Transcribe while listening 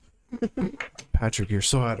Patrick, you're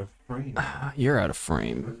so out of frame. You're out of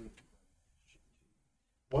frame.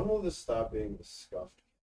 When will this stop being scuffed?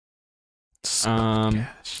 I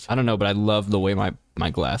don't know, but I love the way my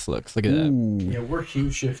glass looks. Look at that. Yeah, we're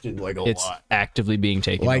hue shifted like a It's lot. actively being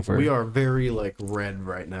taken Like, over. We are very like red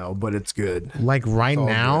right now, but it's good. Like right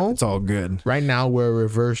now, It's all good. right now we're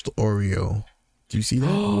reversed Oreo. Do you see that?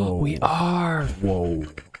 Oh, we are. Whoa.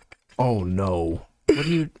 Oh no. What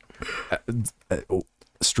do you?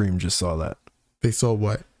 Stream just saw that. They saw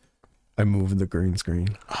what? I moved the green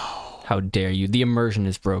screen. How dare you? The immersion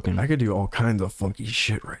is broken. I could do all kinds of funky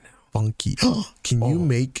shit right now. Funky. Can you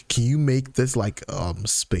make this like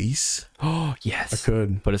space? Oh I yes.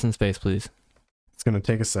 could. Put us in space, please. It's gonna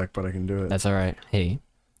take a sec, but I can do it. That's all right. Hey,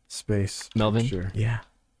 Space. Melvin? Sure. Yeah.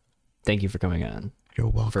 thank you for coming on. You're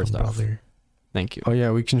welcome, First off. brother. Thank you. Oh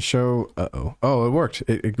yeah, we can show. Oh, it worked.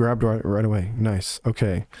 It grabbed right away. Nice.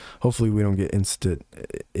 Okay. Hopefully we don't get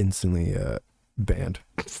instantly banned.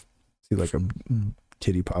 See like a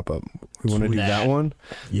titty pop up. We want to do that one.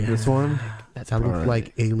 Yeah. This one. That's That looks Alright.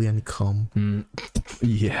 like alien cum.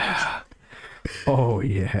 Yeah. Oh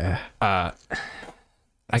yeah. I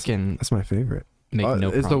can That's my favorite. make no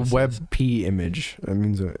It's promises. the web P image. That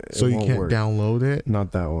means it So you won't can't work. download it?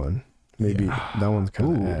 Not that one. Maybe that one's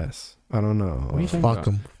kind of Ooh. ass. I don't know. What do you think? Fuck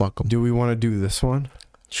them. Fuck them. Do we want to do this one?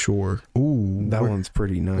 Sure. Ooh. That one's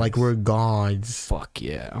pretty nice. Like we're gods. Fuck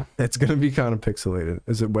yeah. It's gonna be kind of pixelated.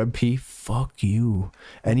 Is it WebP? Fuck you.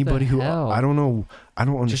 Anybody who hell? I don't know. I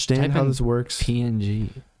don't Just understand type how in this works. PNG.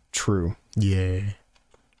 True. Yeah.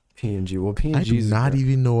 PNG. Well, I PNG do is not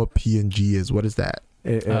even know what PNG is. What is that?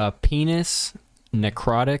 Penis,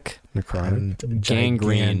 necrotic, necrotic, And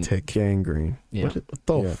Gangrene. gigantic. gangrene. yeah. What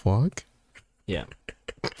the Yeah. fuck? Yeah.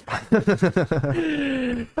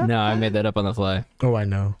 No, I made that up on the fly. Oh, I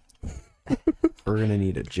know. We're gonna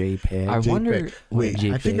need a JPEG. I wonder. JPEG. Wait,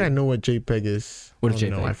 I think I know what JPEG is. What is Oh,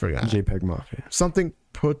 no, JPEG? I forgot. JPEG Mafia. Something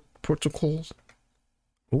protocols.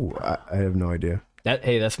 Oh, I have no idea.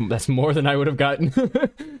 That's more than I would have gotten.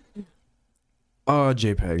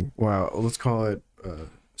 JPEG. Wow. Let's call it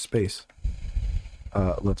space.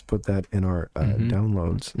 Let's put that in our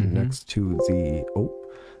downloads next to the.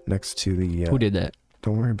 Who did that?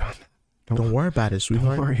 Don't worry about it. Don't worry about it, Don't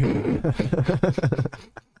sweetheart. worry.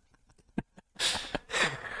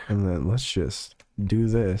 And then let's just do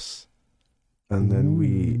this, and then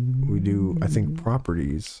we do I think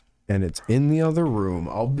properties, and it's in the other room.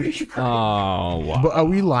 I'll be. Oh wow. But are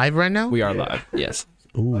we live right now? We are live. Yes.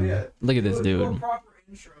 Ooh. Look at this dude.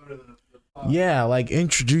 Yeah, like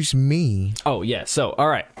introduce me. Oh yeah. So all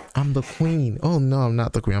right, I'm the queen. Oh no, I'm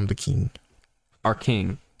not the queen. I'm the king. our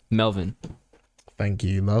king, Melvin. Thank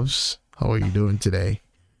you, loves. How are you doing today?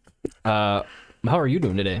 How are you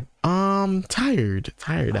doing today?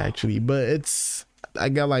 Tired actually, but I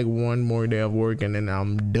got like one more day of work and then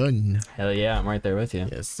I'm done. Hell yeah, I'm right there with you.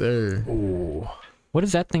 Yes, sir. Oh. What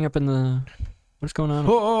is that thing up in the? What's going on?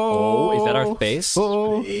 Oh, is that our space?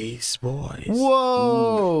 Oh. Space boys.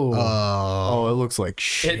 Whoa. Oh, It looks like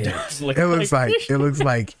shit. does look it looks like it looks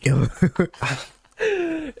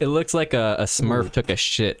like a Smurf took a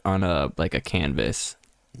shit on a canvas.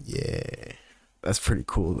 yeah. That's pretty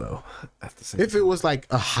cool though. At the same If it was like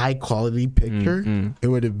a high quality picture, it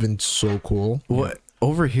would have been so cool. What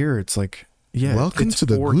over here? It's like Welcome it's to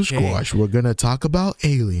the 4K. Gooch Guac. We're gonna talk about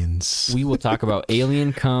aliens. We will talk about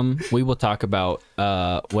alien cum. We will talk about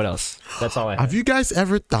what else? That's all I have. Have you guys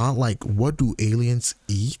ever thought like, what do aliens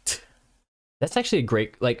eat? That's actually a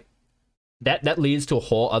great that leads to a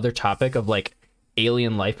whole other topic of like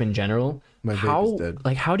alien life in general. My dick how is dead.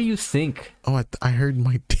 like how do you think? Oh, I heard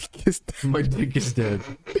my dick is dead. My dick is dead.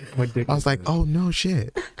 My dick. I was like, oh no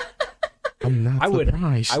shit. I'm not I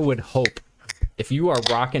surprised. would hope if you are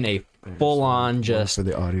rocking a full on just for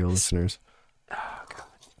the audio listeners.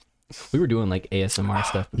 we were doing like ASMR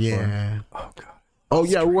stuff before. Yeah. Oh god. Oh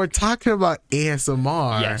yeah, we're talking about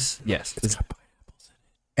ASMR. Yes.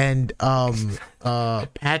 And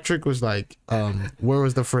Patrick was like, where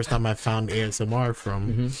was the first time I found ASMR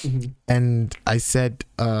from? And I said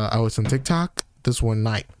I was on TikTok this one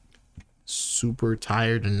night, super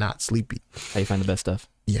tired and not sleepy. How you find the best stuff?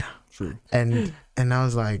 Yeah. True. And I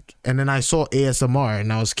was like, and then I saw ASMR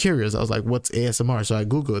and I was curious. I was like, what's ASMR? So I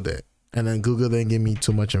Googled it. And then Google didn't give me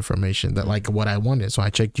too much information that like what I wanted. So I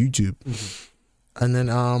checked YouTube. And then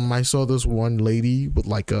I saw this one lady with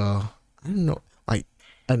like I don't know, like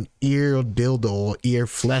an ear dildo or ear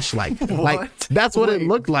fleshlight. Like that's what it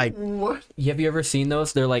looked like. What? Have you ever seen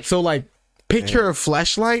those? They're like So like Picture a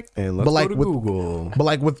flashlight, And let's but like go to with Google. but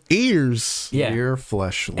like with ears. Yeah. Ear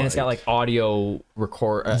fleshlight. And it's got like audio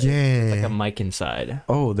record. Yeah. Like a mic inside.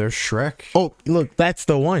 Oh, there's Shrek. Oh, look, that's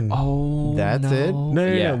the one. Oh, That's it?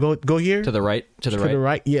 No. Go here. To the right. To the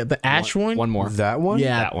right. Yeah, the ash one. One more. That one?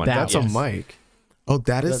 Yeah, that one. That's Yes. a mic. Oh,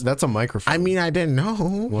 that is. That's a microphone. I mean, I didn't know.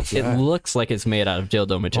 What's It that? looks like it's made out of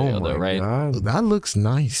dildo material, though, right? God. That looks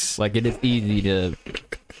nice. Like it is easy to.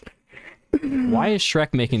 Why is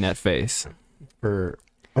Shrek making that face? For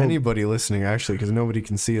anybody listening, actually, because nobody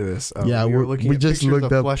can see this. Yeah, we were we just pictures looked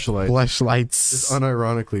of up fleshlight. flashlights. Just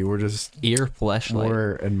unironically, we're just Ear fleshlight.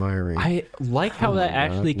 more admiring. I like how that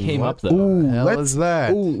actually came What up though. Ooh, hell let's is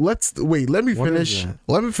that? let's wait. Let me What is finish. that?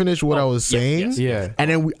 Let me finish what I was yes, saying, yes. Yeah. and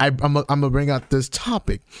then I'm gonna bring out this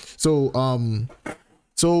topic.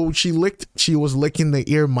 So she was licking the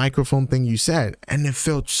ear microphone thing you said, and it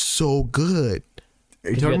felt so good. Are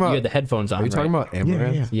you You talking had about? the headphones on. Are you talking right? about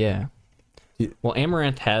Amaranth? Yeah. Yeah. Well,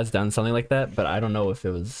 Amaranth has done something like that, but I don't know if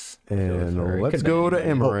it was. if it was And her. It let's could've go been to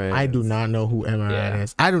anybody. Amaranth. I do not know who Amaranth Yeah.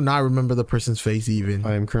 is. I do not remember the person's face even.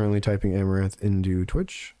 I am currently typing Amaranth into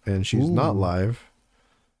Twitch, and she's not Ooh. live.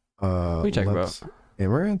 What are you talking about?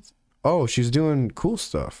 Amaranth? Oh, she's doing cool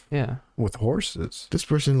stuff Yeah. with horses. This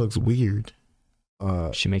person looks weird.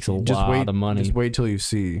 She makes a Just lot wait, of money. Just wait till you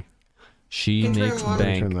see. She makes Let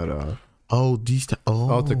me turn bank. that off. Oh, these.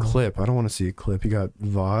 Oh, it's a clip. I don't want to see a clip. You got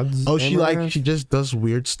VODs. Oh, she Amaranth? she just does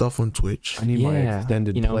weird stuff on Twitch. I need my Yeah.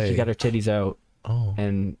 extended You know, play. she got her titties out, Oh,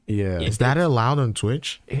 and yeah, is that allowed on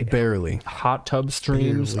Twitch? barely. hot tub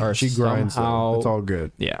streams Barely. are She grinds. Though. somehow. It's all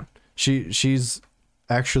good. Yeah. She's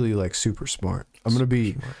actually like super smart. I'm gonna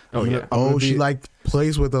be. Oh, yeah. I'm gonna She be like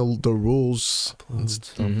plays with the rules. and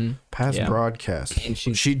stuff. Mm-hmm. past yeah. broadcast. And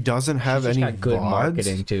She doesn't have She's any got good VODs.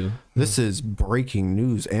 marketing too. This is breaking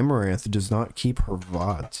news. Amaranth does not keep her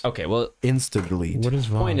VODs. Okay, well, Insta delete. What is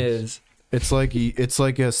the wrong? point is, It's like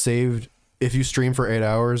a saved. If you stream for 8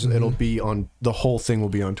 hours, it'll be on. The whole thing will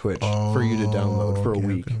be on Twitch for you to download for a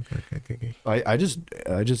week. Okay. I just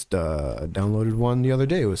downloaded one the other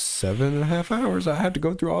day. It was 7.5 hours. I had to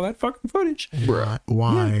go through all that fucking footage.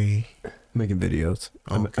 Why? Making videos.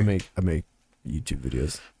 Okay. I make YouTube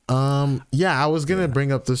videos. Yeah, I was gonna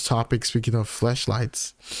bring up this topic. Speaking of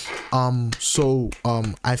fleshlights,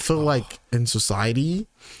 I feel like in society,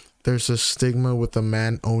 there's a stigma with a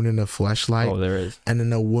man owning a fleshlight, oh, there is. and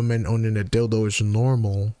then a woman owning a dildo is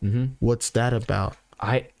normal. Mm-hmm. What's that about?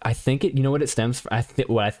 I think it. You know what it stems from?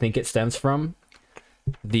 What I think it stems from.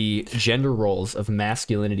 The gender roles of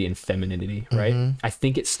masculinity and femininity, right? Mm-hmm. I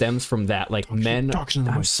think it stems from that. Like men. talk to the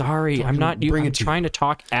I'm mic. sorry. I'm not. bring I'm it to trying to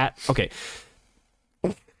talk at. Okay.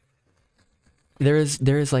 There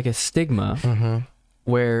is like a stigma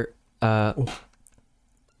where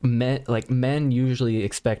men usually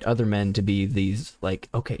expect other men to be these like,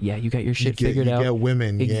 okay, yeah, you got your shit figured out. You get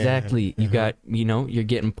women. yeah. Exactly. You got, you're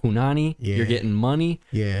getting punani, Yeah. you're getting money,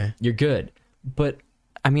 Yeah. you're good. But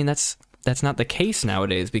I mean, that's not the case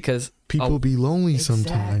nowadays because People be lonely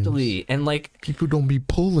sometimes. exactly. And like, People don't be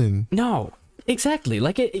pulling. no, exactly.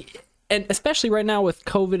 Like and especially right now with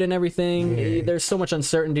COVID and everything, there's so much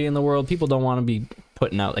uncertainty in the world. People don't want to be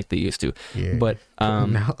putting out like they used to. Yeah. But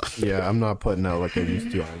Now, Yeah, I'm not putting out like I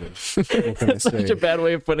used to either. What can I such say? a bad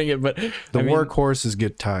way of putting it. But The I mean, workhorses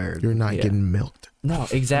get tired. you're not Yeah. getting milked. no,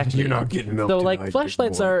 exactly. You're not getting milked So like tonight, big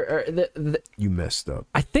flashlights boy. are You messed up.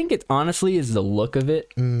 I think it honestly is the look of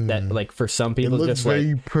it that like for some It people looks just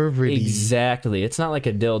very like perverty. exactly. It's not like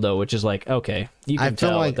a dildo, which is like okay, you can I feel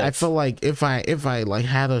tell. like if I like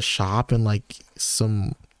had a shop and like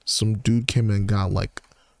some dude came and got like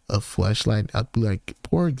a flashlight, I'd be like,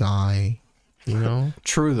 poor guy, you know?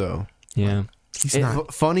 True though. yeah, He's It-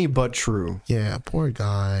 not. Funny but true. Yeah, poor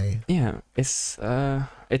guy. yeah. It's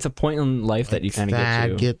a point in life that you kind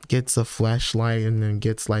of get to. Gets a flashlight and then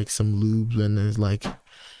gets like some lube and it's like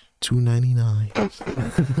 $2.99.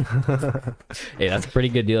 Hey, that's a pretty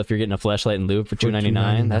good deal if you're getting a flashlight and lube for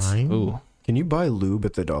 $2.99. That's $2.99? ooh. Can you buy lube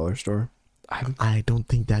at the dollar store? I don't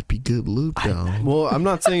think that'd be good lube though. Well, I'm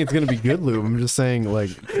not saying it's gonna be good lube. I'm just saying like,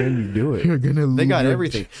 can you do it? You're gonna lube They got your-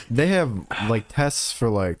 everything. They have like tests for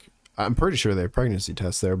like. I'm pretty sure they have pregnancy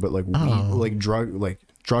tests there, but like Oh. like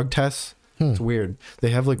drug tests. It's weird. They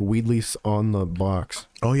have like weed leaves on the box.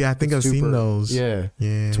 Oh yeah, I think I've seen Super- those. Yeah,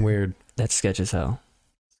 Yeah. it's weird. That's sketch as hell.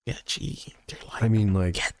 Sketchy. They're like, I mean,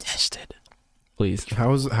 like, get tested. Please.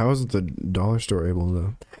 how is the dollar store able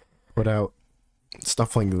to put out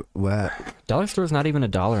stuff like that? Dollar store's not even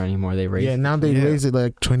 $1 anymore. They raised. Yeah, now they Yeah. raise it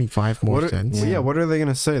like 25 more What are, cents. well, yeah, what are they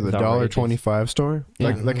gonna say? The Outrageous. $1.25 store?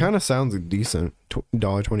 Like Yeah. that kind of sounds decent.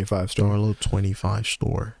 $1.25 store. $1.25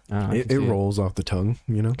 store. Oh, It rolls off the tongue,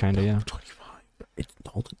 you know. Kind of, yeah. 25.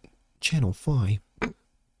 Hold it. Channel 5.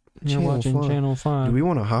 You're watching Channel 5. Do we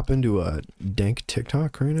want to hop into a dank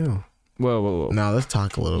TikTok right now? Whoa. Now let's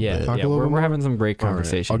talk a little bit. We're having some great All right,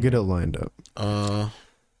 conversation. I'll get it lined up.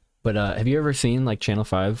 But have you ever seen like Channel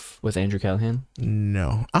 5 with Andrew Callahan?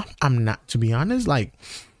 No, I'm not. To be honest, like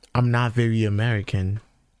I'm not very American.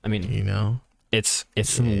 I mean, You know, it's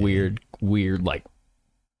some weird like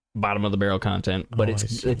bottom of the barrel content, but Oh, I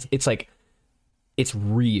it's see. like it's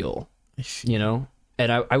real, you know.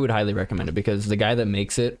 And I would highly recommend it because the guy that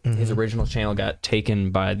makes it, his original channel got taken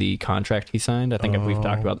by the contract he signed. I think we've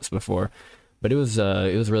talked about this before, but it was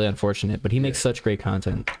really unfortunate. But he makes such great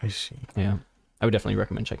content. I see. Yeah, I would definitely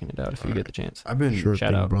recommend checking it out if you get the chance. I've been Sure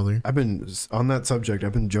Shout thing, out. brother. I've been on that subject.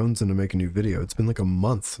 I've been jonesing to make a new video. It's been like a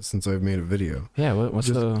month since I've made a video. Yeah, what's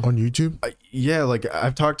the On YouTube? Yeah, like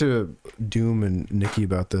I've talked to Doom and Nikki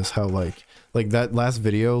about this. How like that last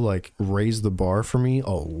video like raised the bar for me a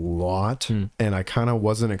lot, and I kind of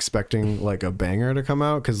wasn't expecting like a banger to come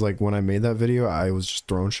out because like when I made that video, I was just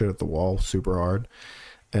throwing shit at the wall super hard,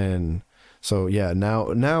 and so yeah,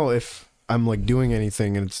 now if I'm like doing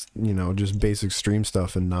anything and it's, you know, just basic stream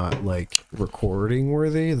stuff and not like recording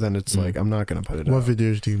worthy, then it's like I'm not gonna put it What out.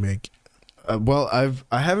 videos do you make? Well,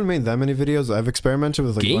 I haven't made that many videos. I've experimented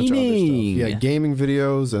with like a bunch of other Gaming. stuff. Yeah, gaming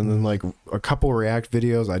videos, and then like a couple React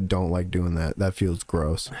videos. I don't like doing that. That feels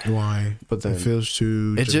gross. Why? But then It feels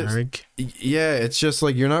too it just- generic. Yeah, it's just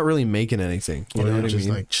like you're not really making anything. You know what I just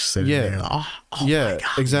mean? like just sitting Yeah. there. Oh yeah, my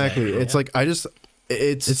God, exactly. man. It's like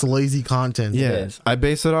it's lazy content. yeah. is. I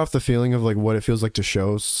base it off the feeling of like what it feels like to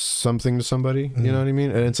show something to somebody. You know what I mean?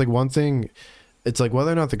 And it's like one thing. It's like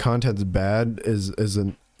whether or not the content's bad is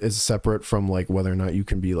separate from like whether or not you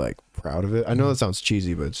can be like proud of it. I know that sounds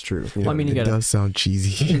cheesy, but it's true. You know I mean, what you It gotta does sound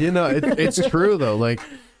cheesy. you know, it's true though. Like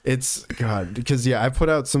it's God, because yeah, I put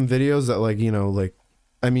out some videos that like, you know, like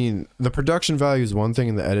I mean, the production value is one thing,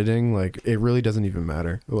 and the editing, like it really doesn't even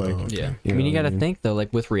matter. Like Oh, okay. Yeah, You I mean, know you what got I to mean? think though,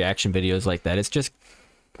 like with reaction videos like that, it's just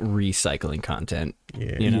recycling content.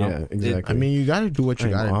 Yeah. You know? yeah, exactly. I mean, you got to do what you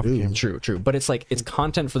I'm got off to do. camera. True, but it's like it's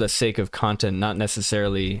content for the sake of content, not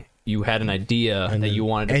necessarily you had an idea that you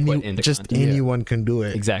wanted to put into just content. anyone can do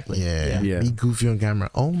it. Exactly. Yeah. Yeah. Be goofy on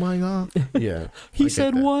camera. Oh my God. yeah, He get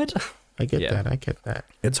said that. what? I get Yeah. that. I get that.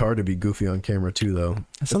 it's hard to be goofy on camera too, though.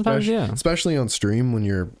 Sometimes, yeah. Especially on stream when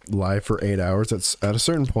you're live for 8 hours. It's at a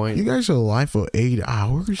certain point. You guys are live for 8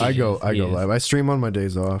 hours? I go Yes. live. I stream on my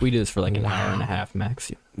days off. We do this for like an hour and a half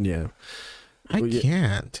max. Yeah, I Well, yeah.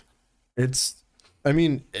 can't. it's. I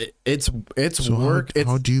mean, it's So work.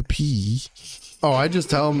 how do you pee? I just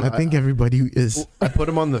tell them. I think everybody is. I put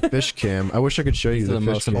them on the fish cam. I wish I could show you These are the the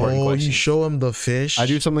fish most cam. important Oh, you questions. show him the fish. I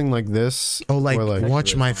do something like this. Oh, like, where,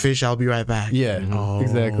 watch my fish. I'll be right back. Yeah, Oh.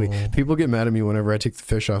 exactly. People get mad at me whenever I take the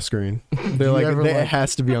fish off screen. They're you like, ever, it like-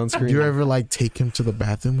 has to be on Do screen. you ever like take him to the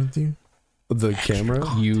bathroom with you? The camera.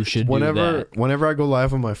 You should do that. Whenever I go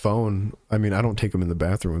live on my phone, I mean, I don't take them in the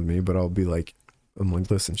bathroom with me, but I'll be like, I'm like,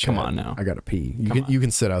 listen, Come Chad, on now. I gotta pee. Come on. You can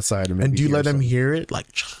sit outside and maybe And do you hear let him something. hear it? Like,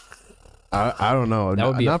 I don't know. That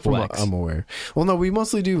would be a not from flex. I'm aware. Well, no, we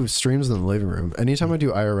mostly do streams in the living room. Anytime I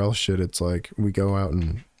do IRL shit, it's like we go out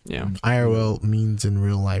and Yeah. IRL means in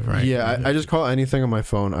real life, right? yeah, I just call anything on my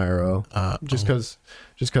phone IRL. Just because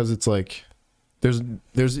it's like there's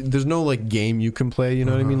no like game you can play. You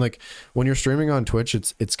know what I mean? Like when you're streaming on Twitch,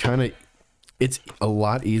 it's a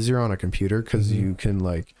lot easier on a computer because you can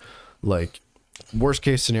like worst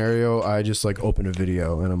case scenario, I just like open a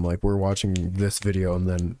video and I'm like, we're watching this video, and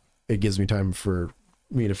then it gives me time for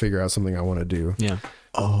me to figure out something I want to do. Yeah.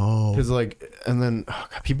 Oh, Because like, and then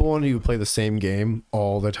people want you to play the same game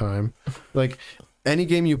all the time. Like any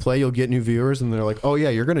game you play, you'll get new viewers, and they're like, "Oh yeah,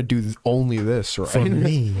 you're gonna do only this, right?" for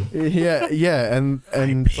me. yeah, and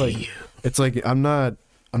pay like, you. it's like I'm not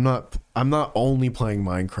only playing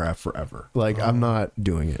Minecraft forever. Like I'm not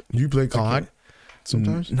doing it. You play COD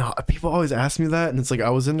sometimes? No, people always ask me that, and it's like I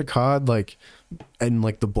was into COD like in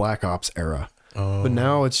like the Black Ops era, Oh, but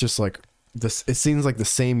now it's just like this. It seems like the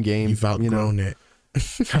same game. you've outgrown it.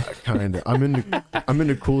 Kind of. I'm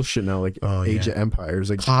into cool shit now, like Oh, Age yeah. of Empires.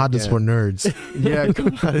 Like COD is yeah. for nerds. Yeah,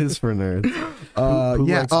 COD is for nerds. Who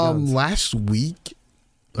Yeah. likes guns?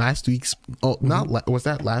 Last week's. Oh, not was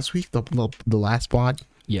that last week? The last pod.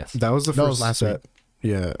 Yes. That was the That first was last set.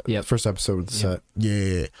 Yeah. Yep. First episode of the set.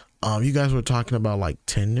 Yeah. You guys were talking about like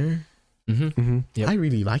Tinder. Mm-hmm. Yep. I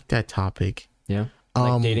really like that topic. Yeah.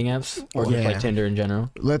 Like dating apps or just yeah. like Tinder in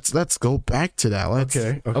general. Let's go back to that. Let's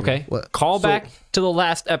Okay. What- Call so- back to the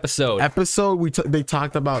last episode. They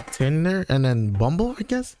talked about Tinder and then Bumble, I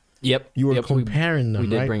guess. Yep. You were yep, comparing them, we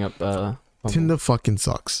did right? bring up Bumble. Tinder fucking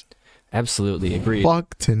sucks. Absolutely agreed.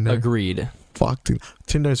 Fuck Tinder. Agreed. fuck, dude.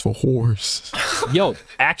 Tinder is for whores. Yo,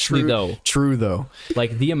 actually though, True though.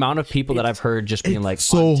 like the amount of people that I've heard just being like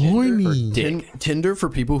so on Tinder for horny. dick. Tinder for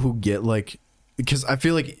people who get like, because I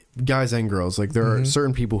feel like guys and girls, like there are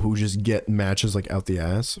certain people who just get matches like out the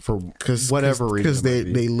ass for whatever reason. Because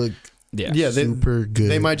they look Yeah. super good.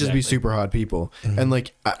 They might just be Exactly. super hot people, and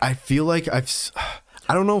like I feel like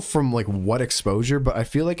I don't know from like what exposure, but I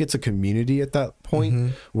feel like it's a community at that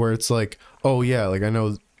point where it's like, oh yeah, like I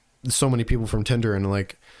know so many people from Tinder, and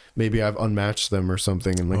like maybe I've unmatched them or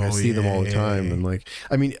something, and like I see them all the time, and like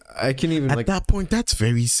I mean I can even At like that point, that's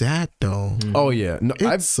very sad though. oh yeah, no,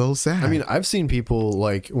 It's so sad. I mean I've seen people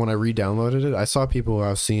like when I re-downloaded it, I saw people I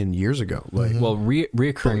was seeing years ago, like Well,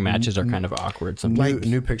 reoccurring matches are kind of awkward sometimes.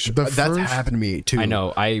 new picture. the That's first- happened to me too. I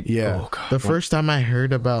know. Yeah. Oh god. the first time I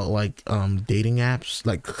heard about like dating apps,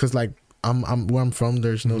 like because like I'm where I'm from,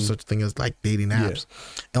 there's no such thing as like dating apps,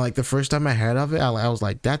 and like the first time I heard of it, I was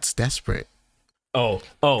like, that's desperate. Oh,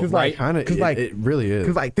 'Cause, right. Kind of, 'Cause, like- it really is.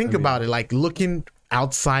 Because like think about it, like looking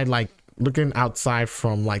outside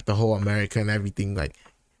from like the whole America and everything, like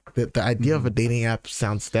the idea of a dating app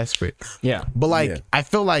sounds desperate. Yeah. But like Yeah. I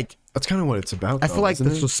feel like That's kind of what it's about. I feel like the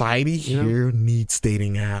isn't it? society You know? here needs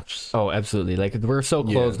dating apps. Oh, absolutely. Like we're so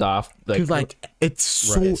closed off. Because like it's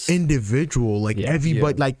so Right. individual. Like Yeah.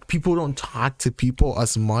 everybody, like people don't talk to people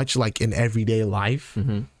as much like in everyday life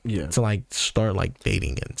Yeah. to like start like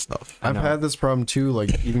dating and stuff. I've had this problem too,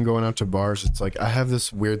 like even going out to bars, it's like I have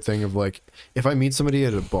this weird thing of like if I meet somebody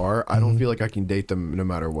at a bar, I don't feel like I can date them no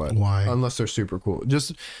matter what. Why? Unless they're super cool.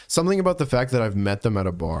 Just something about the fact that I've met them at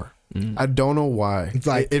a bar. I don't know why. It's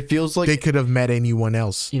like it feels like they could have met anyone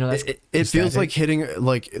else. you know that's it feels like hitting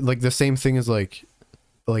like the same thing as like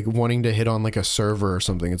wanting to hit on like a server or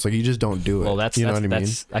something. It's like you just don't do it. well that's you know that's, what I mean?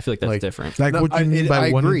 that's I feel like that's Like- different. Like No, what do you mean by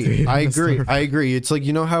I wanting agree. to hit I on a agree. server? I agree. It's like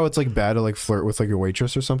you know how it's like bad to like flirt with like a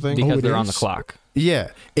waitress or something. Because it they're on the is? clock.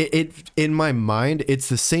 Yeah, it in my mind, it's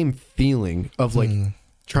the same feeling of like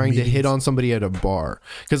trying to hit on somebody at a bar.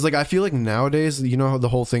 Because like I feel like nowadays, you know how the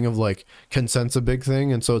whole thing of like consent's a big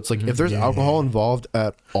thing, and so it's like if there's alcohol involved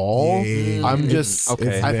at all, Yeah. I'm just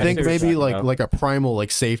Okay. I It's think very- maybe Yeah. like a primal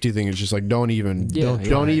like safety thing is just like don't even Yeah,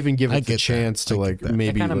 don't yeah. even give I it the get that. chance to I get like that. That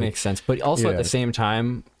maybe. kind of like- makes sense. But also at Yeah. the same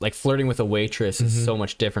time, like flirting with a waitress is so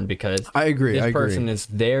much different because I agree. this I agree. person is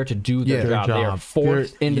there to do their Yeah. job. They are job.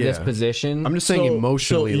 forced into this yeah. position. I'm just saying So-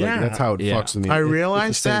 emotionally, so, like yeah. that's how it Yeah. fucks with me. I It's the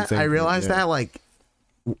realized same that. thing I for me, realized yeah. that like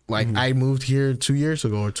I moved here 2 years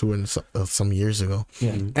ago or some years ago.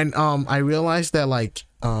 Yeah. And I realized that like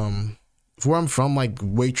where I'm from, like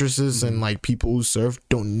waitresses and like people who serve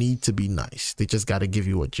don't need to be nice. They just got to give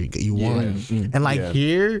you what you want. And like Yeah.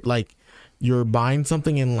 here, like you're buying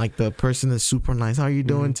something and like the person is super nice. How are you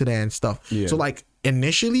doing today and stuff. Yeah. So like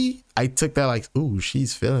initially I took that like, ooh,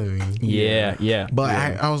 she's feeling me. yeah. But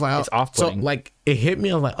I was like, It's so off-putting. like it hit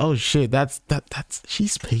me. I was like, oh shit, that's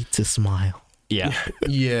she's paid to smile. Yeah.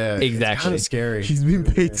 Yeah, Exactly. It's kind of scary. She's been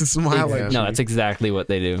paid to smile. Yeah. Like, No, that's exactly what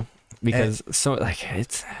they do. Because so like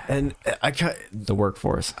it's And I kind the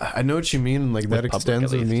workforce. I know what you mean. Like that public,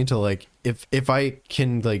 extends at with least. me to like if I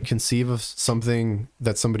can like conceive of something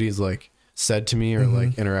that somebody's like said to me or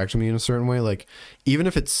like interact with me in a certain way, like even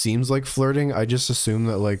if it seems like flirting, I just assume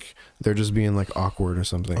that like they're just being like awkward or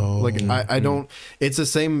something. Like I don't. It's the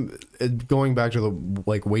same. Going back to the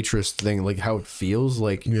like waitress thing, like how it feels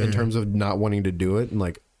like in terms of not wanting to do it and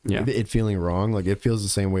like it feeling wrong. Like it feels the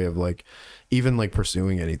same way of like even like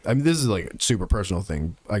pursuing anything. I mean, this is like a super personal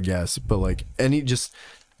thing, I guess, but like just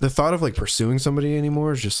the thought of like pursuing somebody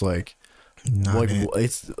anymore is just like. Not it.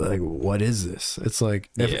 It's like what is this? It's like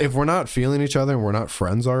Yeah. if we're not feeling each other and we're not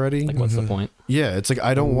friends already, Like what's the point? yeah, it's like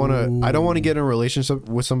I don't want to get in a relationship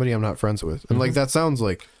with somebody I'm not friends with, and like that sounds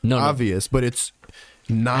like No. obvious, but it's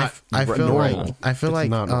not. I feel normal. like I feel It's like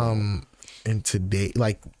not normal. in today,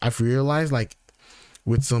 like I've realized like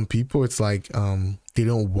with some people it's like they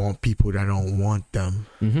don't want people that don't want them.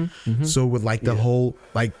 So with like the whole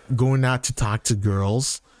like going out to talk to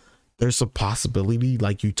girls, there's a possibility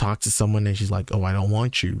like you talk to someone and she's like, oh, I don't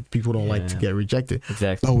want you. People don't like to Yeah. get rejected.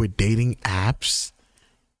 Exactly. But with dating apps,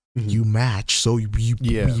 you match, so we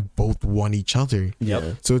both want each other.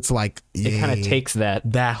 Yep. So it's like It kind of takes that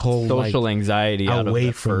whole social like, anxiety out of away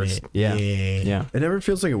the from first. it. Yeah. Yeah. Yeah. It never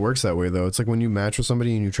feels like it works that way though. It's like when you match with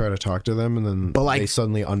somebody and you try to talk to them and then But, like- they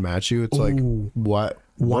suddenly unmatch you. It's like Ooh. what?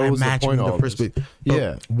 Why what was match in of the all first this? place? But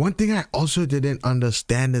Yeah. one thing I also didn't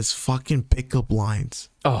understand is fucking pickup lines.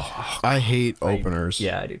 Oh. I hate openers.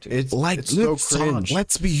 Yeah, I do too. It's Like, it's so let's talk. cringe.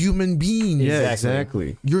 Let's be human beings. Yeah, Exactly.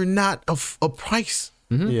 exactly. You're not a price.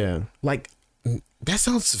 Yeah. Like, that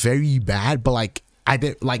sounds very bad, but like, I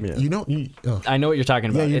did like Yeah. I know what you're talking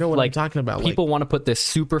about. Yeah, you know It's what like, I'm talking about. People want to put this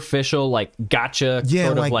superficial, like, gotcha yeah,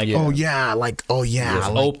 sort like, of like oh yeah, like, oh yeah, this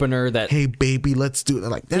like, opener that hey baby, let's do it.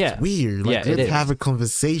 Like, that's Yeah. weird. Like, Yeah, it let's is. have a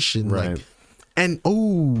conversation. Right. Like, and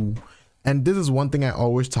and this is one thing I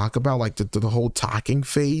always talk about, like the whole talking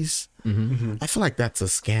phase. I feel like that's a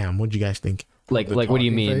scam. What do you guys think? like The what do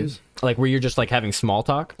you talking mean? phase? Like where you're just like having small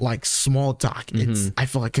talk? Like small talk. I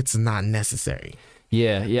feel like it's not necessary.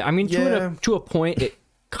 Yeah. I mean, Yeah. to a point, it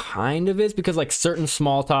kind of is because like certain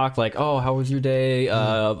small talk, like, oh, how was your day?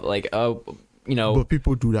 But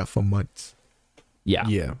people do that for months. Yeah.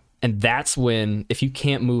 Yeah. And that's when, if you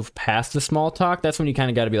can't move past the small talk, that's when you kind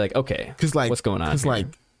of got to be like, okay, Cause like, what's going on? Cause here?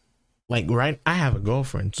 like right, I have a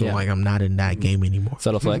girlfriend, so Yeah. like I'm not in that game anymore.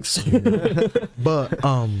 Subtle flex. But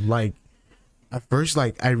like at first,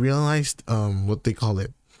 like I realized what they call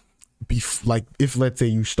it. Like if let's say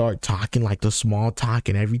you start talking like the small talk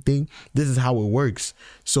and everything, this is how it works.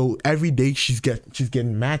 So every day she's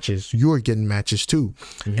getting matches, you're getting matches too,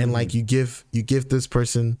 and like you give this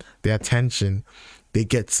person the attention, they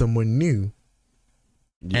get someone new,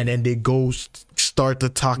 and then they go start the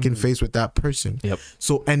talking phase with that person. Yep.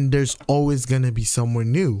 So and there's always gonna be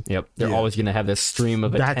someone new. Yep. They're Yeah. always going to have this stream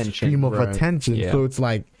of That attention. stream of Right. attention. Yeah. So it's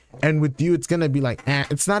like, and with you, it's gonna be like,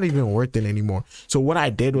 it's not even worth it anymore. So what I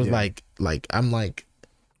did was Yeah. like I'm like,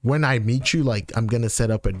 when I meet you, like I'm gonna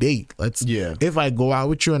set up a date. Yeah. If I go out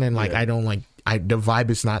with you and then like Yeah. I don't like the vibe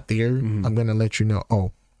is not there, I'm gonna let you know.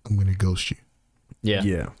 Oh, I'm gonna ghost you. Yeah.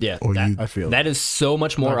 Yeah. Yeah. Or that, you- I feel that is so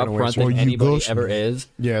much more Not gonna upfront waste than your- Or you anybody ghost ever me. is.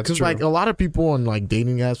 Yeah, it's Because true. like a lot of people on like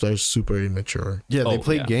dating apps are super immature. Yeah, they Oh,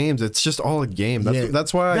 play yeah. games. It's just all a game. That's Yeah.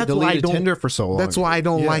 that's why I That's why I deleted don't- Tinder for so long. That's why I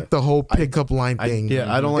don't Yeah. like the whole pickup line thing.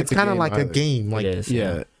 I don't like It's the kind of game like a either. game. Like, It is.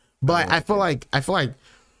 Yeah. but I feel like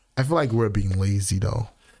we're being lazy though.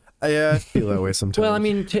 Yeah, I feel that way sometimes. Well, I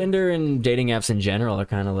mean, Tinder and dating apps in general are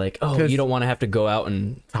kind of like, oh, 'Cause you don't want to have to go out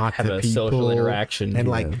and Talk have to a people social interaction. and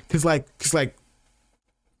Yeah. like cause like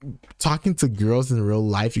talking to girls in real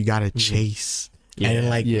life, you gotta chase. And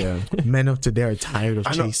like yeah. men of today are tired of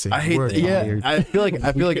I know- chasing. I hate We're that. Yeah, tired. I feel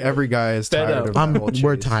like every guy is Fed tired up. of that whole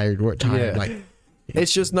We're chase. tired. We're tired. Yeah. Like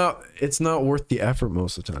It's just not. It's not worth the effort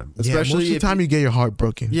most of the time. yeah, Especially most of the if time you get your heart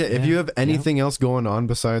broken. yeah, if Yeah. you have anything else going on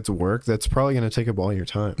besides work, that's probably going to take up all your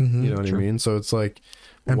time. Mhm. You know what True. I mean? So it's like,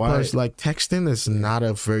 And why? plus, like texting is not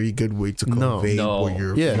a very good way to No. convey no, what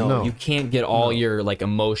you're Yeah, no, no. you can't get all your like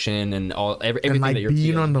emotion and everything and like that you're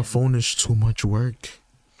being feeling. on the phone is too much work.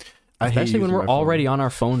 I hate Especially when using we're my phone. already on our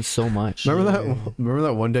phones so much. Remember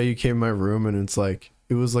that one day you came in my room and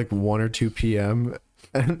it was like 1 or 2 p.m.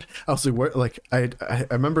 and I was like, what? Like I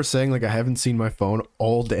remember saying like I haven't seen my phone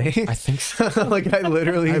all day. I think so. Like I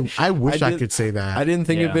literally I wish I did- could say that. I didn't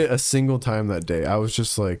think of Yeah. it a single time that day. I was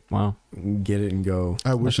just like, Wow. get it and go.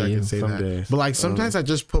 I wish Lucky I you. could say Some that. days. But like sometimes I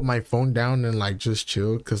just put my phone down and like just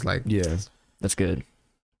chill because like Yeah. That's good.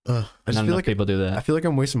 I Not just feel enough like people do I that. feel like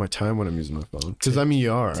I'm wasting my time when I'm using my phone. Because I mean,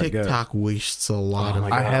 you are. I guess. TikTok wastes a lot Oh of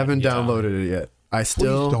my I God, haven't yeah. downloaded it yet.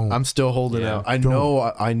 don't. I'm still holding Yeah. out. I Don't.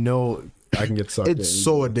 know I can get sucked in. It's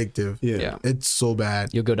so addictive. Yeah. Yeah. It's so bad.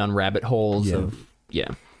 You'll go down rabbit holes Yeah. of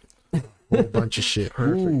Whole bunch of shit.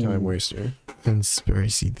 Perfect Ooh. time waster.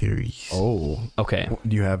 Conspiracy theories. Oh. Okay.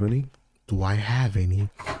 Do you have any? Do I have any?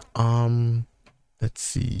 Let's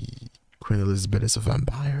see. Queen Elizabeth is a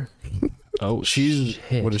vampire. Oh, She's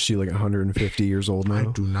shit. what is she, like 150 years old now? I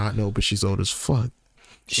do not know, but she's old as fuck.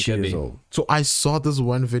 She She could is be. old. So I saw this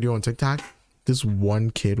one video on TikTok. This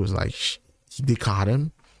one kid was like, they caught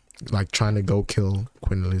him, like trying to go kill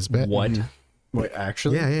Queen Elizabeth. What? Wait,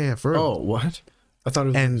 actually? Yeah, for real. Oh, what? I thought it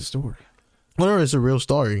was And- a story. Well, no, it's a real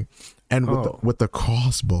story. And Oh. with the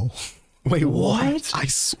crossbow. Wait, what? I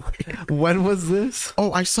swear. When was this?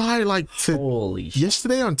 Oh, I saw it like Holy shit.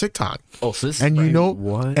 yesterday on TikTok. Oh, so this is And you brand- know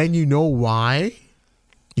what? And you know why?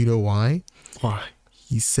 You know why? Why?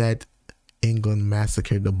 He said England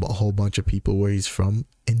massacred a whole bunch of people where he's from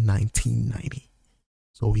in 1990.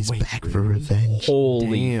 So he's Wait, back for really? revenge.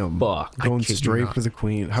 Holy Damn. fuck. I Going kid you straight not. for the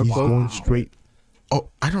queen. How He's close? going straight. Oh,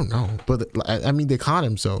 I don't know, but I mean they caught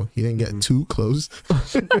him, so he didn't get too close.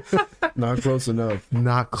 Not close enough.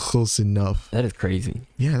 Not close enough. That is crazy.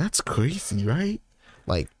 Yeah, that's crazy, right?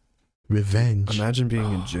 Like revenge. Imagine being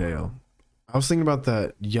in jail. I was thinking about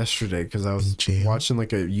that yesterday because I was In jail? watching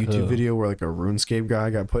like a YouTube Ugh. video where like a RuneScape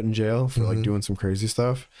guy got put in jail for like Mhm. doing some crazy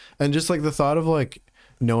stuff, and just like the thought of like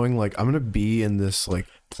knowing like I'm gonna be in this like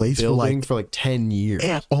Place for building like, for like 10 years.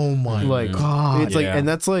 oh my Like, god, It's like, Yeah. and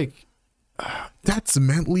that's like, that's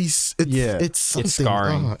mentally. Yeah. It's something.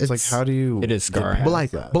 scarring. it's like how do you? It is get scarring. past But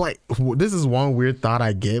like, that? this is one weird thought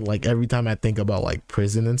I get. Like every time I think about like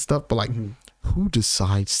prison and stuff. But like, who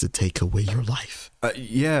decides to take away your life?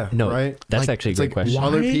 Yeah, No, right. that's Like, actually a It's great like question.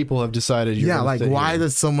 other Why? people have decided. You're Yeah, gonna like stay why here.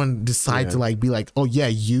 does someone decide to Yeah. like be like, oh yeah,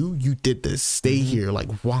 you did this, stay here?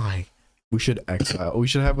 Like why? We should exile? We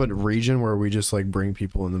should have a region where we just like bring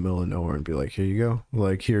people in the middle of nowhere and be like, here you go.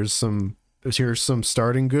 Like here's some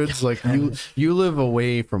starting goods. Like you live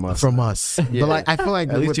away from us. From us. Yeah. But like I feel like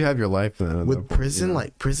At least with, you have your life then. with prison,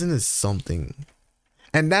 like prison is something.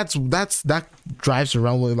 And that drives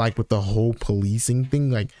around with like with the whole policing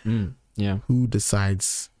thing. Like Yeah. who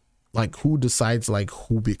decides like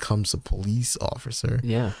who becomes a police officer?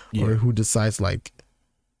 Yeah. Or who decides like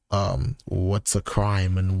what's a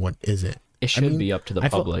crime and what isn't? It should mean, be up to the I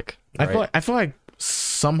feel- public. I feel like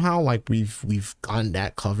somehow like we've gotten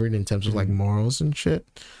that covered in terms of like morals and shit.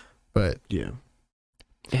 But yeah.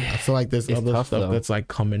 I feel like there's It's other tough, stuff though. that's like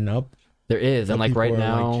coming up. There is, and like People right are,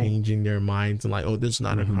 now, like, changing their minds and like, oh, this is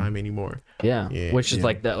not a crime anymore. yeah, Yeah, which is yeah.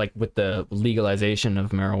 like that, like with the legalization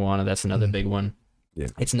of marijuana, that's another big one. Yeah.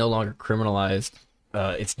 It's no longer criminalized.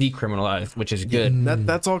 It's decriminalized, which is good.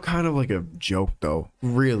 That's all kind of like a joke though.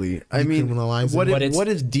 Really. I mean, Decriminalizing. But what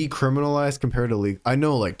is decriminalized compared to legal? I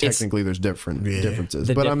know like It's- technically there's differences,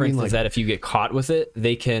 The but difference I mean like is that if you get caught with it,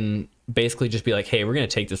 they can basically just be like, "Hey, we're gonna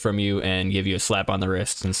take this from you and give you a slap on the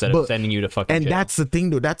wrist instead of But- sending you to fucking And jail." that's the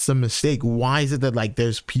thing though. That's the mistake. Why is it that like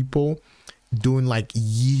there's people doing like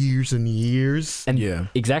years and years and yeah.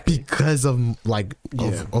 exactly. because of like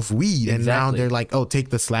of weed, and now Exactly. they're like, oh, take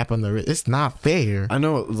the slap on the wrist. It's not fair. I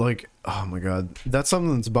know, like, oh my god, that's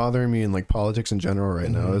something that's bothering me in like politics in general right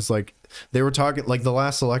now. It's like they were talking like the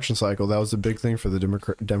last election cycle. That was a big thing for the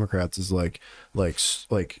Democrats is like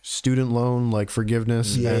student loan like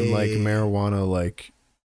forgiveness and like marijuana like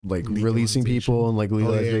releasing people and like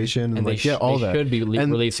legalization and And like they all that. should be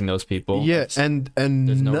And- releasing those people. Yeah, and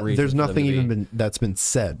There's no reason there's for them nothing to be. even that's been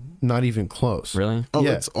said, not even close. Really? Oh,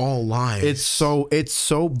 yeah. it's all lies. It's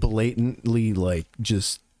so blatantly like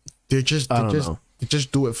just They just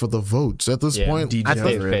do it for the votes. At this Yeah. point,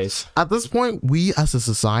 Face. at this point, we as a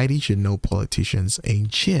society should know politicians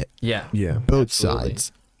ain't shit. Yeah. yeah. Absolutely.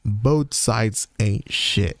 Both sides ain't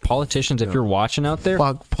shit. Politicians, if you're watching out there,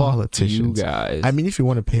 Fuck politicians. you guys. I mean, if you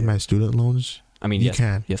want to pay my student loans, I mean, you yes,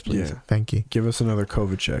 can. yes, please, Yeah. Thank you. Give us another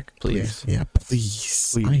COVID check, please. Yeah, please.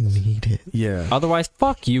 Please. I need it. Yeah. Otherwise,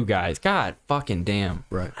 fuck you guys. God fucking damn.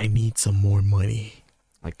 Right. I need some more money.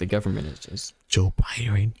 Like the government is just. Joe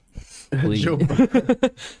Biden. Please.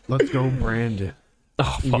 Let's go, Brandon.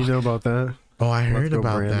 Oh You fuck. know about that? Oh, I heard go,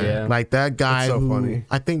 about Brandon. that. Yeah. Like that guy so who, funny.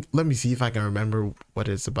 I think, let me see if I can remember what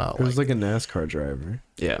it's about. It was like a NASCAR driver.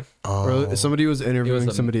 Yeah. oh, Or somebody was interviewing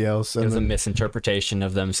a- somebody else, It and was a then, misinterpretation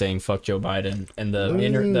of them saying "fuck Joe Biden," and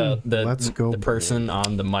the Let's go, the person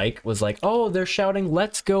on the mic was like, "Oh, they're shouting,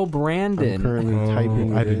 let's go, I'm Brandon." currently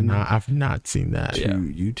typing I it did in not. I've not seen that. to Yeah.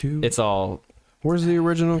 YouTube. It's all Where's the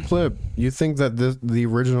original clip? You think that the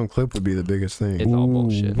original clip would be the biggest thing? It's all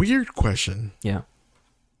bullshit. Weird question. yeah.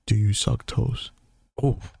 Do you suck toes?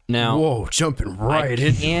 Oh, Now, whoa, jumping I right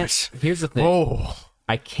in. can't. Here's the thing. Oh,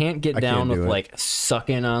 I can't get I down can't do with it. like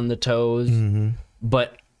sucking on the toes,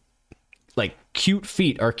 but like cute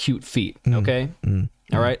feet are cute feet. Okay.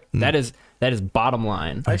 All right. That is bottom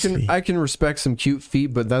line. see. I can respect some cute feet,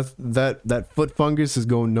 but that foot fungus is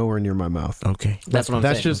going nowhere near my mouth. Okay. That's what I'm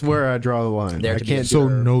That's saying. just where I draw the line. There I to be can't So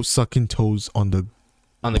do no sucking toes on the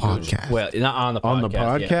on the podcast. Well, not on the podcast. on the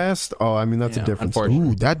yeah. podcast. Oh, I mean that's Yeah, a different. unfortunately.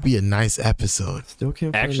 Ooh, that'd be a nice episode. Still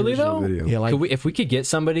can't find the Actually, original though? video. Yeah, like If we could get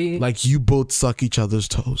somebody, like you both suck each other's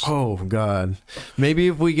toes. Oh God, maybe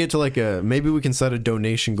if we get to maybe we can set a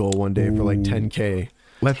donation goal one day for like 10K.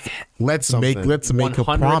 Let's Something. make a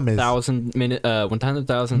promise.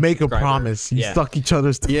 100,000 Make a promise. You Yeah. suck each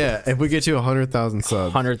other's toes. Yeah, if we get to 100,000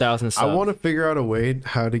 subs, 100,000 subs. I want to figure out a way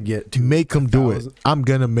how to get to Make them do it. 1,000. I'm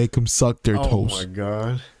gonna make them suck their Oh toes. my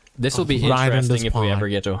God, This will be Right in this interesting if we pod. ever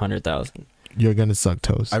get to 100,000. You're gonna suck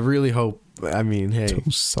toes. I really hope. I mean, hey,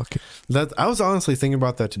 Toes sucking. that I was honestly thinking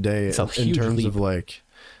about that today It's a in huge terms leap. of like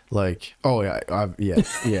oh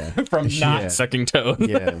yeah. From not Yeah. sucking toes.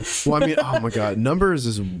 Yeah. Well, I mean, oh my God, numbers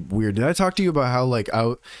is weird. Did I talk to you about how like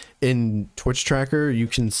out in Twitch Tracker you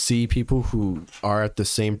can see people who are at the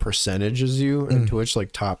same percentage as you in Twitch,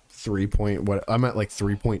 like top 3 point what I'm at like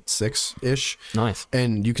 3.6 ish, Nice.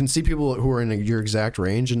 and you can see people who are in your exact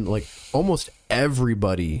range, and like almost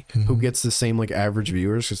everybody who gets the same like average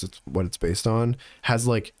viewers, because it's what it's based on, has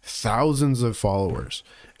like thousands of followers.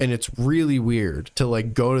 And it's really weird to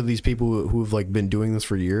like go to these people who've like been doing this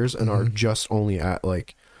for years and are just only at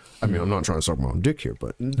like, I mean, I'm not trying to suck my own dick here,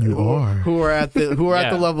 but who are at the at the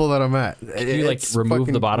Yeah. level that I'm at. Can you like It's remove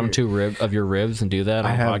fucking the bottom weird. two of your ribs and do that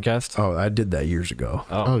on a podcast? Oh, I did that years ago.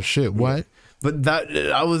 Oh shit! What? But that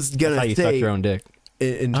I was That's gonna how you suck say your own dick.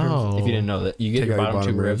 in terms of, If you didn't know that, you get Take your out your bottom two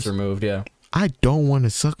bottom ribs ribs. removed. Yeah, I don't want to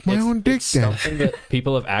suck my own dick it's then. something that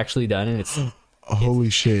people have actually done, and it's Holy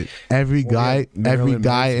shit! Every guy Marilyn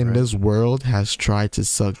Manson, in right? this world has tried to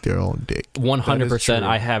suck their own dick 100%. true.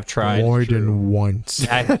 I have tried. more than once.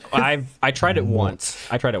 I tried it once.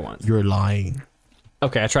 I tried it once. You're lying.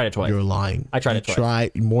 Okay, I tried it twice. You're lying. I tried you it twice.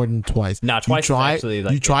 Tried more than twice. Nah, twice is You try. actually,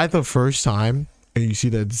 like, you try the first time and you see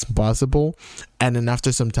that it's impossible, and then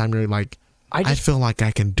after some time you're like, I feel like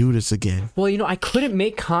I can do this again. Well, I couldn't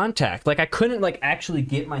make contact. Like, I couldn't, like, actually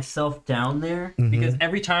get myself down there because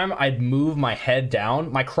every time I'd move my head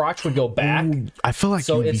down, my crotch would go back. Ooh, I feel like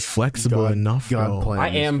So you'd be it's flexible enough. though. planned I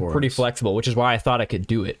this am for pretty us. flexible, which is why I thought I could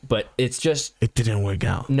do it. But it's just, It didn't work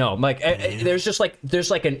out. no, like,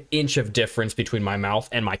 there's like an inch of difference between my mouth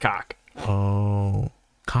and my cock. Oh,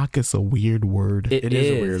 cock is a weird word. It is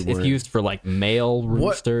is. a weird It's word. used for, like, male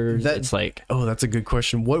roosters. It's like, Oh, that's a good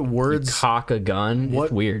question. What words? cock a gun. What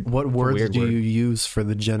It's weird. What It's a words weird do word. you use for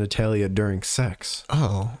the genitalia during sex?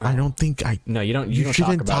 Oh, I don't think I. No, you don't. You don't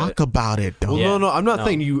shouldn't talk about it. about it though. Well, Yeah, no, I'm not no.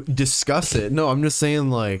 saying you discuss it. No, I'm just saying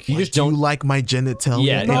like You just Do you don't. like my genitalia?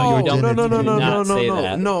 Yeah, no, no, you don't. no, no, no, do no, not no, say no,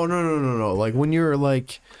 that. no. Like when you're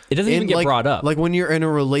like, It doesn't even get like, brought up. Like when you're in a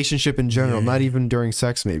relationship in general, not even during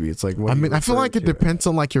sex. Maybe it's like. What I do you mean, I feel refer like it to? depends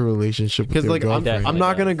on like your relationship with Because your like I'm girlfriend.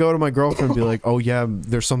 not gonna go to my girlfriend and be like, oh yeah,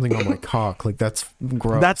 there's something on my cock. Like that's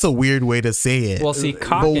gross. That's a weird way to say it. Well, see,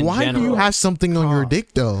 cock but in why general, do you have something on your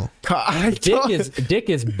dick though? dick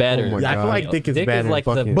is better. Oh my Yeah, I feel God. like dick is better. like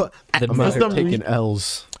the, Fucking- But the I'm for not better some taken- taking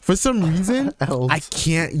L's. For some reason, L's. I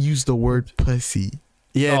can't use the word pussy.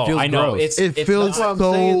 Yeah, Oh, it feels I know. gross. It It's feels not-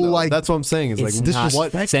 so saying, though. like That's what I'm saying. Is it's like not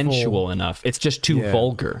disrespectful. sensual enough. It's just too Yeah.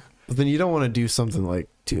 vulgar. But then you don't want to do something like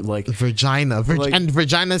vagina. Like- And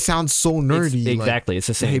vagina sounds so nerdy. It's, exactly. It's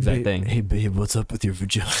the same hey, exact babe, thing. Hey babe, what's up with your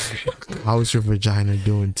vagina? Like, how's your vagina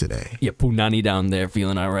doing today? Yeah, punani down there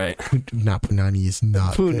feeling all right. Not punani is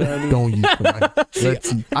not. good. Punani. Don't use punani. Let's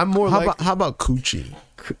see. I'm more How like about coochie?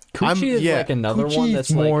 Coochie is yeah, like another Coochie one is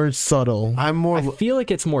that's more like. subtle. I'm more I feel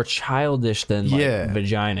like it's more childish than like Yeah.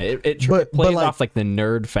 vagina. It But plays like- off like the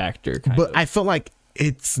nerd factor. Kind But of. I feel like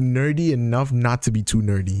it's nerdy enough not to be too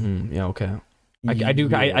nerdy. Yeah, okay. I do.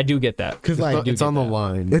 Yeah. I do get that. Because like it's on the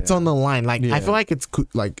line. it's yeah. on the line. Like Yeah. I feel like it's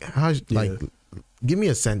like how like give me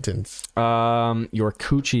a sentence. Your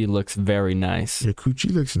coochie looks very nice. Your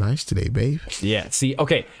coochie looks nice today, babe. Yeah. See.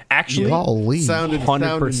 Okay. Actually, Golly. sounded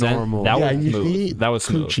 100%. normal. That yeah, was you smooth. see? That was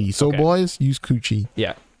smooth. Coochie. So Okay. boys, use coochie.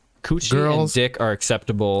 Yeah. Coochie Girls, and dick are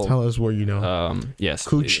acceptable. Tell us where you know. Yes.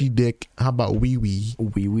 Coochie, dick. How about wee wee?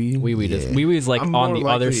 wee wee. Wee wee Yeah. Wee wee is like I'm on more the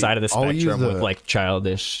other likely- side of the I'll use spectrum with the- like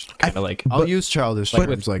childish kind of like. I'll use childish But,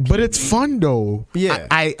 terms like but it's fun though. Yeah.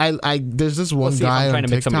 I there's this one Let's see if guy I'm trying on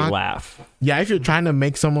to make somebody TikTok. laugh. Yeah, if you're trying to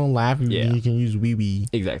make someone laugh, Yeah. you can use wee wee.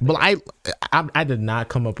 Exactly. But I did not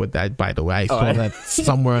come up with that, by the way. I saw I- that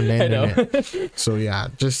somewhere on the I know. internet. So yeah,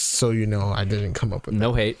 just so you know, I didn't come up with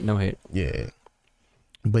No hate. No hate. that. Yeah.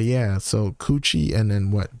 But yeah, so coochie and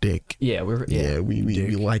then what? Dick. Yeah, Yeah, we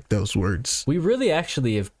Dick. like those words. we really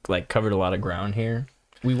actually have like covered a lot of ground here.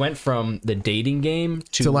 We went from the dating game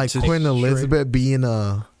to So like Queen Elizabeth being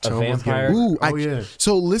a vampire. Ooh, Oh, yeah.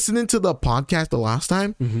 So listening to the podcast the last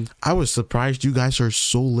time, I was surprised you guys are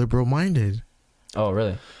so liberal minded. Oh,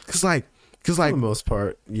 really? Cause like for the most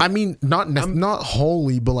part. I mean, not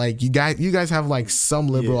wholly, but like you guys have like some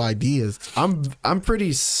liberal Yeah. ideas. I'm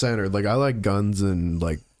pretty centered. Like I like guns and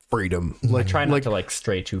like freedom. Like Try not like to like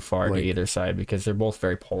stray too far like- to either side because they're both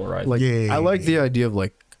very polarized. like Yeah. I like the idea of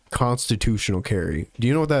like constitutional carry. Do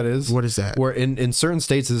you know what that is? What is that? Where in certain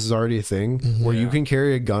states this is already a thing where you can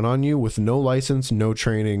carry a gun on you with no license, no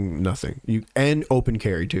training, nothing. You and open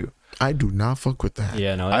carry too. I do not fuck with that.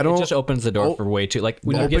 yeah, no, I it don't- just opens the door oh, for way too like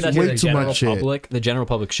when you open give that to way the too general much shit. public. The general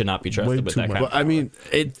public should not be trusted Way with too that much. kind But of. I mean,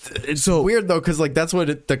 it's So- weird though because like that's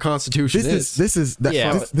what the Constitution This is that,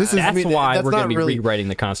 Yeah, this is that's I mean, why that's we're going not to be really- rewriting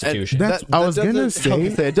the Constitution. That's- I was gonna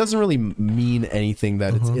doesn't- say- it doesn't really mean anything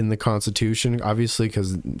that it's in the Constitution, obviously,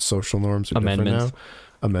 because social norms are Amendments. different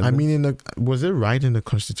now. Amendments. I mean, was it right in the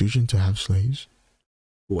Constitution to have slaves?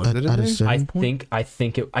 was at- it in at a there? certain point? I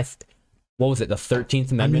think it. What was it? The 13th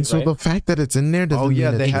I mean, Amendment. so right? the fact that it's in there doesn't Oh, yeah,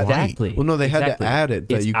 mean they it's had- right. Exactly. Well, no, they had Exactly. to add it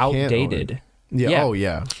that It's you can't own it. outdated. Yeah. Yeah. Oh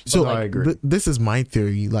yeah. So I agree. this is my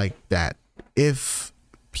theory, like that if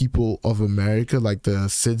people of America, like the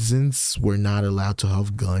citizens, were not allowed to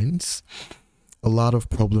have guns, a lot of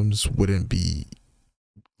problems wouldn't be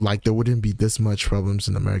like there wouldn't be this much problems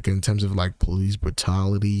in America in terms of like police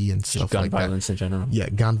brutality and Just stuff gun like violence in general. that. Yeah,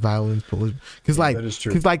 gun violence, police. Because like, that is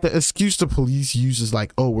true. because like the excuse the police use is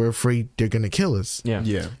like, oh, we're afraid they're gonna kill us. Yeah.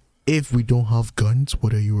 Yeah. if we don't have guns,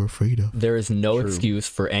 what are you afraid of? There is no excuse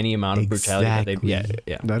for any amount of brutality.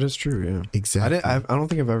 Exactly. That is true. Yeah, Exactly. I don't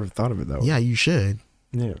think I've ever thought of it that way. Yeah, you should.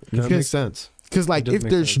 Yeah, that makes sense. Because like does if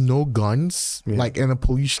make there's sense. no guns, Yeah. like and the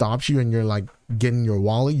police stops you and you're like getting your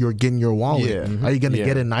wallet, you're getting your wallet. Yeah. Are you gonna Yeah.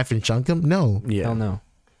 get a knife and chunk him? No. Yeah, Hell no.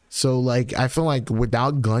 So like I feel like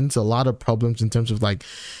without guns, a lot of problems in terms of like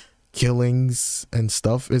killings and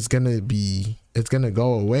stuff is gonna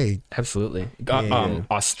go away. Absolutely. Yeah.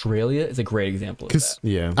 Australia is a great example of Because that.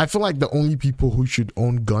 yeah. I feel like the only people who should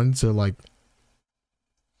own guns are like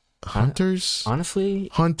hunters, Honestly,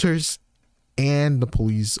 and the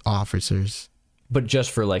police officers. but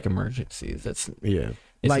just for like emergencies. It's Yeah.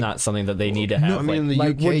 Like- not something that they need to have. No, I mean, in the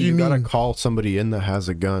like, UK, what do you you gotta mean? call somebody in that has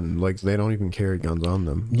a gun. Like they don't even carry guns on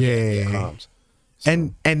them. Yeah. Cops. So-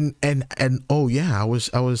 And oh yeah, I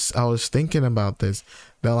was thinking about this.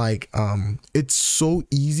 That like it's so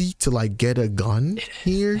easy to like get a gun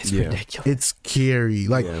here. It's Yeah. ridiculous. It's scary.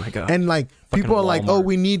 Like Yeah. Oh my God. and like Fucking people are like, oh, Walmart.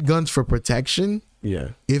 we need guns for protection. yeah.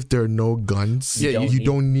 If there are no guns, Yeah, you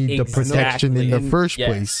don't need the protection in the Exactly. first Yes.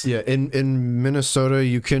 place. Yeah, in Minnesota,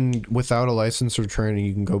 you can without a license or training,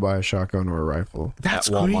 you can go buy a shotgun or a rifle. That's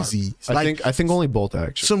At Walmart. crazy. I think only both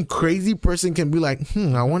actually. Some crazy person can be like,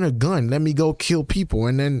 I want a gun. Let me go kill people.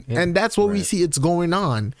 And then and that's what we Right. see it's going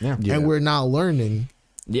on. Yeah. Yeah. And we're not learning.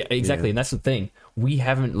 Yeah, exactly. Yeah. And that's the thing. We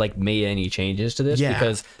haven't like made any changes to this Yeah.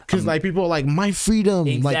 because like people are like, my freedom.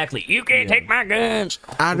 Like exactly. You can't take my guns.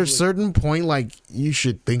 at a certain point, like you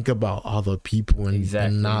should think about other people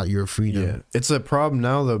Exactly. and not your freedom. Yeah, it's a problem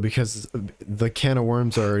now though because the can of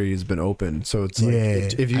worms already has been opened. So it's like Yeah.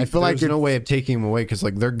 if you, I feel like there's no way of taking them away because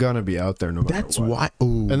like they're gonna be out there no matter That's what. why.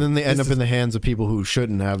 Ooh, And then they end this up in the hands of people who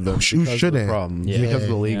shouldn't have them. Who because of shouldn't. the problem Yeah. because of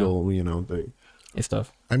the Yeah. legal, thing. It's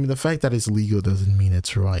tough. I mean, the fact that it's legal doesn't mean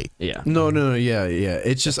it's right. Yeah. No, yeah.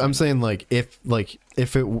 It's just I'm saying like if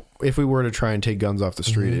we were to try and take guns off the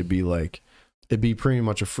street, it'd be pretty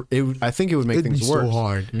much I think it would make It'd things be worse. so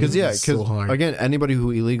hard. Because It'd be so hard. again, anybody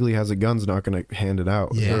who illegally has a gun's not going to hand it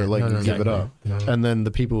out or like no, give it no, up. no. And then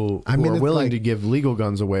the people I who mean, are it's willing like- to give legal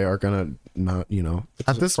guns away are going to not,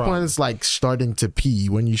 At this point, it's like starting to pee.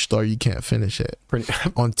 When you start, you can't finish it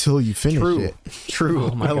until you finish true, it. true.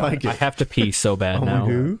 Oh my I God. like I it. have to pee so bad Oh my now.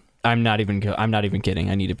 God. I'm not even kidding.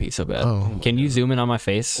 I need to pee so bad. Oh. Can you zoom in on my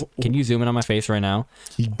face? Can you zoom in on my face right now?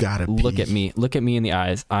 You gotta pee. Look at me. Look at me in the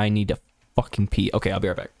eyes. I need to fucking pee. Okay, I'll be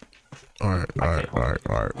right back. All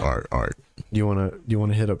right. You want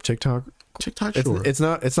to hit up TikTok? TikTok, It's, sure.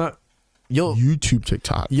 it's not you'll YouTube,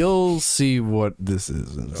 TikTok. you'll see what this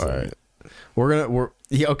is in a second. We're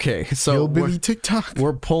okay. So Hillbilly TikTok.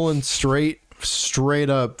 we're pulling straight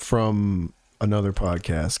up from another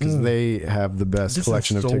podcast because they have the best This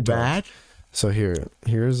collection is of so TikToks. bad. So here's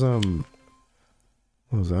what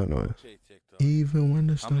was that noise? Hey, TikTok. Even when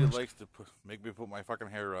the Somebody stars. likes to make me put my fucking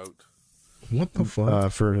hair out. What the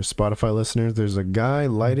fuck? For Spotify listeners, there's a guy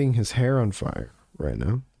lighting his hair on fire right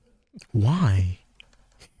now. Why?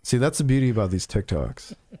 See, that's the beauty about these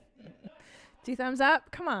TikToks. 2 thumbs up.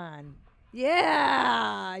 Come on. Yeah,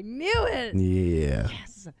 I knew it. Yeah.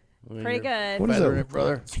 Yes, pretty good. What is that,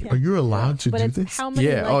 brother? Are you allowed to But do it's this? how many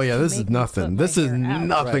Yeah. Oh likes yeah. to This is make me nothing. flip This my is hair out.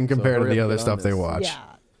 nothing Right, so compared to hurry the up, other get stuff on they this. watch. Yeah,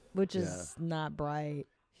 which is not bright.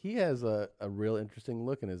 He has a real interesting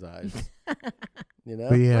look in his eyes. You know?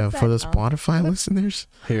 But yeah, What's for the that, Tom? Spotify listeners,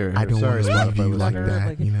 Here, I don't sorry, want to leave Spotify you like listeners.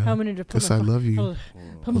 that. You I'm know, gonna just put because my I fuck- love you. put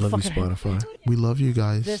I my love you, fucking- Spotify. We love you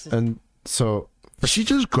guys. This is And so She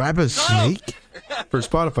just grabbed a snake. for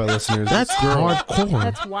Spotify listeners, That's this girl, hardcore.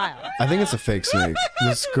 that's wild. I think it's a fake snake.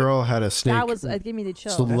 This girl had a snake That was give me the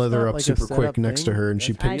chill. slither not up like a super setup quick next to thing. her, and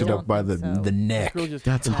she That's picked I it up by don't think so. the neck. Girl just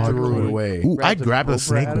That's threw hardcore. it away. Ooh, I grabs grabbed a cobra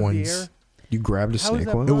snake out of the once. air. You grabbed a How is snake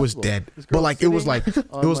that one? It was possible? dead, This but girl's like it was sitting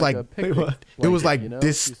like on it was like a picnic it was blanket, like you know?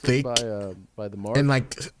 this She sits thick by the mark. and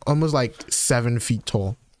like almost like 7 feet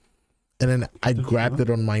tall. And then I grabbed it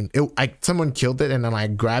on my. Someone killed it, and then I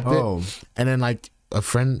grabbed Oh. it, and then like a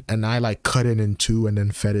friend and I like cut it in two, and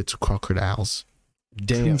then fed it to crocodiles. True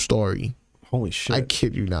Damn! story. Holy shit! I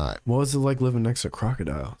kid you not. What was it like living next to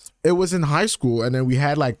crocodiles? It was in high school, and then we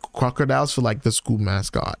had like crocodiles for like the school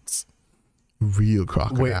mascots. Real Wait,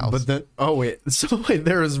 crocodiles. but then so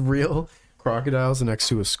there was real crocodiles next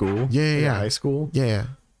to a school. Yeah. High school. yeah,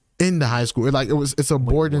 in the high school, it's a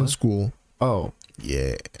boarding what? school. Oh,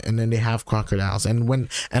 Yeah, and then they have crocodiles, and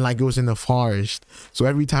like it was in the forest. So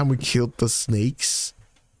every time we killed the snakes,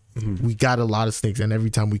 we got a lot of snakes, and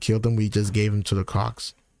every time we killed them, we just gave them to the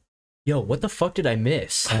crocs. Yo, what the fuck did I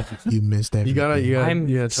miss? You missed everything. you gotta. I'm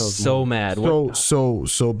tell us so more. mad.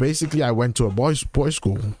 So basically, I went to a boys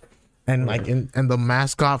school, and like and the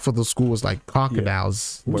mascot for the school was like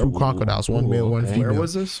crocodiles, Yeah. two crocodiles, one male, one okay. female. Where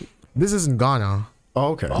was this? This is in Ghana.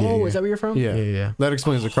 Oh, okay. Oh, is that where you're from? Yeah. Yeah. That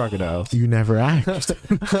explains the crocodiles. You never asked.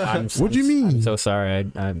 What do you mean? I'm so sorry.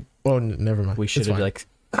 Oh, never mind. We should It's have fine.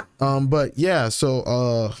 like. But yeah,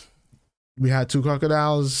 so we had 2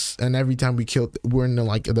 crocodiles, and every time we killed, we're in the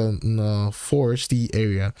foresty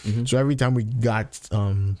area. Mhm. So every time we got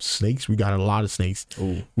snakes, we got a lot of snakes.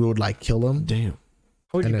 Ooh. We would like kill them, Damn.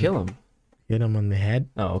 How would And you then- kill him? hit them on the head.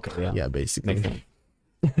 Oh, okay. Yeah. Yeah, basically. Makes sense.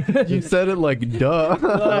 You said it like duh.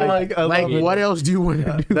 like I Like, love it. what else do you want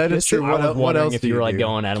to do? That is true. I was What wondering else if do you were like do?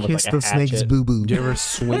 going at him with Kiss like a the snake's hatchet. boo boo. Do you ever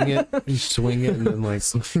swing it? You swing it and then like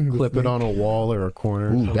clip it on a wall or a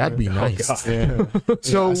corner. Ooh, that'd be nice. Yeah. So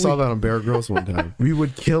So I saw we- that on Bear Grylls one time. We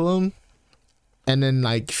would kill them and then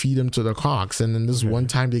like feed them to the crocs. And then this one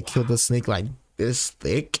time they killed a snake like this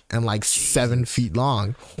thick and like 7 feet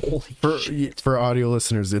long. For audio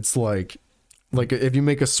listeners, it's like if you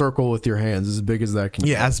make a circle with your hands, as big as that can.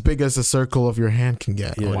 Yeah, as big as a circle of your hand can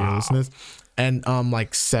get. Yeah. Audio Wow. listeners. And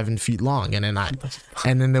like 7 feet long. And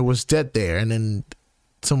then there was dead there. And then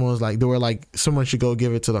someone was like, they were like, someone should go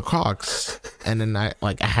give it to the crocs. And then I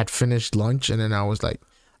had finished lunch, and then I was like,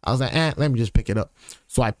 let me just pick it up.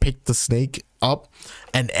 So I picked the snake up,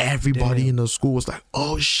 and everybody in the school was like,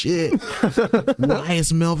 oh shit, why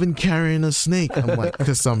is Melvin carrying a snake? I'm like,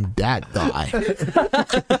 because I'm that guy.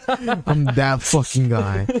 I'm that fucking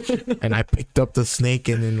guy. And I picked up the snake,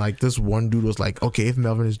 and then like this one dude was like, okay, if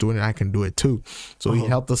Melvin is doing it, I can do it too. So he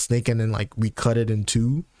held the snake, and then like we cut it in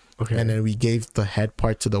 2. Okay. And then we gave the head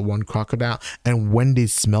part to the one crocodile, and when they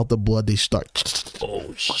smelled the blood, they start.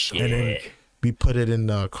 Oh shit. And then we put it in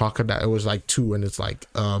the crocodile. It was like 2, and it's like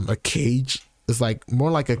a cage. It's like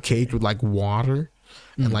more like a cage with like water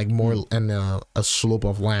and like more and a slope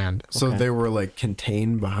of land. So Okay. they were like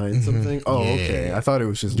contained behind something. Oh, Yeah. okay. I thought it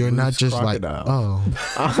was just. You're not loose just crocodile.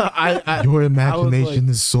 like, your imagination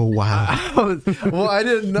is so wild. Well, I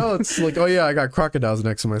didn't know. It's like, oh yeah, I got crocodiles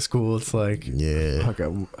next to my school. It's like, Yeah. okay,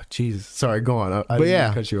 jeez. Sorry, go on. I But didn't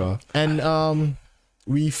yeah. cut you off. And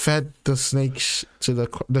we fed the snakes to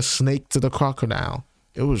the snake to the crocodile.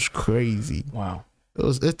 It was crazy. Wow.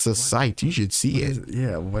 It's a sight. You should see it.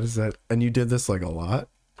 Yeah, what is that? And you did this like a lot?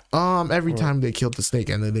 Every time they killed the snake,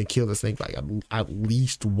 and then they kill the snake like at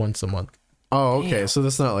least once a month. Oh, okay. So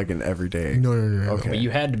that's not like an everyday. No. Okay. But you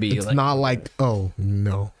had to be It's like not like, oh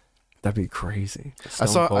no. That'd be crazy.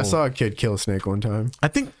 Stone I cold. saw a kid kill a snake one time. I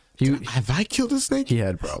think He have I killed a snake? he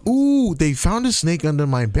had problems. Ooh, they found a snake under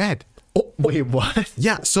my bed. Oh, wait, what?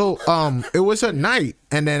 Yeah, so it was at night,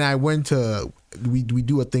 and then I went to we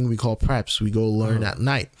do a thing we call preps. We go learn at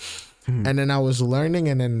night, and then I was learning,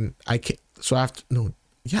 and then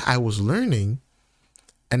I was learning,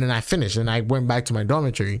 and then I finished, and I went back to my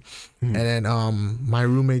dormitory, and then my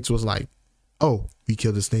roommates was like, "Oh, you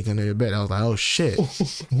killed a snake under your bed." I was like, "Oh shit,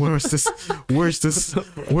 where's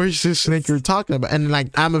this snake you're talking about?" And like,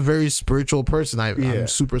 I'm a very spiritual person. I'm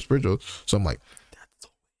super spiritual, so I'm like,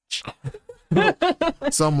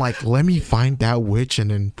 so I'm like, let me find that witch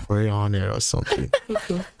and then pray on it or something.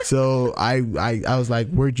 So I was like,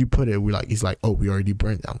 where'd you put it? He's like, oh, we already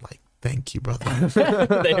burned it. I'm like, thank you, brother.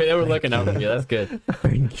 they were looking out for you. That's good.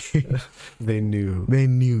 Thank you. They knew. They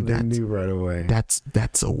knew They that. knew right away.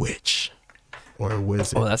 That's a witch or a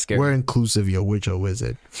wizard. Oh, that's scary. We're inclusive. You're a witch or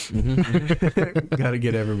wizard. Got to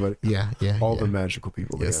get everybody, Yeah. all yeah. the magical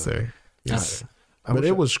people. Yes, together. sir. Yes. I But wish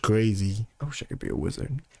it was crazy. I wish I could be a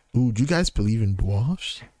wizard. Ooh, do you guys believe in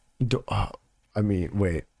dwarfs? I mean,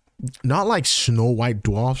 wait. Not like Snow White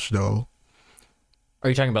dwarfs though. Are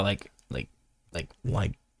you talking about like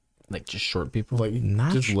Like just short people? Like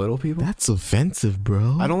Not just little people? that's offensive,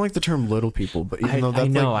 bro. I don't like the term little people, but even though I that's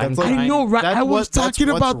know, like, I'm that's like, I know, right? that's I was that's talking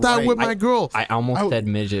what's about that right. with my girl. I almost said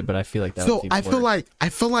midget, but I feel like that So was I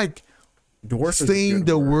feel like Dwarf is a saying good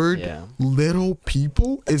the word Yeah. little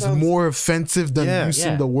people is sounds- more offensive than Yeah.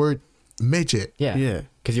 using Yeah. the word midget. Yeah. Yeah.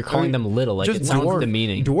 Because you're calling them little. Like it sounds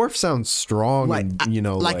demeaning. Dwarf sounds strong, Like, and you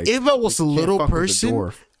know, Like if I was a you can't little fuck with a person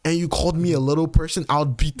dwarf. and you called me a little person, I'll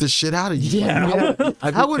beat the shit out of you. Yeah.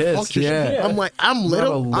 I would pissed, fuck your yeah. shit. I'm like, I'm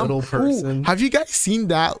little. a little Ooh, person. have you guys seen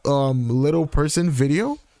that little person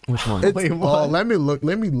video? Which one? It's, Wait, what? let me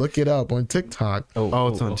look it up on TikTok. Oh,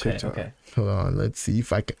 it's on okay, TikTok. Okay. Hold on, let's see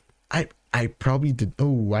if I can. I probably did.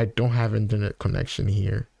 Oh, I don't have internet connection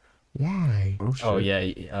here. Why? Oh yeah,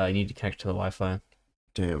 I need to connect to the Wi-Fi.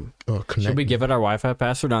 Damn. Oh, connect. Should we give it our Wi-Fi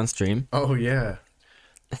password on stream? Oh yeah.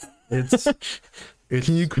 It's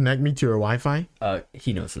Can you connect me to your Wi-Fi?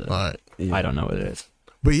 He knows it. All right. I don't know what it is.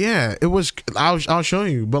 But yeah, it was. I'll show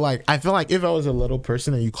you. But like, I feel like if I was a little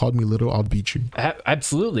person and you called me little, I'll beat you.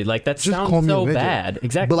 Absolutely. Like that Just call sounds me a so midget. bad.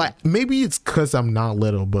 Exactly. But like, maybe it's because I'm not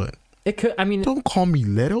little, but It could. I mean, Don't call me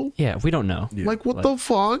little. yeah, we don't know. Yeah. Like, what the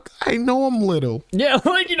fuck? I know I'm little. Yeah,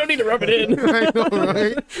 like you don't need to rub it in. I know,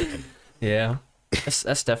 right? Yeah,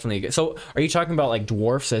 that's definitely good. So, are you talking about like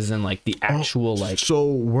dwarfs, as in like the actual like? So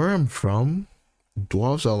where I'm from,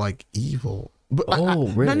 dwarves are like evil, but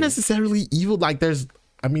Really? not necessarily evil. Like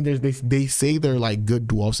they say they're like good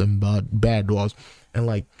dwarfs and bad dwarfs, and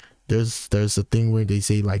like there's a thing where they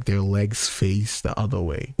say like their legs face the other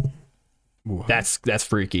way. What? That's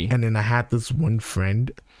freaky. And then I had this one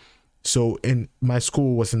friend. So in my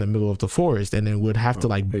school was in the middle of the forest, and then would have to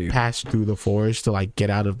like pass through the forest to like get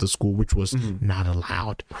out of the school, which was not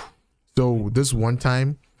allowed. So this one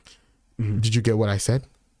time, did you get what I said?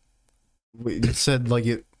 Wait, you said like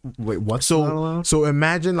it. Wait, what's not allowed? So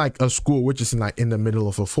imagine like a school which is like in the middle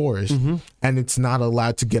of a forest, and it's not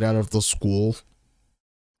allowed to get out of the school.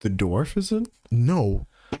 The dwarf isn't? No,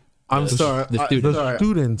 I'm sorry. the students. the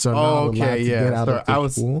students are not allowed to get out of the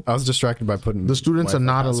school. I was distracted by putting The students are Wi-Fi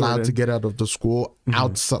not password allowed in. to get out of the school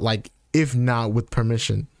outside, like if not with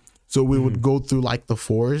permission. So we would go through like the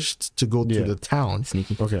forest to go to the town.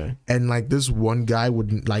 Sneaky. Okay. And like this one guy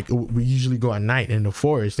would like, we usually go at night in the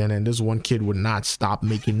forest, and then this one kid would not stop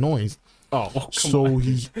making noise. Oh, So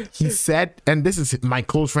he said, and this is my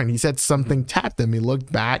close friend, he said something tapped him. He looked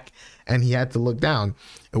back and he had to look down.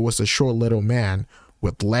 It was a short little man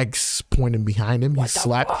with legs pointing behind him. He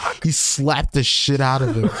slapped the shit out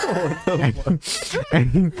of him.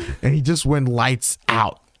 and he just went lights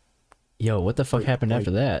out. Yo, what the fuck happened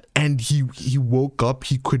after that? And he woke up,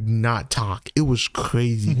 he could not talk. It was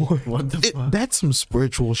crazy. What the fuck? That's some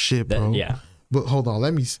spiritual shit, bro. Yeah, But hold on,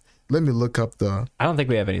 let me look up the. I don't think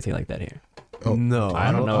we have anything like that here. No,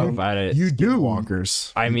 I don't know about it. You do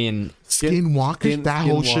walkers. I mean, Skinwalkers. That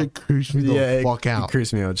whole shit creeps me the fuck It out.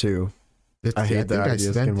 creeps me out too. I hate that idea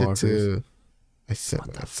of skinwalkers. I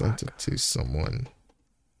sent it to someone.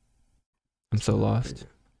 I'm so lost.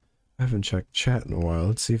 I haven't checked chat in a while.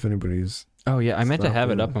 Let's see if anybody's Oh yeah, I meant to Stop have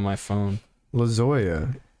it it. up on my phone.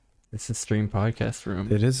 LaZoya. It's a stream podcast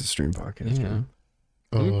room. It is a stream podcast. Yeah. room.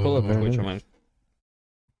 Let me pull up Twitch on my.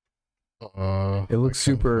 It looks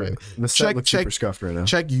super. The set Check- looks check- super scuffed right now.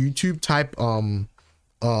 Check YouTube. Type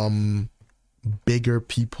bigger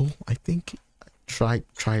people. I think. Try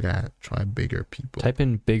that. Try bigger people. Type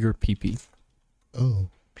in bigger peepee. Oh,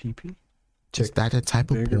 PP. is that the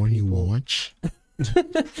type of bigger porn you people. watch?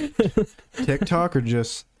 TikTok or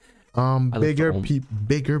just look Bigger for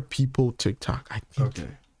bigger people TikTok. I think okay.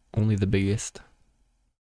 Only the biggest.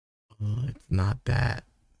 it's not that.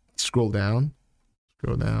 Scroll down.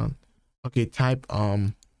 Okay, type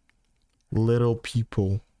little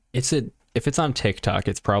people. If it's on TikTok,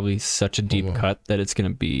 it's probably such a deep Hold on. cut that it's gonna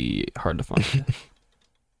be hard to find.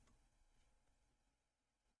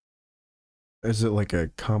 Is it like a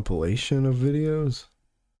compilation of videos,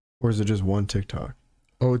 or is it just one TikTok?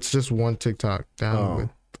 Oh, it's just one TikTok down. Oh. With,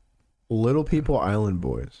 Little People Island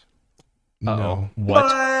Boys. no.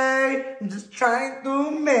 What? Just trying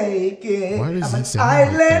to make it. Why does I'm he an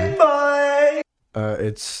sound like island boy.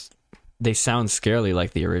 It's They sound scarily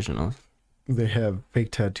like the original. they have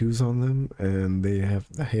fake tattoos on them, and they have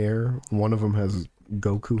the hair. One of them has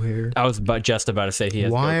Goku hair. I was just about to say he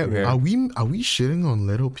has. Why Goku hair. are we shitting on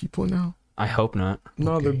little people now? I hope not.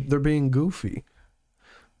 No, Okay. they're being goofy.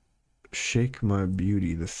 Shake My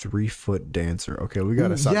Beauty, the 3-foot dancer. Okay, we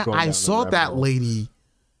gotta stop. Yeah, going I down saw rabbit that hole. lady.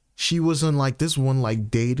 She was on like this one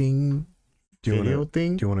like dating Do you video wanna,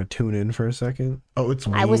 thing. do you want to tune in for a second? Oh, it's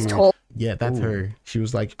I was weird. told. Yeah, that's Ooh. her. She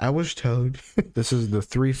was like, I was told. This is the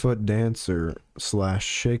 3-foot dancer /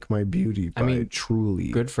 Shake My Beauty by I mean, Truly.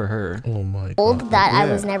 Good for her. Oh my Told god. that I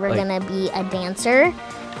Yeah, was never like- gonna be a dancer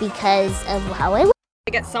because of how I look.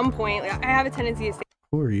 Like at some point, like I have a tendency to say,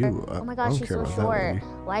 Who are you? Oh my I gosh, don't she's care so about that short. lady.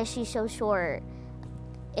 Why is she so short?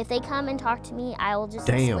 If they come and talk to me, I will just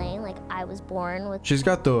Damn. explain like I was born with She's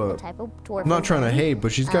got the the. type of dwarf. I'm not trying to hate,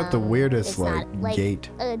 but she's got the weirdest it's like not, like, gait.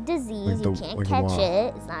 a disease. Like You the- can't like a catch wasp.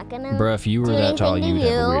 it. It's not gonna. Bruh, if you were do that tall, anything you'd to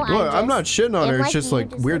have a weird. you. Look, I'm not shitting on am her. It's like just you, like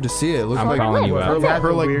just weird to like- see it. It looks I'm like calling you out.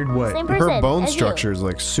 her like weird what? Same her person bone as you. structure is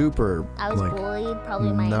like super I was like. bullied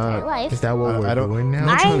probably my not- entire life. Is that what I we're don't- doing now? I'm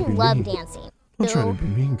I trying to be love mean. dancing. I'm So- trying to be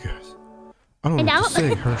mean, guys. I don't And know what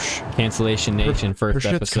now- to say. Her Cancellation Nation first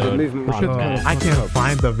shit's episode. her shit's Podcast. I can't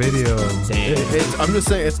find the video. Damn. I'm just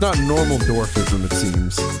saying it's not normal dwarfism. It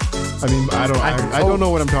seems. I mean, I don't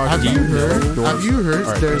know what I'm talking Have about. you heard? Dwarf- Have you heard?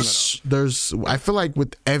 All right, There's. I feel like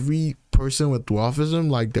with every person with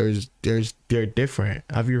dwarfism, like they're different.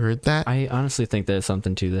 Have you heard that? I honestly think there's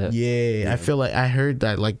something to that. Yeah, I feel like I heard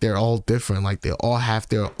that like they're all different. Like they all have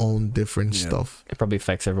their own different stuff. It probably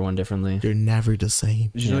affects everyone differently. They're never the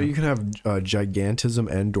same. Did you know you can have gigantism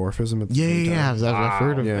and dwarfism at the same time? Yeah. I've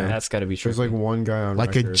heard of Yeah. that. That's got to be true. There's like one guy on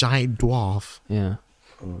Like record. a giant dwarf. Yeah.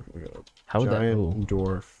 Oh, look it up. How would that? Giant Ooh.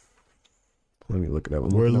 dwarf. Let me look it up.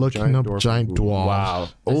 We're looking up giant on dwarf. Google. Wow.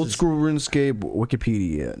 Old school RuneScape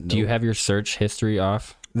Wikipedia. Do you have your search history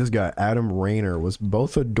off? This guy Adam Rayner was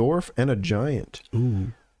both a dwarf and a giant.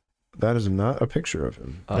 Ooh, That is not a picture of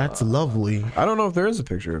him. that's lovely. I don't know if there is a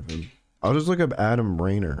picture of him. I'll just look up Adam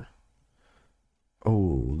Rayner.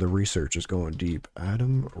 Oh, the research is going deep.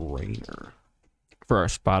 Adam Rayner. For our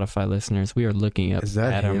Spotify listeners, we are looking up Is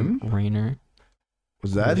that Adam him? Rayner.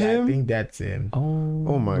 Was that I him? think that's him. Oh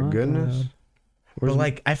Oh my goodness. God. Where's But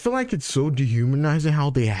like, I feel like it's so dehumanizing how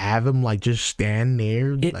they have him like just stand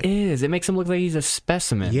there. It is. It makes him look like he's a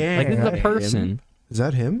specimen. Yeah. Like this is a Him? person. Is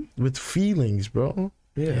that him? with feelings, bro.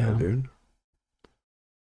 Yeah, dude.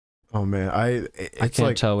 Oh man, I it's can't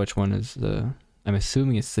like tell which one is the. I'm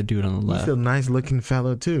assuming it's the dude on the left. He's a nice looking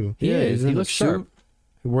fellow too. He is. he's in He a looks sharp. suit.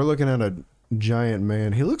 We're looking at a giant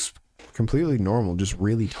man. He looks completely normal, just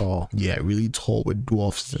really tall. Yeah, really tall with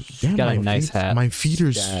dwarfs. Damn, got a my nice feet- hat. My feet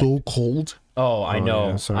are Stacked. so cold. Oh, I Oh, know.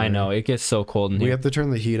 yeah, sorry. I know. It gets so cold in We here. have to turn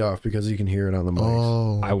the heat off because you can hear it on the mic.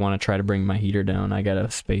 Oh, I want to try to bring my heater down. I got a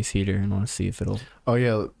space heater and want to see if it'll. Oh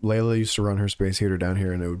yeah, Layla used to run her space heater down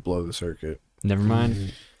here and it would blow the circuit. Never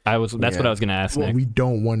mind. That's what I was gonna ask well, next. we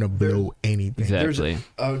don't want to blow anything. Exactly.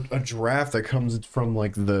 A draft that comes from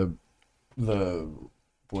like the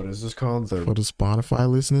what is this called? For the Spotify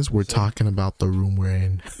listeners, we're talking about the room we're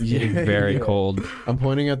in. Getting very cold. I'm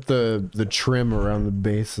pointing at the trim around the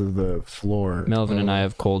base of the floor. Melvin and I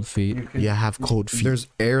have cold feet. Yeah, I have cold feet. There's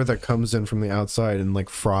air that comes in from the outside and like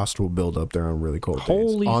frost will build up there on really cold days.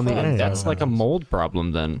 Holy on fuck, the that's like a mold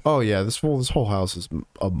problem then. Oh yeah, this whole house is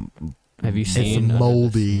Have you It's seen?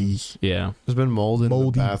 moldy. Yeah. there's been mold in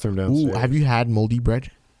Moldy. the bathroom Ooh, downstairs. have you had moldy bread?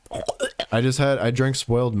 I drank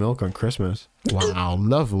spoiled milk on Christmas. Wow,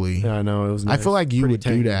 lovely. Yeah, I know it was. I Nice. feel like you Pretty would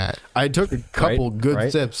tangy. do that. I took a couple good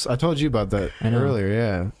Right? sips. I told you about that I know. earlier.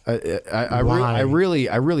 Yeah, I Why?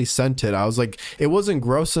 really sent it. I was like, it wasn't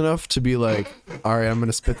gross enough to be like, all right, I'm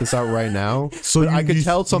gonna spit this out right now. So But I could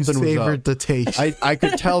tell something was savored up. the taste. I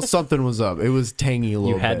could tell something was up. It was tangy a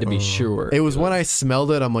little You had bit. to be sure. It was when I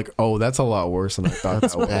smelled it. I'm like, oh, that's a lot worse than I thought.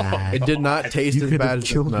 That was. bad. It did not taste you as could bad have as it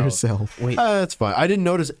killed smelled. yourself. Wait. That's fine. I didn't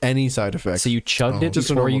notice any side effects. So you chugged it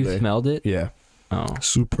Just a before normal you day. smelled it? Yeah. Oh.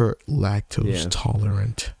 Super lactose Yeah.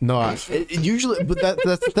 tolerant. No, it usually, but that's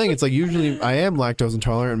the thing. It's like usually I am lactose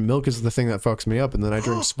intolerant, and milk is the thing that fucks me up. And then I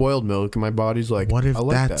drink spoiled milk, and my body's like, What if I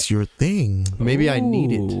like that's that. your thing? Maybe I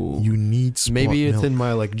need it. Ooh. You need spoiled Maybe it's milk in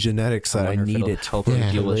my like genetics that I wonder if need it'll it. help you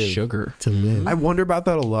Yeah. deal with Live. sugar. to live. I wonder about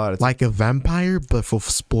that a lot. It's Like a vampire, but for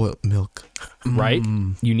spoiled milk. Right?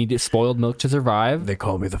 You need spoiled milk to survive. they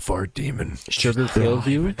call me the fart demon. Sugar kills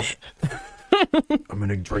you. I'm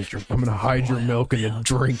gonna hide your milk and then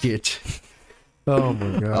drink it. Oh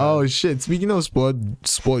my god. Oh shit! Speaking of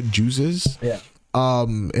spoiled juices, Yeah.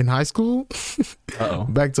 in high school, Uh-oh.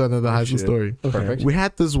 back to another high school shit. story. Perfect. We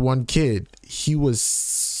had this one kid. He was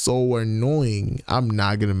so annoying. I'm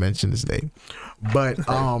not gonna mention his name, but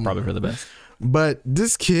Probably for the best. But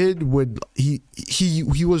this kid would he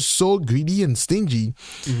was so greedy and stingy,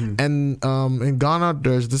 and in Ghana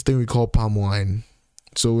there's this thing we call palm wine.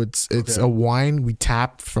 So it's a wine we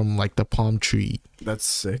tap from like the palm tree. That's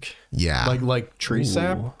sick. Yeah, Like tree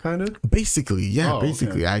sap, kind of. basically, yeah, Oh, okay.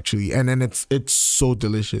 basically actually, and then it's so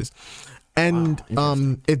delicious, and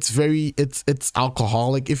it's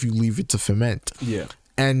alcoholic if you leave it to ferment. Yeah.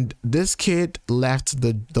 And this kid left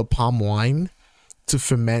the palm wine to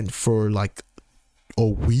ferment for like a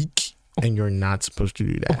week, and you're not supposed to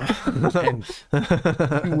do that.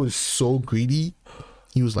 And he was so greedy.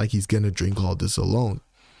 He was like, he's gonna drink all this alone,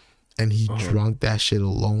 and he drank that shit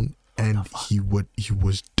alone. And he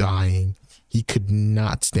was dying. He could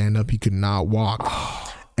not stand up. He could not walk.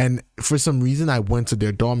 And for some reason, I went to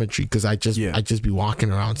their dormitory because I just be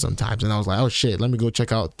walking around sometimes, and I was like, oh shit, let me go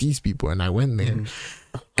check out these people. And I went there,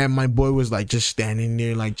 and my boy was like just standing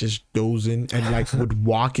there, like just dozing, and like would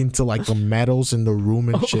walk into like the metals in the room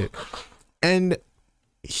and shit. And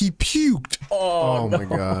he puked. Oh my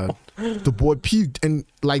god. The boy puked, and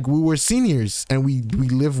like we were seniors, and we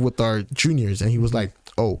live with our juniors, and he was like,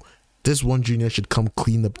 oh, this one junior should come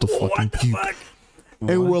clean up the fucking puke.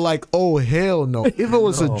 And we're like, oh hell no. If it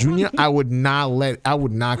was a junior, I would not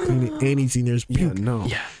clean any senior's puke. No.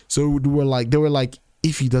 Yeah. So they were like,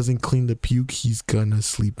 if he doesn't clean the puke, he's gonna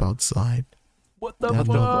sleep outside. What the That,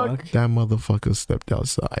 that motherfucker stepped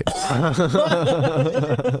outside.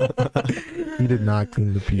 He did not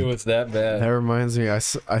clean the It puke. was that bad. That reminds me. I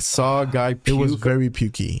saw a guy It puke. was very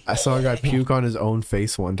pukey. I saw a guy puke on his own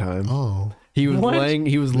face one time. Oh. He was What? laying.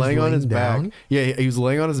 He was laying on his laying back. down? Yeah, he was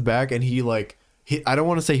laying on his back, and he like. I don't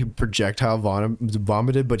want to say he projectile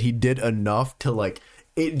vomited, but he did enough to like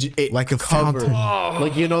it Like a covered. fountain.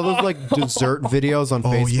 Like, you know those like dessert videos on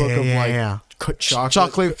Facebook of like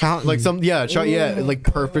chocolate fountain. like some like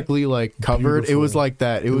perfectly like covered. It was Beautiful. like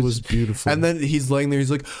that. It was beautiful. And then he's laying there.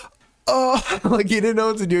 He's like, oh, like he didn't know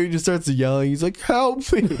what to do. He just starts yelling. He's like, help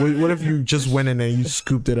me. What if you just went in there and you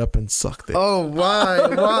scooped it up and sucked it? Oh, why?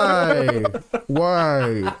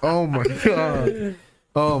 Oh my god.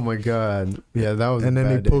 Oh my god. Yeah, that was. And then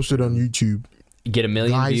they bad day. posted on YouTube. You get a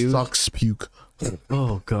million Guy views. sucks puke.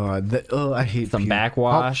 Oh god. I hate Some puke.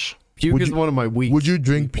 backwash. Puke Would is you- one of my weak. Would you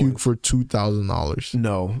drink weak puke for $2,000?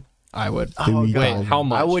 No. I would. Oh, Wait, God. how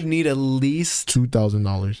much? I would need at least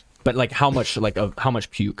 $2,000. But like how much? Like how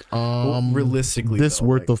much puke? realistically This though,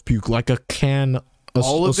 worth like, of puke, like a can,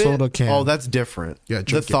 all a of soda it. can. Oh, that's different. Yeah, the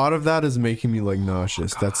drink it. thought of that is making me like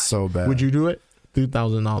nauseous. That's so bad. Would you do it?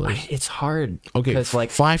 $2,000. It's hard. Okay, Because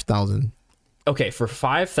like 5,000. okay, for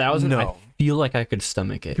 5,000, I No. feel like I could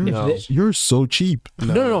stomach it. You're, If thi- you're so cheap.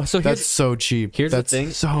 no. So That's here's so cheap. here's the That's thing.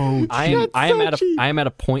 So I am at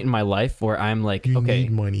a point in my life where I'm like, You okay,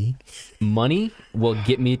 need money. money will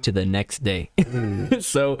get me to the next day.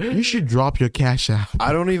 So You should drop your cash out.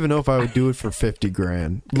 I don't even know if I would do it for 50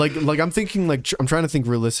 grand. Like I'm thinking like I'm trying to think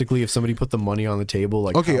realistically if somebody put the money on the table.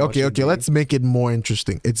 Like Okay, how much it'd be. Let's make it more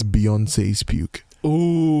interesting. It's Beyonce's puke.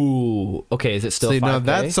 ooh, okay, is it still See, 5K? now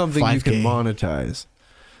that's something you can 5K. monetize.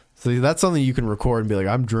 See, that's something you can record and be like,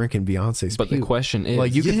 I'm drinking Beyonce's. But the puke. question is,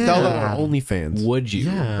 like you can sell that Yeah. on OnlyFans. would you?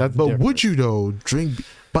 Yeah, That's but different. would you though drink?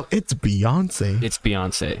 But it's Beyonce. It's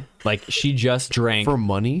Beyonce. Like she just drank For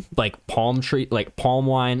money, like palm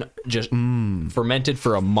wine, just fermented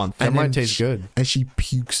for a month. that And might then taste good. And she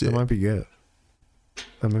pukes It it might be good.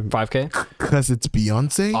 I mean, 5K. because it's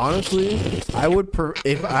Beyonce. honestly, I would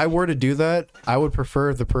if I were to do that, I would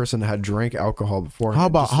prefer if the person had drank alcohol before. How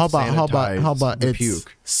about just to sanitize the it's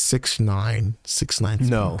puke? 6'9"?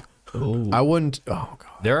 No, I wouldn't. Oh god.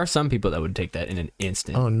 There are some people that would take that in an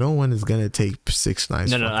instant. Oh, no one is gonna take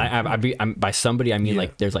 6'9". No. I'm by somebody. I mean,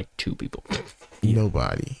 like there's like 2 people.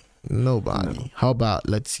 Nobody. How about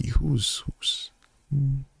let's see who's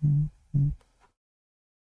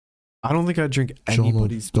I don't think I'd drink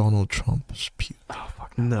anybody's. Donald Trump's puke.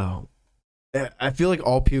 No. I feel like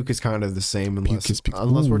all puke is kind of the same unless Puke is puke.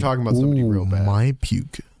 unless we're talking about somebody real bad. My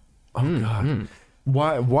puke. Oh god.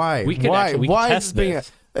 Why? We could why? actually Why test is being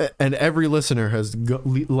this. and every listener has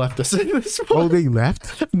left us in this one. Oh, they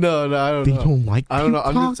left. No, I don't They know. don't like. I don't know.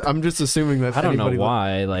 puke talk? I'm just assuming that I don't know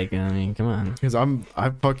why. Like I mean, come on. Because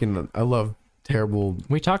I love terrible.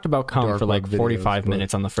 We talked about cum Dark for like web videos, 45 but-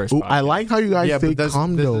 minutes on the first. Ooh, podcast. I like how you guys Yeah, say but this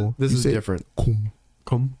cum though. this You is say different. Cum.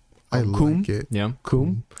 Cum. I Cum? like it. Yeah.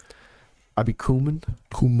 Cum. I be cumin.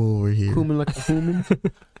 Cum over here. Cumin like a cumin.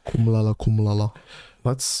 Cum lala, cum lala.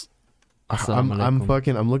 Let's. Assalamu I'm alaikum.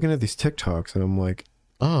 fucking. I'm looking at these TikToks and I'm like,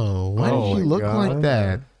 Oh, why Oh did she my look like God.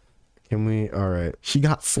 that? can we? All right, She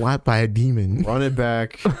got slapped by a demon. run it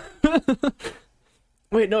back.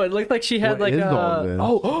 Wait, no, it looked like she had What like is all this?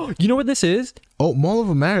 oh, you know what this is? Oh, Mall of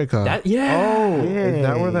America. That yeah. Oh, is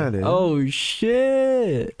that where that is? Oh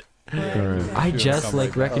shit. All right. I just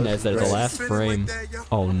like recognized that as the last frame.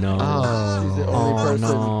 Oh no. Oh. Oh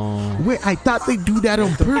no. Wait, I thought they do that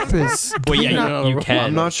on purpose. Well, yeah, you can.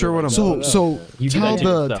 I'm not sure what I'm. So You do tell that to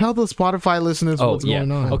the yourself. tell the Spotify listeners Oh what's yeah.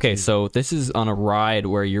 going on. Okay, so this is on a ride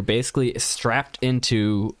where you're basically strapped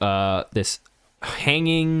into this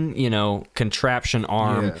hanging, contraption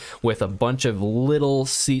arm Yeah. with a bunch of little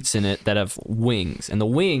seats in it that have wings, and the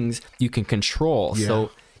wings you can control. Yeah.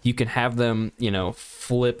 So you can have them,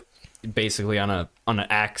 flip basically on an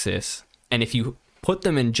axis, and if you put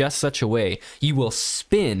them in just such a way, you will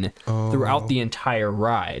spin throughout the entire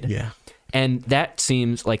ride. Yeah. And that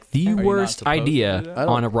seems like the not worst supposed to do idea that?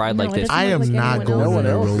 on a ride No, like it this. doesn't I look am like not anyone going else on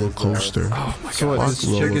a is. roller coaster. So what, this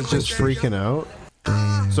Fuck chick roller is just coaster. freaking out.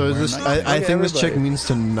 So is this? I think this chick means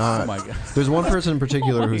to not. Oh my God. There's one person in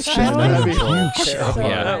particular who's God. saying that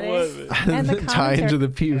Yeah. And the tie into the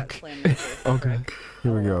commentary- puke. Okay,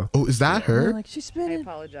 here we go. Oh, is that her? Like she's I spinning.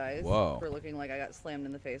 apologize Whoa. for looking like I got slammed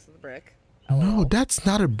in the face with a brick. No, that's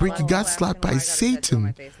not a brick. You got slapped by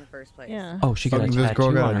Satan. Yeah. Oh, she got a This tattoo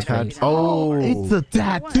girl got on a her tattoo. face. Oh, It's a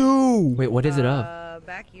tattoo. Wait, what is it of?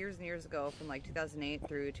 Back years and years ago, from like 2008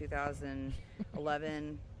 through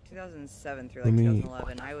 2011, 2007 through Let like me-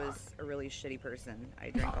 2011, I was a really shitty person. I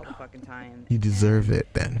drank all the fucking time. You deserve it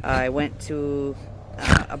then. I went to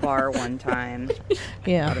a bar one time,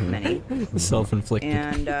 Yeah. out of many, Self-inflicted.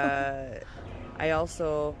 and I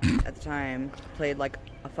also, at the time, played like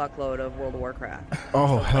a fuckload of World of Warcraft.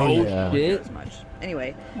 Oh, hell I yeah. don't do as much.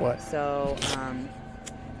 Anyway, What? so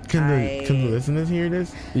Can the listeners hear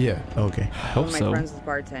this? Yeah. Okay. one of my so. friends was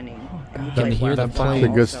bartending. And he Can played you hear Wild that Wine plane? It's a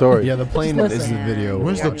good also. story. Yeah, the plane Just is the listen. video.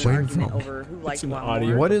 Where's We the had an plane argument from? over who liked an what audio.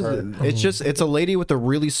 more. What is it? It's just, it's a lady with a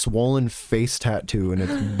really swollen face tattoo, and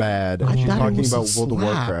it's bad. I She's thought it talking was a about World of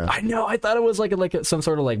slap. Warcraft. I know. I thought it was like some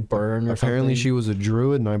sort of like burn or Apparently, something. she was a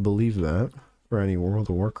druid, and I believe that. For any World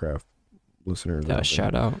of Warcraft listeners, Yeah, out there.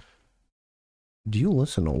 shout out. Do you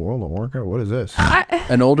listen to World of Warcraft? What is this?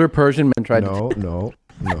 An older Persian man tried No, no,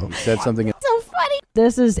 no. to said something. So funny.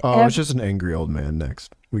 This is Oh, it's just an angry old man.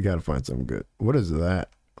 Next, we gotta find something good. What is that?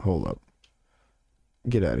 Hold up.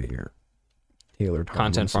 Get out of here, Taylor.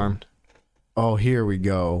 Content Tomlinson. farm. Oh, here we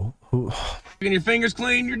go. Who? Getting your fingers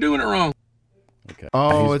clean, you're doing it wrong.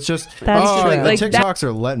 Oh, it's just. That's oh, true. the Like that- TikToks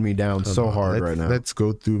are letting me down so Hold on, hard let's, right now. Let's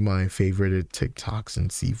go through my favorite TikToks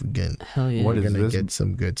and see if we can. Hell yeah. What We're is gonna this? get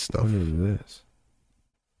some good stuff. What is this?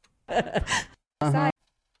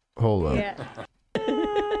 Hold up. Yeah.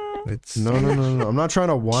 It's No. I'm not trying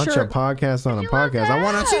to watch a podcast on a podcast. I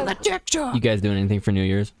want to see the TikTok. You guys doing anything for New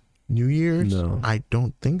Year's? New Year's. No. I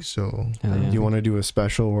don't think so. Hell yeah. Do you want to do a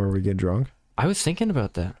special where we get drunk? I was thinking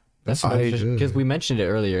about that. That's I- because we mentioned it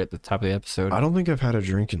earlier at the top of the episode. I don't think I've had a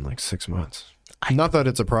drink in like 6 months. Not that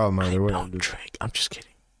it's a problem either way. Don't drink. I'm just kidding.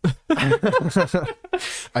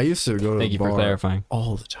 I used to go to Thank the you for bar clarifying.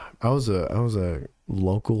 all the time. I was a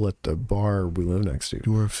local at the bar we live next to.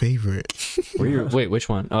 You were a favorite. Wait, which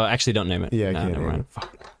one? Oh, actually, don't name it. Yeah, I No, can't never name mind. it.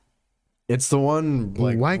 Fuck. It's the one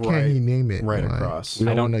like Why can't he name it? right Why? across. We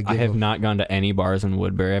I don't. wanna I give have him- not gone to any bars in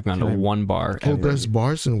Woodbury. I've gone to Can I- one bar. Oh, ever. there's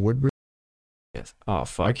bars in Woodbridge. Yes. Oh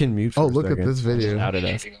fuck. I can mute. For Oh, a look at second. this video. Outed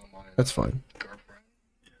us. That's fine.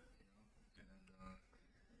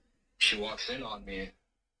 She walks in on me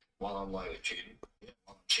while I'm like cheating. Yeah,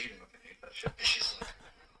 while I'm cheating with me. That shit. And she's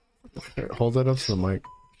like, Here, hold that up to the mic.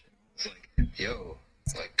 it's like, yo,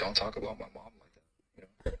 like, don't talk about my mom like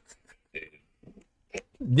that. You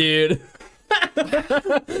know? Dude.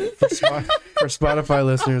 For Spotify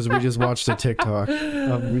listeners, we just watched a TikTok.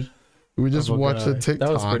 We just Of a watched a guy. TikTok.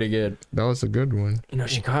 That was pretty good. That was a good one. You know,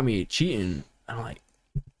 she caught me cheating. I'm like,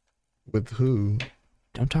 With who?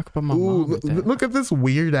 don't talk about my Ooh, mom like that. look at this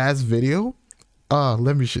weird ass video.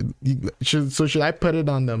 Let me should I put it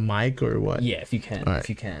on the mic or what? Yeah, if you can. All right. If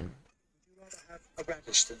you can. A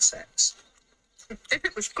radish than sex. If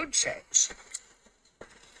it was good sex,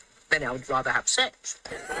 then I would rather have sex.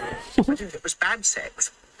 But if it was bad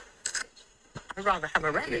sex, I'd rather have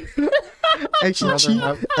a radish. And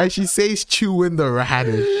she says chewing the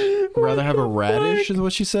radish. Rather have a radish, is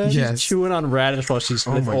what she said. Yes. Chewing on radish while she's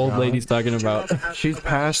Oh this my old God. lady's talking about She's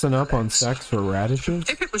passing up on sex for radishes.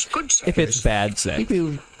 If it was good sex, if it's bad sex.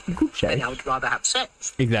 then I would rather have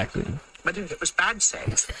sex. Exactly. But if it was bad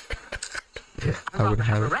sex, I would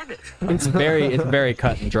have a it. radish. It's very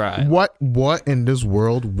cut and dry. What in this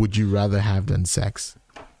world would you rather have than sex?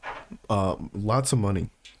 Lots of money.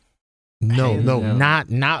 No, Hell no.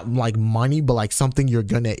 not like money, but like something you're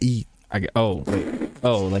gonna eat.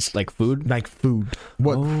 Like food. Like food.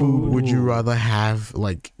 What food would you rather have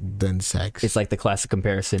like than sex? It's like the classic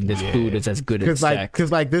comparison. This food is as good as sex.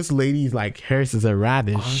 Cause like this lady's like hers is a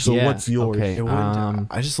radish. So Yeah, what's yours? okay. It wouldn't-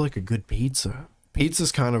 I just like a good pizza.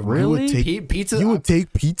 Pizza's kind of You would really take pizza. You would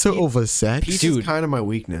take pizza over sex? Pizza's Dude. kind of my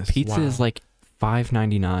weakness. Pizza is like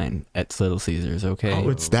 $5.99 at Little Caesars. Okay. Oh,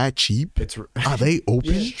 it's that cheap? It's Are they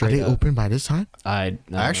open? Are straight they up. open by this time? I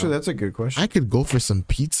don't actually know. that's a good question. I could go for some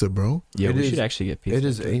pizza, bro. Yeah, It we is- should actually get pizza. It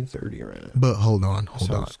is 8:30 right now. But hold on.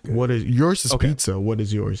 Sounds good. What is yours? Is Okay. pizza. What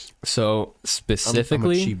is yours? So I'm a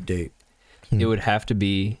specifically, cheap date. it would have to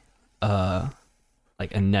be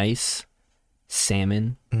like a nice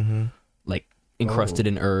salmon, Mm-hmm. like encrusted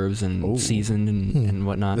in herbs and Oh. seasoned and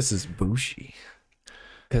whatnot. This is bougie.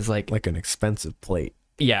 Because like Like an expensive plate.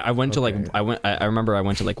 yeah, I went to like Okay. I remember I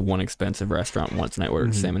went to like one expensive restaurant once and I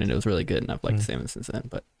ordered Mhm. salmon and it was really good and I've liked salmon since then.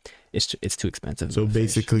 But it's too expensive. So for fish.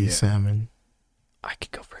 basically, yeah. salmon. I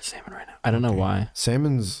could go for a salmon right now. I don't know why.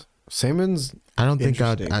 Salmon's I don't think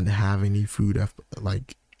I'd Interesting. have any food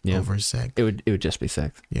like Yeah. over sex. It would just be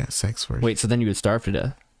sex. Yeah, sex first. Wait, so then you would starve to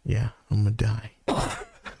death. Yeah, I'm gonna die.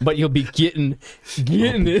 But you'll be getting I'll be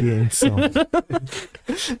it. getting some.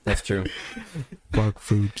 That's true. Fuck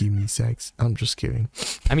food, give me sex. I'm just kidding.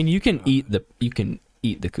 I mean, you can eat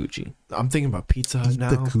eat the coochie. I'm thinking about Pizza Hut now.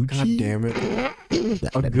 The coochie? God damn it.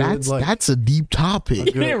 That's a deep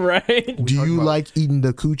topic. Right? Do you like eating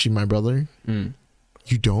the coochie, my brother?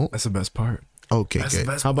 You don't? That's the best part. Okay, That's the good.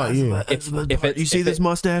 best How about part. you? That's the best part. You see this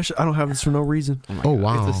mustache? I don't have this for no reason. Oh,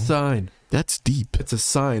 wow. It's a sign. That's deep. It's a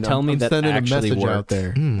sign. Tell me I'm that sending actually a message works. out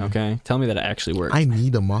there. Okay, tell me that it actually works. I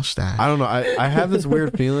need a mustache. I don't know. I have this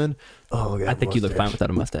weird feeling. Oh, I think you look fine without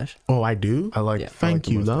a mustache. Oh, I do? I like. Yeah. I like Thank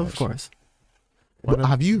the you, mustache. love. Of course. But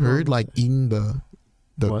have you heard like eating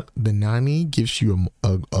What? the nanny gives you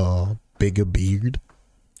a bigger beard?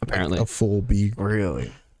 Apparently. Like a full beard.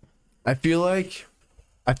 Really? I feel like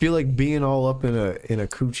being all up in a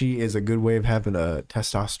coochie is a good way of having a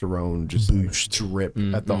testosterone just Boost. drip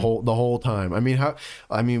at the whole time. I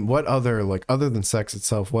mean, what other, like, other than sex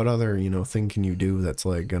itself, what other, thing can you do that's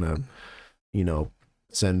like gonna,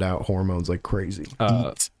 send out hormones like crazy? Eat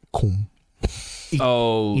cum.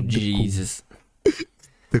 Oh, Eat the Jesus.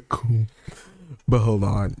 The cum. But hold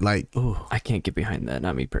on, like I can't get behind that.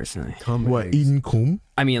 Not me personally. what? Eating cum?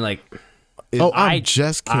 I mean, like, I'm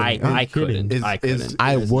just kidding. I couldn't. I couldn't.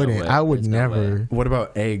 I There's no wouldn't. way. I would There's no way. never. What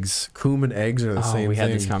about eggs? Cum and eggs are the same we had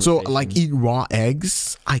thing. this So conversation. like eat raw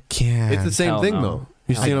eggs? I can't. It's the same Hell thing no. though.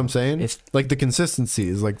 You see what I'm saying? It's- like the consistency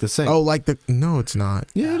is like the same. Oh, like no, it's not.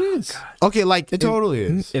 yeah, it is. Okay, like It totally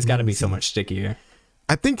is. It's got to be so much stickier.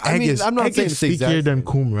 I think I egg mean, is. I'm not egg saying is it's the exact stickier than same.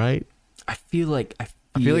 cum, right? I feel like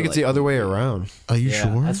it's the other way around. Are you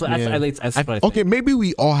Yeah, sure? That's what, Yeah. that's what I think. Okay, maybe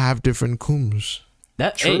we all have different cums.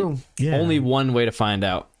 That True. Yeah. Only one way to find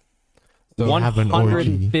out. So have an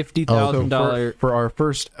orgy. $150,000. For our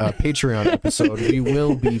first Patreon episode, we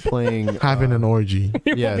will be playing Having an orgy.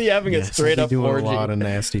 yes, be having a straight we'll up be doing orgy. a lot of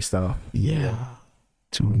nasty stuff. Yeah.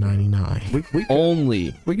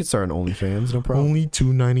 $2.99. We could start an OnlyFans, no problem. Only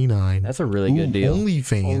 $2.99. That's a really good deal.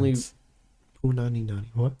 OnlyFans. Only $2.99.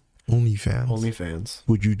 What? OnlyFans. OnlyFans.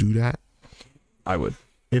 Would you do that I would.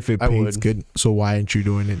 if it I pays would. good? So why aren't you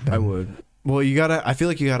doing it? Then? I would. Well, I feel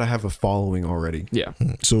like you gotta have a following already. Yeah.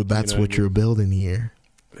 So that's You know what what I you're building here.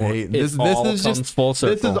 Hey, It this all is comes just full this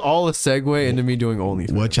is circle. all a segue into me doing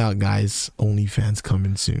OnlyFans. Watch out, guys. OnlyFans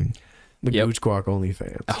coming soon. The Yep. Gooch Guac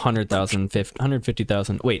OnlyFans.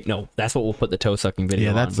 150,000. Wait, no, that's what we'll put the toe sucking video.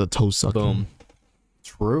 Yeah, that's on. the toe sucking. Boom.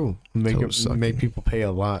 True. Toe-sucking. Make people pay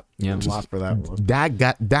a lot. Yeah. A lot for that one.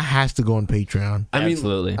 That has to go on Patreon.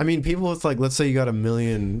 Absolutely. I mean, people. It's like, let's say you got 1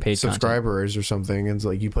 million Paid subscribers or something, and it's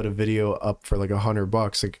like you put a video up for like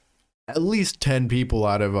 $100. Like, at least 10 people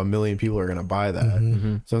out of 1 million people are gonna buy that.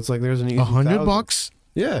 Mm-hmm. So it's like there's an easy $100.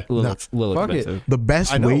 Yeah. A little fuck it. expensive. The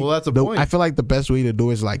best I know, way. well, that's the point. I feel like the best way to do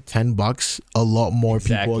is like $10. A lot more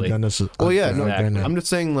people Exactly. are gonna. Well, yeah. are No, Exactly. I'm just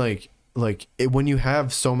saying, when you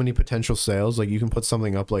have so many potential sales, like you can put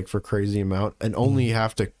something up like for crazy amount and only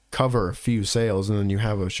have to cover a few sales, and then you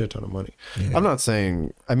have a shit ton of money. Yeah. I'm not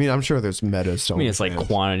saying. I mean, I'm sure there's metas. I mean, it's like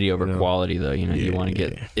quantity over quality, though. You want to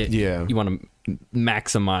get it. Yeah. You want to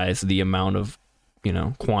maximize the amount of,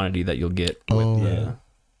 quantity that you'll get. Oh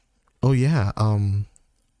yeah.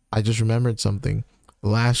 I just remembered something.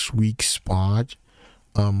 Last week's spot.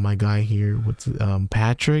 My guy here,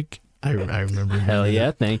 Patrick. I remember. Hell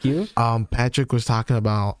yeah! Thank you. Patrick was talking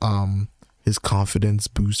about his confidence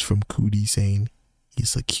boost from Cootie, saying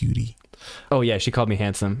he's a cutie. Oh yeah, she called me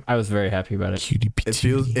handsome. I was very happy about it. Cutie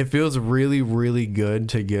It feels really, really good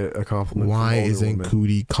to get a compliment. Why from older isn't women.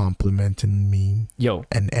 Cootie complimenting me Yo,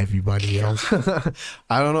 and everybody else?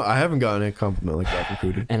 I don't know. I haven't gotten a compliment like that from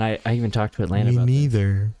Cootie. and I even talked to Atlanta Me about this.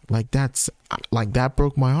 neither. That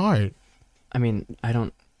broke my heart. I mean, I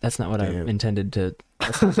don't. That's not what I Damn. intended to.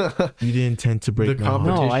 You didn't intend to break The my heart.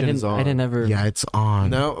 No, I Competition didn't. is on. I didn't ever. Yeah, it's on.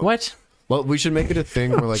 No. What? Well, we should make it a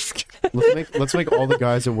thing where like let's make all the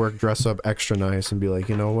guys at work dress up extra nice and be like,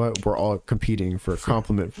 you know what? We're all competing for a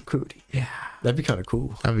compliment from Cootie. Yeah, That'd be kind of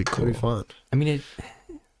cool. that'd be cool. That'd be fun. I mean,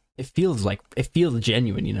 it feels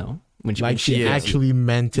genuine, when she Like she does it. actually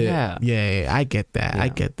meant it. Yeah. Yeah, I get that. I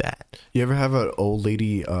Yeah. get that. You ever have an old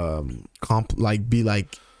lady Be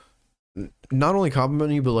like, not only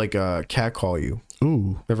compliment you but like cat call you?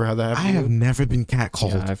 ooh, Ever had that happen? I to have you? never been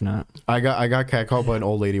catcalled. Yeah, I've not. I got cat called by an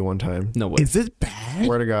old lady one time. No way. Is it bad?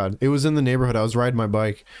 Swear to God, it was in the neighborhood. I was riding my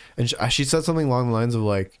bike, and she said something along the lines of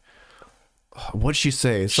like, what'd she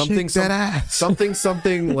say? Something Shake that ass.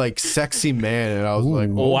 something like sexy man, and I was Ooh. like,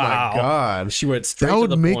 oh Wow. my God. She went straight That to would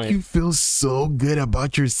the make point. you feel so good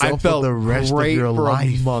about yourself I felt for the rest of great your for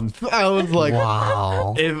life. a month. I was like,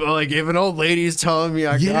 wow. if an old lady's telling me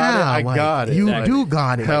I Yeah, got it, I like, got it. You Like, do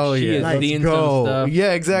got it. Hell She yeah, is let's seeing some go. stuff.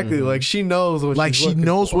 Yeah, exactly. Like she knows what Like she's she looking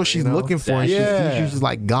knows for, what she's you know? looking for. And Yeah. she's just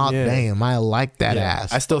like, God Yeah. damn, I like that Yeah.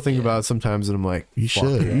 ass. I still think about it sometimes, and I'm like, You fuck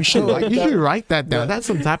should. yeah. You should. You should write that down. That's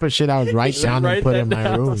some type of shit I would write down and put it in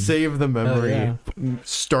my room. Save the memory. yeah.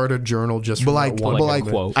 Start a journal just But for like, that one but like,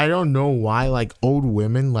 moment. I don't know why like old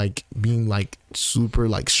women like being like super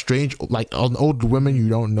like strange, like old women you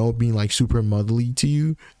don't know being like super motherly to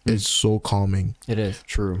you is so calming. It is.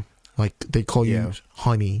 True. Like they call Yeah. you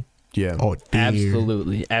honey. Yeah. Oh, dear.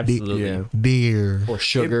 Absolutely. Absolutely. Yeah. Dear. Or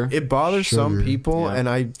sugar. It bothers some Sugar. people, Yeah.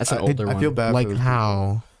 and That's an older I feel one. bad. for Like those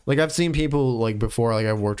how? Like I've seen people like before, like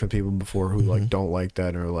I've worked with people before who like don't like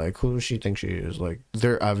that or like who does she think she is? Like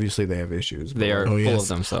they're obviously they have issues. They are full of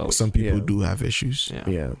themselves. Some people Yeah. do have issues. Yeah.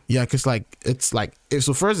 Yeah. Yeah, cause like it's like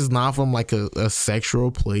so first it's not from like a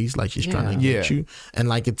sexual place, like she's trying to get Yeah. you, and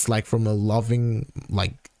like it's like from a loving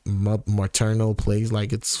like maternal place,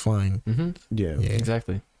 like it's fine. Mm-hmm. Yeah. Yeah.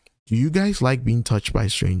 Exactly. Do you guys like being touched by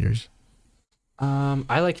strangers?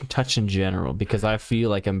 I like touch in general because I feel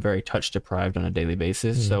like I'm very touch deprived on a daily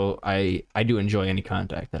basis. So I do enjoy any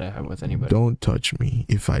contact that I have with anybody. Don't touch me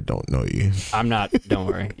if I don't know you. I'm not. Don't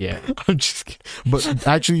worry. Yeah. I'm just kidding. But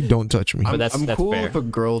actually, don't touch me. But that's cool fair. if a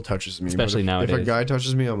girl touches me, but Especially if nowadays. a guy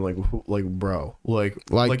touches me, I'm like bro,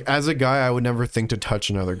 like as a guy, I would never think to touch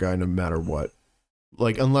another guy, no matter what.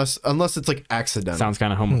 Like unless it's like accidental. Sounds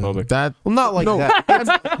kind of homophobic. That well, not like no,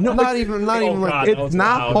 that. No, not even like God, that it's was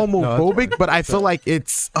not loud. homophobic, but I feel like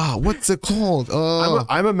it's what's it called?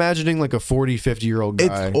 I'm imagining like a 40-50-year-old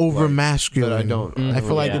guy. It's over like, masculine. that I don't. I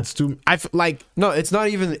feel like Yeah. it's too. I feel like No, it's not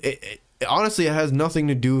even. Honestly, it has nothing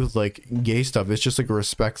to do with like gay stuff. It's just like a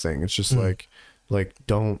respect thing. It's just like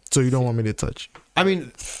don't. so you don't want me to touch. I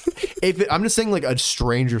mean, I'm just saying like a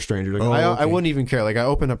stranger. Like Oh, I okay. wouldn't even care. Like I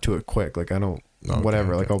open up to it quick. Like I don't. Okay,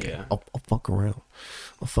 Whatever. okay. Like I'll fuck around.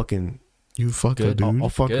 I'll fucking. You fuck a Good. dude. I'll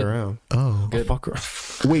fuck Good. around. Oh, I'll fuck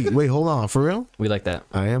around. wait, hold on, for real? We like that.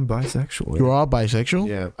 I am bisexual. You're all bisexual?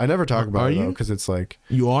 Yeah, I never talk about Are it though you? because it's like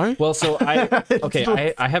You are? Well, so I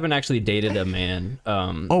haven't actually dated a man.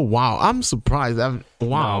 Oh wow, I'm surprised.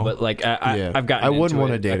 Wow, No, but like Yeah. I've gotten. I wouldn't into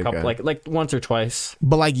wanna it date a couple, guy. like once or twice.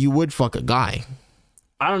 but like you would fuck a guy.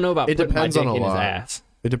 I don't know about It putting my depends dick on a in his lot. ass.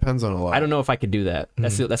 it depends on a lot. I don't know if I could do that.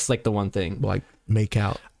 That's like the one thing. Like make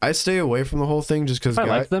out. I stay away from the whole thing just because If I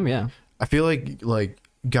like them, yeah. I feel like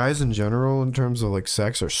guys in general in terms of like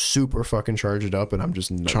sex are super fucking charged up, and I'm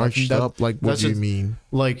just not Charged up. Like what that's do you just- mean?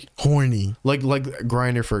 like Horny. like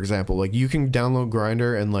Grindr, for example. Like you can download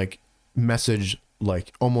Grindr and like message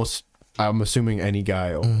like almost, I'm assuming, any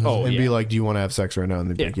guy Oh, and yeah. be like, do you want to have sex right now?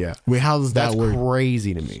 And they'd be like, yeah. Wait, how does that That's work?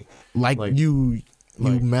 crazy to me. Like you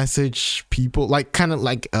message people, like kind of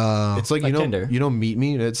like It's like, like you know, Tinder. you know, Meet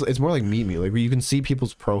Me. It's more like Meet Me, like where you can see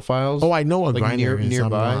people's profiles. Oh, I know what like Grindr is.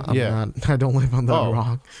 nearby. I don't live on the Oh.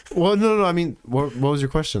 rock. Well, no. I mean, what was your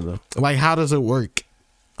question though? Like, how does it work?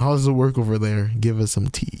 How does it work over there? Give us some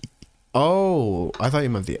tea. Oh, I thought you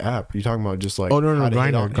meant the app. You talking about just like? Oh, no, how to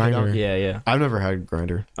hit Grindr, on- hit on- Grindr. Yeah, yeah. I've never had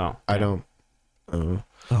Grindr. Oh, I yeah. don't.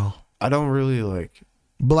 Oh, I don't really like.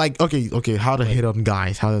 but like, okay, how to hit on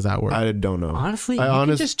guys? How does that work? I don't know. Honestly, I you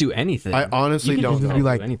honest- can just do anything. I honestly You can don't just know. be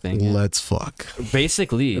like, do anything. Yeah. let's fuck.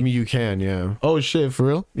 Basically, I mean, you can, yeah. Oh shit, for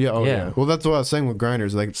real? Yeah. Oh, Yeah. yeah. Well, that's what I was saying with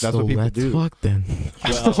grinders. Like that's So what people let's do. fuck then.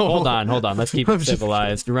 well, hold on. Let's keep I'm it just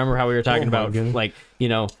civilized. Remember how we were talking Oh my about goodness. like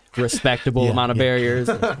respectable Yeah, amount of yeah. barriers.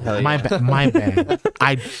 Hell yeah. My bad.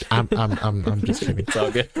 I'm just kidding. It's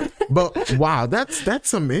all good. But wow,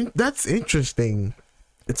 that's interesting.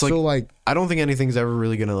 It's like, So like, I don't think anything's ever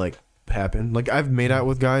really gonna like happen. Like I've made out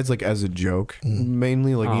with guys like as a joke,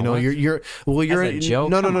 mainly. Like Oh, you know, what? you're a joke?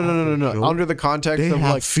 No. Come on. Under the context they of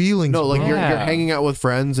have like feelings. no, like bro. you're Yeah. hanging out with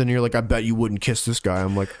friends and you're like, I bet you wouldn't kiss this guy.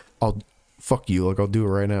 I'm like, I'll fuck you. Like I'll do it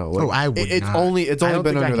right now. Like, Oh, I would It's not. only I don't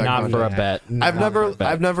been think I under can that Not context. for a bet.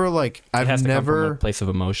 I've It has to come from a never place of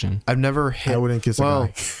emotion. I've never hit. I wouldn't kiss a well,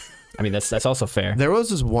 guy. I mean, that's also fair. There was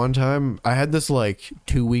this one time I had this like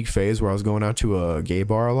 2-week phase where I was going out to a gay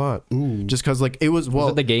bar a lot. Ooh. Just because like it was Was well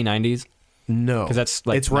it the gay 90s? no, 'Cause that's,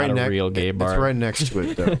 like, it's not right a next real gay bar. It's right next to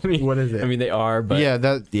it though. I mean, What is it? I mean, they are, but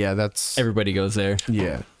that's everybody goes there.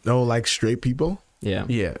 yeah. No, like straight people. Yeah.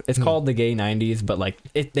 Yeah. It's called the gay 90s, but like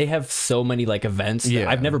they have so many like events. that Yeah.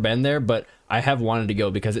 I've never been there, but I have wanted to go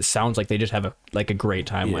because it sounds like they just have a great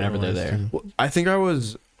time Yeah, whenever they're there. Well, I think I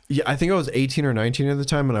was 18 or 19 at the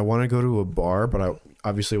time, and I wanted to go to a bar, but I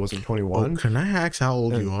obviously wasn't 21. Oh, can I ask how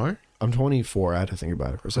old you are? I'm 24. I had to think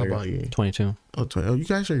about it for a How second. about you? 22. Oh, 20. Oh, you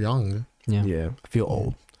guys are young. Yeah. Yeah, I feel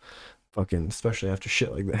old. Fucking, especially after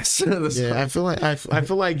shit like this. This Yeah, I feel like I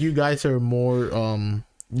feel like you guys are more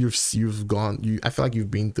you've gone I feel like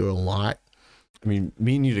you've been through a lot. I mean,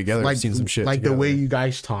 me and you together Like have seen some shit. like together. the way you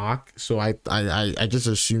guys talk. So I just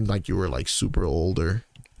assumed like you were like super older.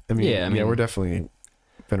 I mean, Yeah, I mean- we're definitely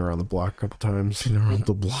Been around the block a couple times. Been around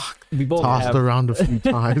the block. We both Tossed have, around a few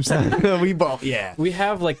times. We both, yeah. we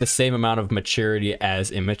have like the same amount of maturity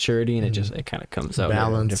as immaturity, and it kind of comes out. in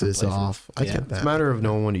different Balances places. off. I Yeah. get that. It's a matter of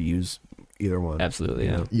knowing when to use either one. Absolutely,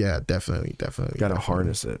 You yeah. know? Yeah, definitely. Gotta definitely.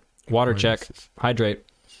 harness it. Water check, hydrate.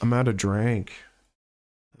 I'm out of drink.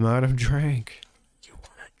 I'm out of drink. You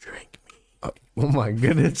wanna drink me? Oh my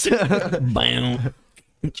goodness. Bam.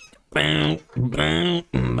 Bam. Bam.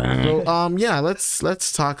 Bam. So yeah,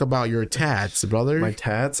 let's talk about your tats, brother. My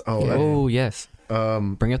tats. Oh, Oh yes.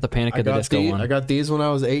 Bring up the Panic at the Disco one. I got these when I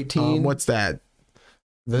was 18. What's that?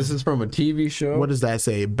 This is from a TV show. What does that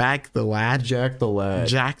say? Back the lad. Jack the Lad.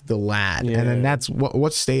 Jack the lad. Yeah. And then that's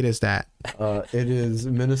what state is that? It is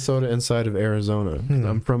Minnesota inside of Arizona.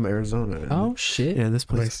 I'm from Arizona. Oh shit. Yeah, this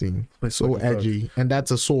I place. see. place So fucking sucks. edgy. And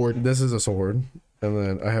that's a sword. This is a sword, and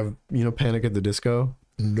then I have Panic at the Disco.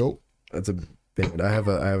 Nope. That's a band. I have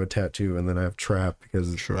a tattoo, and then I have Trap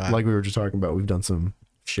because Trap. like we were just talking about, we've done some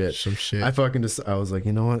shit. Some shit. I was like,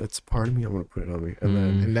 you know what? It's a part of me. I'm gonna put it on me, and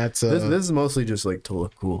then and that's this is mostly just like to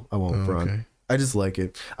look cool. I won't front. okay. I just like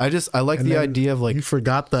it. I like And the then idea of like, you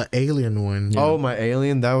forgot the alien one. oh, my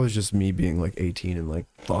alien. That was just me being like 18 and like,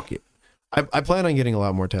 fuck it. I plan on getting a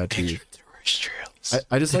lot more tattoos.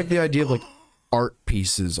 I just like the idea of like art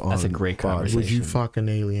pieces on. That's a great bodies. conversation. Would you fuck an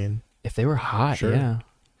alien? If they were hot, Sure. yeah.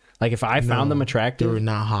 Like if I found them They attractive, were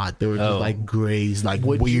not hot. They were Oh. just like grays, like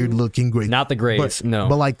Would weird you- looking grays. not the grays, no.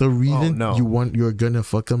 But like the reason no. you're gonna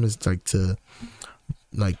fuck them is like to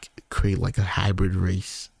like create like a hybrid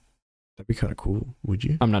race. That'd be kind of cool. Would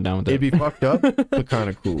you? I'm not down with that. It'd be fucked up, but kind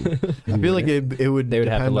of cool. I feel like it would. They would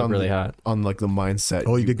have to depend look on really hot. on like the mindset.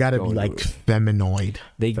 Oh, you gotta go be into like it. feminoid.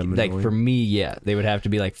 They like Feminoid. for me, yeah. They would have to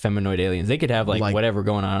be like feminoid aliens. They could have like, Like- whatever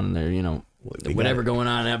going on in there, They whatever got going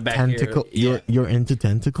on back Tentacle. here. You're into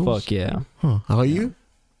tentacles. Fuck yeah. Huh? Are you?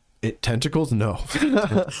 Tentacles? No.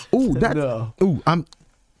 Ooh, that. No. Ooh, I'm.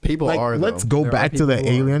 People Like, are. let's though. go There back are to the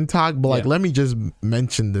people who are. alien talk, but like, Yeah. let me just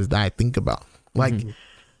mention this that I think about. Like, Mm-hmm.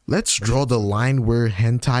 let's draw the line where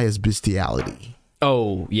hentai is bestiality.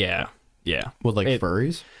 Oh yeah, yeah. With like It-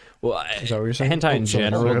 furries. Well, Is that what you're saying? hentai in sorry.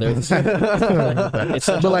 general, Sorry. it's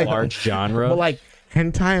such But a like- large genre. But like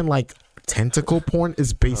hentai and like tentacle porn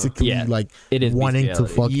is basically Yeah, like it is wanting to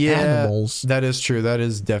bestiality. fuck Yeah, animals. that is true. That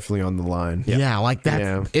is definitely on the line. Yeah, like that.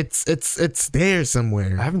 Yeah. It's there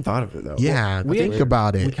somewhere. I haven't thought of it though. Yeah, we think had-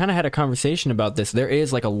 about we it. kind of had a conversation about this. There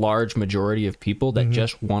is like a large majority of people that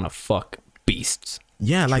just want to fuck beasts.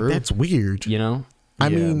 Yeah, like True. that's weird. You know? I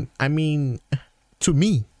Yeah. mean, to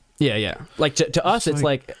me, Yeah, yeah. Like to us, it's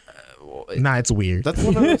like nah, it's weird. That's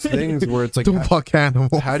one of those things where it's like, Don't fuck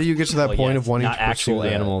animals. how do you get to that well, point yeah, of wanting not to pursue actual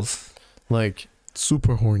that? animals. Like,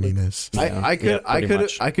 Super horniness. Yeah, I pretty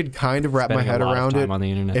much. could kind of wrap my Spending a head lot of around time it on the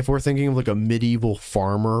internet. if we're thinking of like a medieval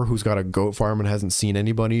farmer who's got a goat farm and hasn't seen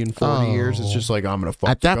anybody in 40 years. It's Oh. just like, I'm gonna fuck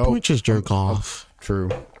At that goat. point, just jerk off. True.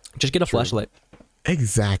 Just get a fleshlight.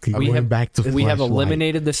 Exactly. We Going have- back to We have fleshlight.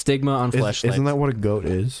 eliminated the stigma on fleshlights. Isn't that what a goat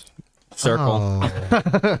is? Circle.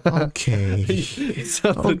 Oh, okay.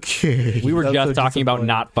 Okay. We were That's just so talking about disappointing.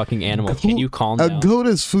 not fucking animals. Can you calm A down? goat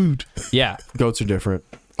is food. Yeah, Goats are different.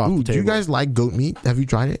 Off Ooh, the do you table. guys like goat meat? Have you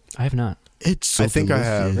tried it? I have not. It's so I think I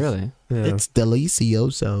have. delicious. Really? Yeah. It's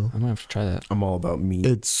delicioso. I'm gonna have to try that. I'm all about meat.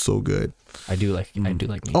 It's so good. I do like meat.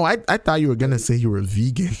 Oh, I thought you were gonna say you were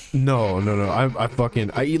vegan. No.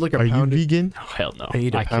 I eat like a Are you pound. vegan? Oh, hell no. I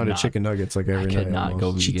eat a I pound could of chicken nuggets like every I night. could not go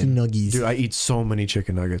almost. vegan. Chicken nuggies. Dude, I eat so many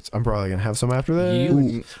chicken nuggets. I'm probably gonna have some after that.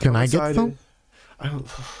 You- Can I get excited. some?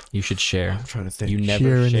 You should share. I'm trying to think. You never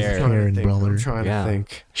Sharing is share. caring, think. brother. I'm trying Yeah. to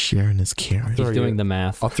think. Sharing is caring. He's Throw doing you- the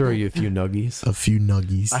math. I'll throw you a few nuggies. A few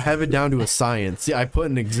nuggies. I have it down to a science. See, I put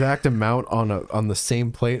an exact amount on the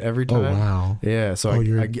same plate every Oh time. wow. Yeah, so Oh,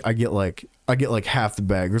 you're- I get like half the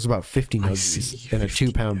bag. There's about 50 I nuggies see. in a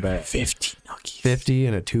 2-pound bag. 50 nuggies. 50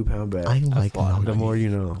 in a 2-pound bag. I like The nuggies. more you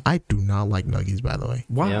know. I do not like nuggies, by the way.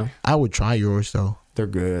 Why? Yeah. I would try yours though. They're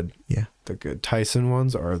good. Yeah. They're good. Tyson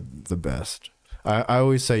ones are the best. I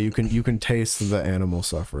always say you can taste the animal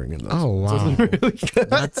suffering in those. Oh ones.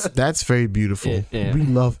 wow. That's very beautiful. Yeah. We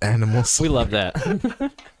love animals. We love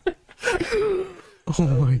that. Oh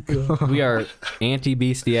my god. We are anti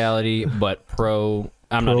bestiality, but pro.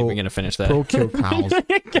 I'm not Pro- even gonna finish that. Pro kill cows.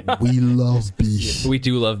 We love beef. We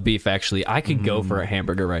do love beef. Actually, I could go for a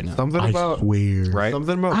hamburger right now. Something I about swear. Right?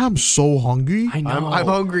 something about I'm so hungry. I know. I'm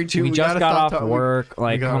hungry too. We just gotta got stop off talking. work.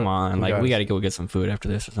 Like, gotta- come on. we Like, gotta- we got to go get some food after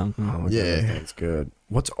this or something. Oh my Yeah. goodness, that's good.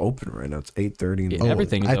 What's open right now? It's 8:30. Yeah.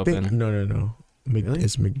 Everything's I open. think no. Really?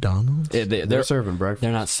 It's McDonald's. They're serving breakfast.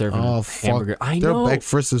 They're not serving Oh fuck. hamburger. I Their know.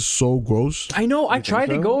 breakfast is so gross. I know. I think tried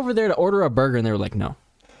to so? go over there to order a burger, and they were like, "No."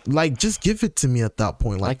 Like, just give it to me at that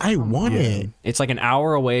point. Like I want it. It's like an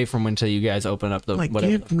hour away from until you guys open up the Like,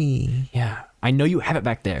 whatever. give me. Yeah, I know you have it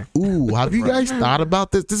back there. Ooh, have you guys thought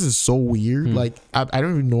about this? This is so weird. Like, I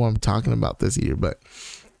don't even know why I'm talking about this here, but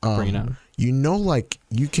Bring it up. you know, like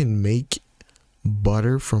you can make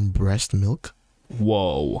butter from breast milk.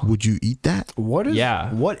 Whoa. Would you eat that? What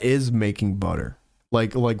is making butter?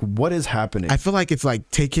 Like what is happening? I feel like it's like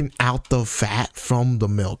taking out the fat from the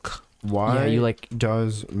milk. Why Yeah,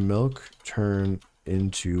 does milk turn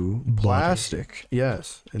into plastic?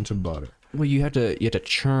 Yes, into butter. Well, you have to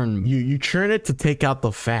churn. You churn it to take out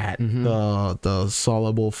the fat, the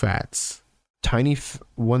soluble fats.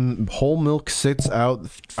 When whole milk sits out,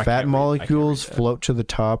 fat molecules float to the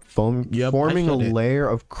top, forming a layer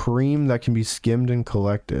of cream that can be skimmed and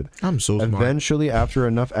collected. I'm so smart. Eventually, after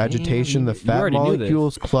enough agitation, the fat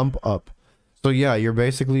molecules clump up. So yeah, you're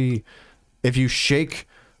basically, if you shake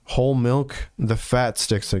whole milk, the fat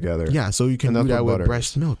sticks together. Yeah, so you can do that with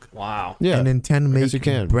breast milk. Wow. Yeah, and then 10 make you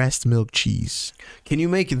can. breast milk cheese. Can you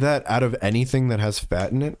make that out of anything that has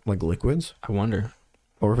fat in it, like liquids? I wonder.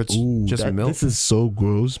 Or if it's just milk? This is so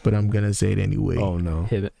gross, but I'm gonna say it anyway. Oh no.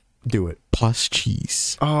 Hit it. Do it. Pus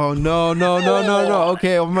cheese. Oh no.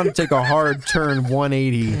 Okay, I'm gonna take a hard turn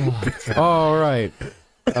 180. All right.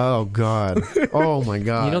 Oh god. Oh my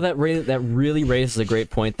god. You know that really raises a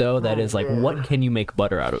great point though. That is like, what can you make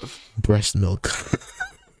butter out of? Breast milk.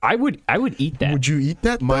 I would eat that. Would you eat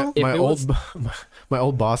that? My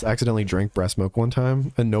old boss accidentally drank breast milk one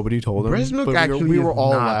time, and nobody told him. Breast milk but actually we were is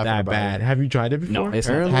all not laughing that about bad. it. Have you tried it before? No, it's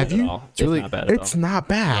not bad Have at you? all. It's really- not bad at It's all. not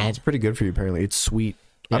bad. It's pretty good for you. Apparently, it's sweet.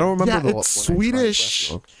 I don't remember. Yeah, it's when I tried Swedish.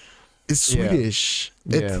 breast milk. It's Yeah. Swedish.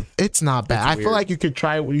 Yeah. It's not bad. It's I feel weird. like you could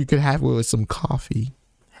try it. You could have it with some coffee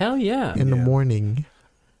Hell yeah. in the morning.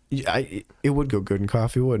 Yeah, it would go good in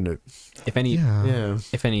coffee, wouldn't it? If any, Yeah.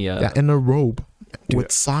 if any, Yeah, in a robe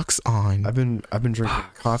with socks on. I've been drinking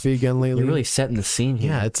coffee again lately. you're really setting the scene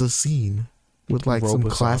here. Yeah, it's a scene with like Robe some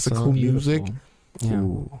with socks classical on. music, Yeah.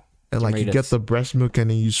 Ooh. and like Ready you to get the breast milk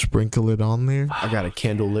and then you sprinkle it on there. I got a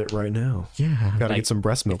candle lit right now. Yeah. Gotta Like, get some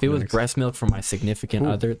breast milk. If it was next. breast milk from my significant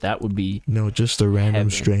other, that would be. No, just a random Heaven.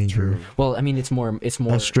 stranger. Well, I mean, it's more.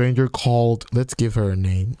 A stranger called. Let's give her a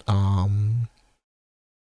name.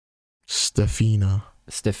 Stefina.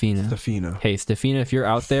 Stefina. Hey, Stefina, if you're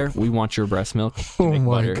out there, we want your breast milk to Oh make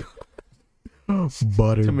my butter. God.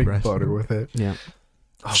 Butter. to make breast butter milk. with it. Yeah.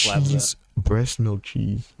 I'll blab Cheese. Breast milk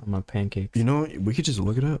cheese. that on my pancakes. You know, we could just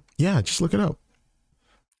look it up. Yeah, just look it up.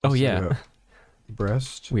 Oh Let's yeah. look it up.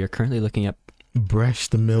 Breast We are currently looking up.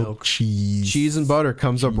 Breast milk cheese. cheese and butter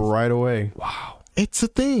comes up right away. Wow. It's a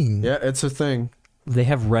thing. Yeah, it's a thing. They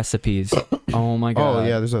have recipes. Oh my god.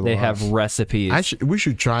 yeah, there's a They lot. have recipes. We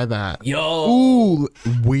should try that. Yo. Ooh,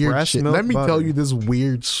 weird Breast shit. milk Let me tell butter. you this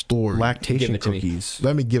weird story. Give Lactation it to me. cookies.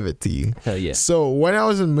 Let me give it to you. Hell yeah. So when I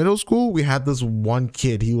was in middle school, we had this one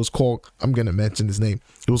kid. He was called, I'm gonna mention his name.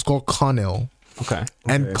 He was called Connell. Okay.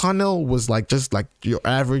 And Connell was like just like your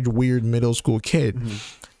average weird middle school kid.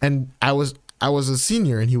 And I was a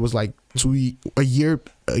senior and he was like 2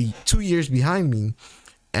 years behind me.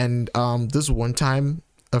 And this one time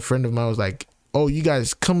a friend of mine was like, "Oh, you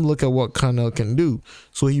guys come look at what Connell can do."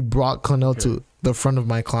 So he brought Connell to the front of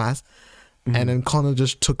my class, and then Connell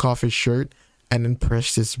just took off his shirt and then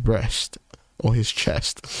pressed his breast or his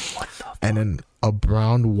chest, and then a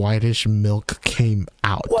brown whitish milk came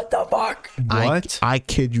out. What the fuck? What? I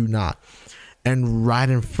kid you not. And right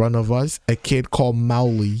in front of us, a kid called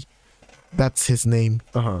Mowley, that's his name.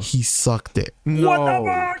 He sucked it. No. What the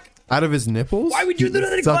fuck? Out of his nipples? Why would you do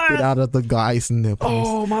that in Sucked class? it out of the guy's nipples.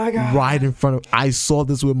 Oh my god. Right in front of. I saw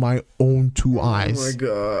this with my own two eyes. Oh my He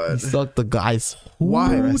god. sucked the guy's.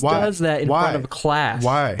 Why? Who Why? does that in Why? front of class?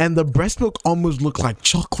 Why? And the breast milk almost looked like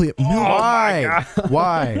chocolate milk. Why?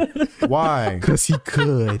 Why? Why? Because he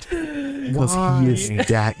could. Because he is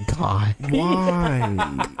that guy. Why?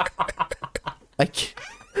 I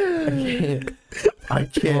can't. I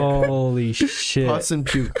can't. Holy shit. Putz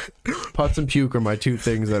and puke are my two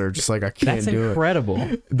things that are just like I can't That's do incredible.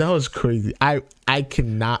 That was crazy. I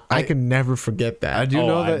cannot. I can never forget that. I do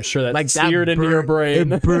know that. I'm sure that's Like that seared into your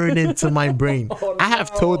brain. It burned into my brain. I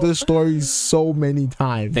have told this story so many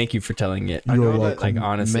times. Thank you for telling it. I You're know welcome. that Like,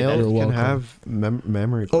 honestly, males You're can welcome. have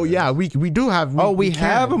memory. Oh glands. yeah, we do have. We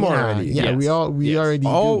have can. them Yeah, already. Yeah, Yes. we Yes. already.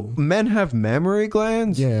 Oh, do. men have memory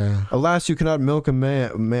glands. Yeah. Alas, you cannot milk a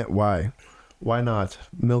man. Why? Why not?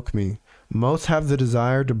 Milk me. Most have the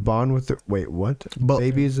desire to bond with their. Wait, what? But-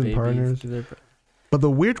 babies and partners. But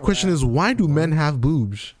the weird question is, why do men have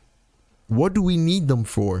boobs? What do we need them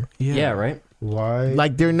for? Yeah, right? Why?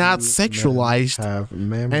 Like they're not do sexualized, men have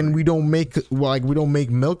memory? and we don't make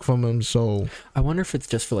milk from them. So I wonder if it's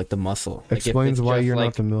just for like the muscle. Like, if Explains it's why just, you're like,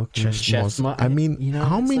 not the milk. chest mu- I mean, you know,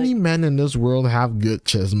 how it's many like- men in this world have good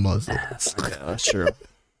chest muscle? Yeah, that's true.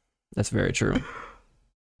 That's very true.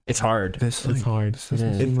 It's hard. This It's hard.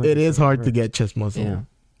 Yeah. It is hard to get chest muscle. Yeah.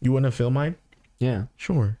 You want to feel mine? Yeah.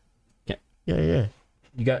 Sure. Yeah. Yeah.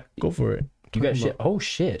 You got Go for it. you got shit. Oh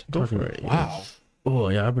shit. Go for it. Wow. Oh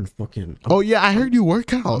yeah, I've been fucking. Oh yeah, I heard you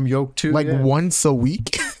work out I'm yoked too. like yeah. once a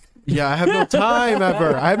week. Yeah, I have no time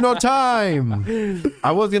ever. I have no time.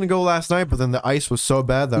 I was gonna go last night, but then the ice was so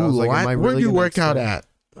bad that I was like, "Am I Where really do you gonna work out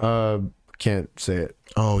extend? at? Can't say it.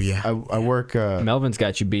 Oh yeah. I work. Melvin's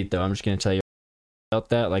got you beat though. I'm just gonna tell you about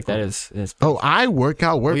that. Like that is Oh, I work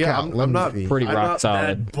out. yeah, Let I'm me not see. pretty I'm rock not solid.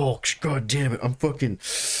 that bulk. God damn it! I'm fucking.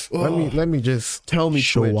 Let me just Tell me,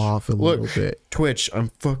 show Twitch. off a Look, little bit. Twitch. I'm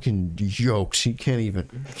fucking yoked. He can't even.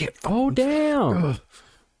 Oh damn.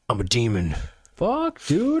 I'm a demon. Fuck,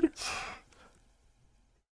 dude.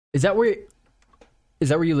 Is that where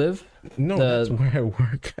you live? No, The- that's where I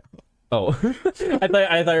work. Oh, I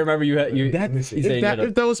thought I remember you had you. That, you if, saying that, you had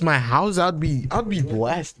if that was my house, I'd be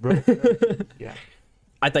blessed, bro.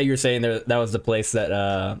 I thought you were saying that was the place that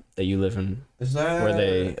that you live in. Is that Where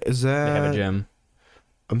they have a gym.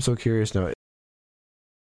 I'm so curious now.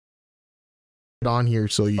 On here,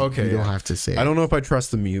 so you Okay, don't yeah. have to say. I don't know if I trust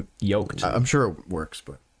the mute. Yoked. I'm sure it works,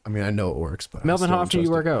 but I mean, I know it works. But Melvin, how often do you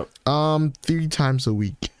work out? 3 times a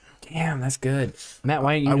week. Damn, that's good. Matt,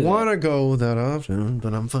 why don't you? I do that? want to go that often,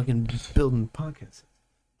 but I'm fucking building podcasts.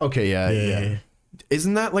 Okay, yeah.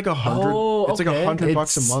 Isn't that like 100? Oh, it's like okay. $100 a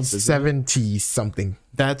month. Isn't it? 70 something.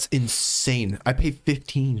 That's insane. I pay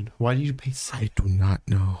 15. Why do you pay? I do not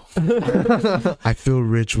know. I feel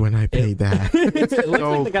rich when I pay that. It looks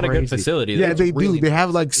like they got a good crazy. facility. Yeah, That's they really do. They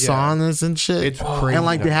have like Yeah. saunas and shit. It's crazy. And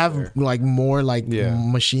like they have down like more like Yeah.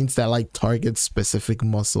 machines that like target specific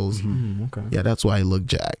muscles. okay. Yeah, that's why I look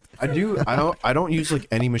jacked. I don't use like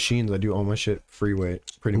any machines. I do all my shit free weight,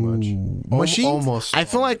 pretty much. Machines. Almost. I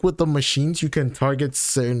feel like with the machines you can target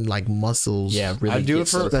certain like muscles. Yeah, really. I do get it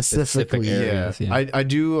for specifically, areas, Yeah. I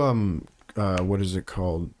do what is it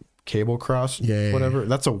called? Cable cross, Yeah. whatever.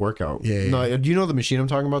 That's a workout. Yeah. No, do you know the machine I'm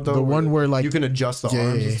talking about though? The one where like you can adjust the Yeah,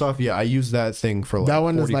 arms yeah. and stuff. Yeah, I use that thing for like that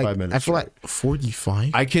one is 45 like minutes. I feel straight. like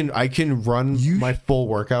 45. I can run my full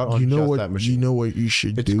workout on You know just what? that machine. You know what you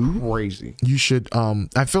should It's do? crazy. You should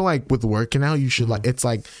I feel like with working out you should like it's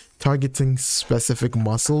like targeting specific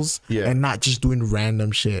muscles Yeah. and not just doing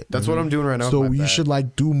random shit. That's what I'm doing right now. So with my you back. should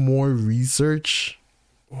like do more research.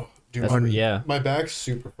 Dude, That's, yeah. my back's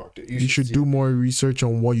super fucked. You should see do more research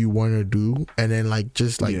on what you want to do and then like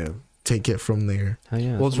just like Yeah. take it from there. Oh,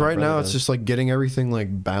 yeah, Well, that's it's what my right now. brother It's does. just like getting everything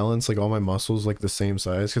like balanced, like all my muscles like the same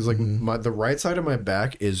size. Because like the right side of my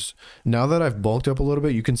back is now that I've bulked up a little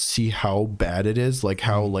bit, you can see how bad it is. Like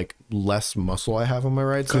how like less muscle I have on my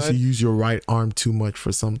right Because side. you use your right arm too much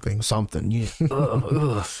for something. Something, yeah.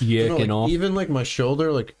 Yeah, No, like, even like my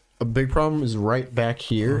shoulder, like a big problem is right back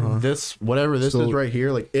here. This whatever this So- is right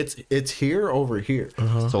here, like it's here over here.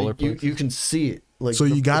 solar Like, you plex. can see it. Like So the-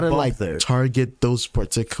 you the gotta bump like there. target those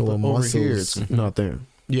particular Over muscles. here, it's not there.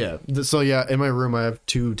 Yeah. So yeah, in my room I have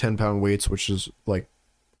 2 10-pound weights, which is like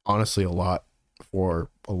honestly a lot for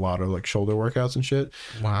a lot of like shoulder workouts and shit.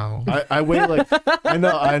 Wow. I weigh like I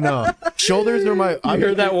know. Shoulders are my. I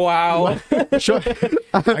heard that? Wow.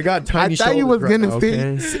 I got tiny. I thought you was shoulders gonna right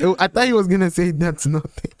now, say. okay? I thought you was gonna say that's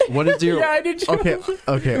nothing. What is your? Yeah, I did too.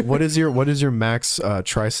 Okay. What is your max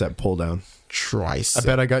tricep pull down? Tricep. I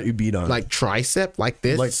bet I got you beat on. Like tricep, like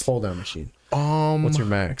this. like pull down machine. um, What's your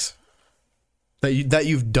max? That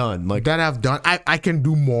you've done like that I've done. I can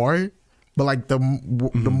do more, but like the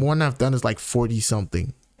one I've done is like 40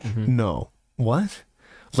 something. no what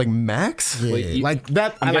like max? Yeah, Wait, you- like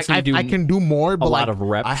that. I'm I, like, guessing you do I can do more, but a lot like, of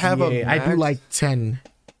reps. I have yeah, I do max? like 10.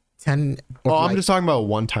 Oh, or I'm like just talking about a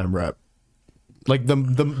one-time rep. Like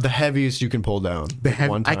the heaviest you can pull down. the like, heavy,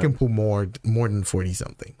 one I time. can pull more than 40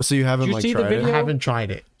 something. So you haven't Did you like see the tried video? I it? haven't tried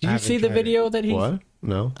it. Did I you haven't see the tried it. video that he? What?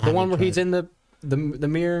 No. The one where he's in the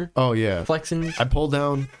mirror Oh yeah. flexing. I pulled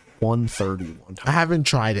down 130 one I time. haven't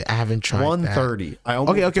tried it. I haven't tried 130. I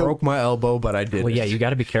almost Okay. broke my elbow, but I did. Well, yeah, you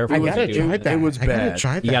got to be careful. I what gotta you do. try that. It was I gotta bad.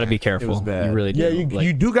 try that. You got to be careful. was bad. You really do. Yeah,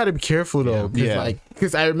 you do got to be careful though. Yeah.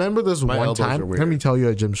 Because I remember this My one elbows are time. weird. Let me tell you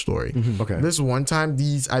a gym story. Okay. This one time,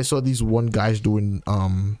 I saw these one guys doing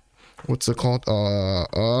what's it called?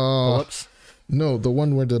 Pull-ups. No, the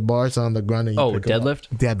one where the bars on the ground. And you Oh, pick 'em up. deadlift.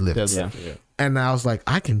 Deadlift. Deadlift, yeah. And I was like,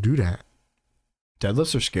 I can do that.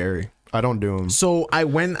 Deadlifts are scary. I don't do them. So I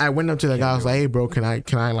went up to the guy. I was like, "Hey, bro, can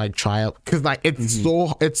I like try out?" Because like it's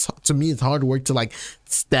to me it's hard work to like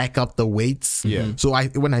stack up the weights. Yeah. So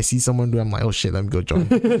when I see someone do, it, I'm like, "Oh shit, let me go join."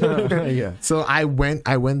 Yeah. So I went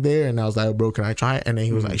there and I was like, "Bro, can I try it?" And then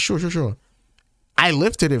he was like, "Sure." I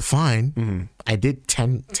lifted it fine. I did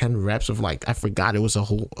 10 reps of like I forgot it was a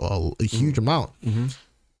huge amount.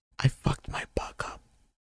 I fucked my butt up.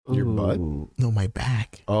 Your butt? No, my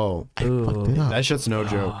back. Oh, I fucked it up. that shit's no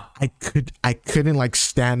joke. I couldn't like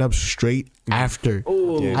stand up straight after.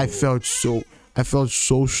 Yeah. I felt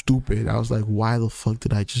so stupid. I was like, why the fuck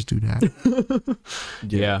did I just do that?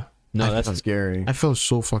 Yeah. No, that's scary. I felt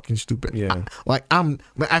so fucking stupid. Yeah.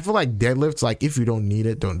 I feel like deadlifts, like if you don't need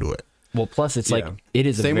it, don't do it. well. Plus, it's like it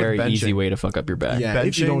is Same a with very easy benching. way to fuck up your back. Yeah.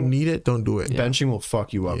 If you don't need it, don't do it. Benching will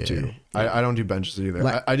fuck you up too. I don't do benches either.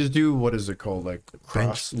 Like- I just do what is it called, like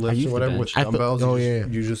cross I lifts use or the whatever bench. with I feel- dumbbells.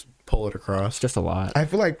 You just pull it across. It's just a lot. I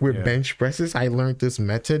feel like with bench presses, I learned this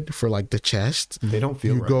method for like the chest. They don't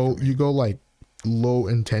feel You right. you go like low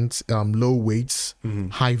weights,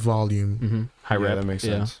 high volume, High rep. That makes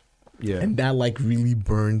sense. Yeah. and that like really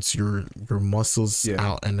burns your muscles Yeah.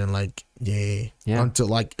 out, and then like Yeah. until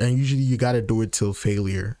like, and usually you got to do it till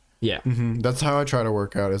failure. Yeah. That's how I try to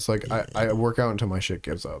work out. It's like I work out until my shit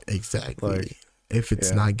gives up. Exactly. Like, if it's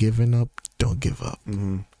yeah. not giving up, don't give up.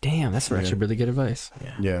 Damn, that's actually really good advice.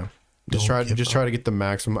 Yeah. Just Don't give try to get the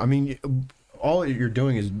maximum. I mean, all you're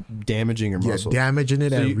doing is damaging your Yeah, muscle. damaging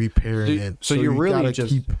it So and you- repairing so- it. so you're you really gotta just-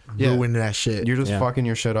 keep yeah. ruining that shit. You're just fucking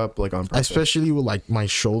your shit up like on purpose. Especially with like my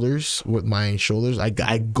shoulders. With my shoulders, I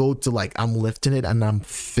go to like I'm lifting it and I'm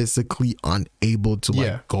physically unable to like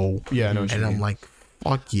Yeah. go. Yeah, I know what you and I'm mean. like,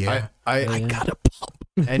 fuck yeah, I gotta pump.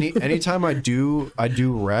 anytime I do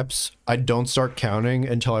reps, I don't start counting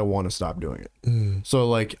until I want to stop doing it. So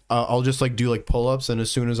like I'll just like do like pull-ups, and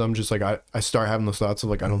as soon as I'm just like I start having those thoughts of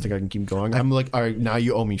like I don't think I can keep going, I'm like, all right, now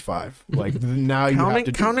you owe me 5. Like now you have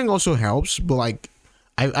to Counting also helps, but like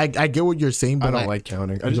I get what you're saying, but I don't like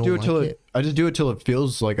counting. I you just do don't it till like it. I just do it till it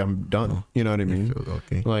feels like I'm done. You know what I mean?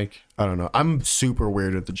 okay. Like I don't know. I'm super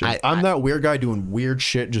weird at the gym. I'm that weird guy doing weird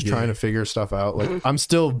shit, just trying to figure stuff out. Like I'm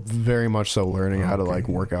still very much so learning how to like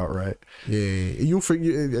work out right. Yeah, you'll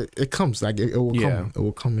figure it comes like it will Yeah. come. It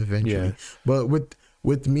will come eventually. Yeah. But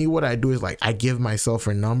with me, what I do is like I give myself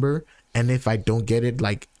a number, and if I don't get it,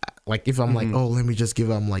 like if I'm like, oh, let me just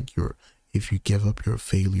give up, I'm like, if you give up, you're a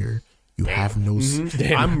failure. You have no.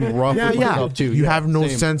 I'm rough with myself too. You Yeah, have no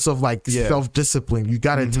same. sense of like self discipline. You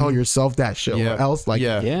gotta tell yourself that shit, Yeah. or else like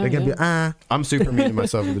they're gonna be I'm super mean to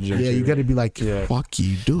myself at the gym. yeah. too. You gotta be like, fuck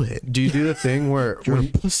you, do it. Do you do the thing where You're a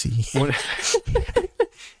pussy.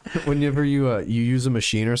 whenever you use a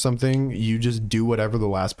machine or something, you just do whatever the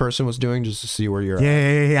last person was doing just to see where you're at?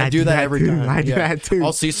 Yeah. I do that every too. time. I do that too.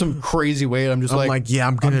 I'll see some crazy weight. I'm just like, yeah,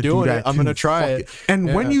 I'm gonna doing do that. it. I'm too. gonna try Fuck it.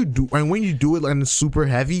 And when you do it and it's super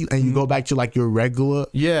heavy, and you go back to like your regular,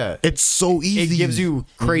 it's so easy. It gives you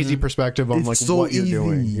crazy perspective on It's like so what you're easy.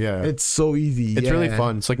 doing. Yeah, It's so easy. It's really Yeah.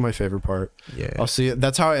 fun. It's like my favorite part. Yeah. I'll see it.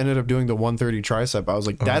 That's how I ended up doing the 130 tricep. I was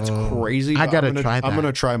like, that's crazy. I but gotta I'm gonna, try that. I'm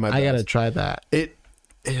gonna try my best. I gotta try that.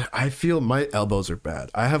 I feel my elbows are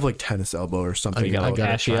bad. I have like tennis elbow or something. You got like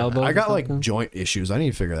gotta ashy try that. elbow. I got like joint issues. I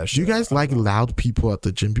need to figure that shit Do you guys like loud people at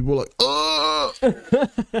the gym? People are like, oh,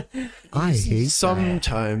 I hate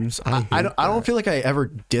sometimes. that. I don't feel like I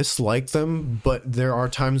ever dislike them, but there are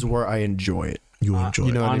times where I enjoy it. You enjoy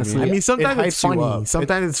You know it. what honestly, I mean? Sometimes It it's hypes you funny. up.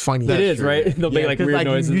 Sometimes it's funny. It is, right? They'll make like 'cause, weird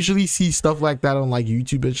noises. You usually see stuff like that on like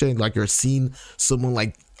YouTube and shit. Like you're seeing someone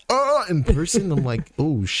like, in person. I'm like,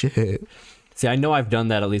 oh shit. See, I know I've done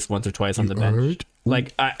that at least once or twice on the bench. heard?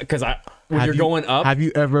 Like, because when Have you're you- going up. Have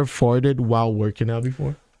you ever farted while working out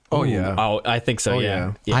before? Oh yeah. Oh, I think so. Oh,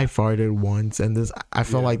 yeah. I farted once, and I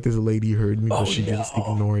felt like this lady heard me, but she just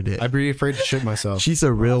ignored it. I'd be afraid to shit myself. She's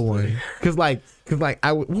a real one. Cause like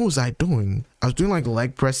what was I doing? I was doing like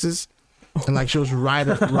leg presses, and like she was right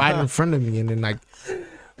in front of me, and then like.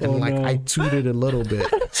 And I tooted a little bit.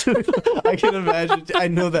 I can imagine. I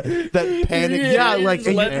know that panic. Yeah, like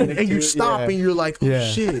and you too, stop yeah. and you're like, oh Yeah.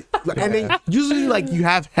 shit. Like, and then usually like you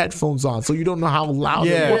have headphones on, so you don't know how loud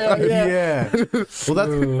it Yeah, was. yeah.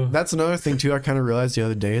 Well, that's another thing too. I kind of realized the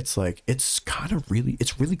other day. It's like it's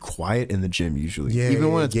really quiet in the gym usually. Yeah,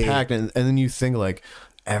 even when yeah, it's yeah. packed, and then you think like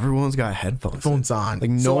everyone's got headphones On.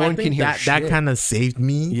 Like no So I one think can hear that shit. kind of saved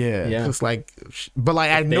me. Yeah. Yeah. Cause like, but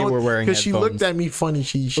like I they know were wearing because she looked headphones. at me funny.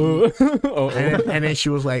 She and then she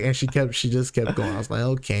was like, and she just kept going. I was like,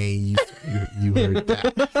 okay, you heard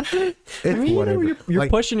that. It's whatever. You're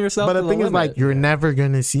Like, pushing yourself. but to the thing is, limit. like, you're never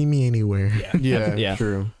gonna see me anywhere. Yeah, Yeah.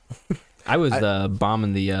 true. I was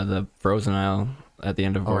bombing the frozen aisle at the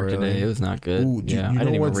end of work today. really? It was not good. Ooh, Yeah, I you didn't know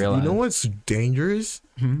even what's realize. you know what's dangerous?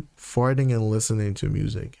 Hmm? Farting and listening to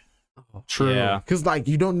music. True. Yeah. Because like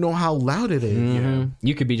you don't know how loud it is. Mhm.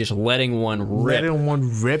 You could be just letting one rip. Letting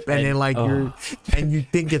one rip, and then like oh. and you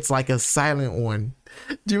think it's like a silent one.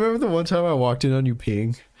 Do you remember the one time I walked in on you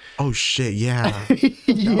peeing? Oh shit, yeah.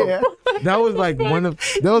 Yeah. That was like one of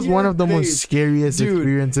the most face. scariest Dude,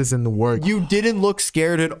 experiences in the work. You didn't look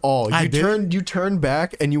scared at all. I did? You turned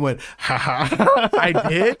back and you went, ha ha. I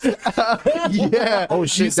did. Yeah. Oh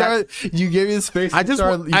shit. You gave me the space. I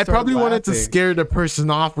probably wanted to laughing. scare the person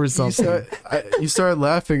off or something. You started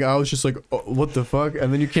laughing. I was just like, oh, what the fuck?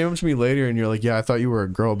 And then you came up to me later and you're like, yeah, I thought you were a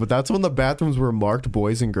girl. But that's when the bathrooms were marked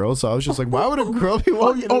boys and girls. So I was just like, why would a girl be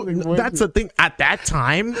walking in the boys That's the thing. At that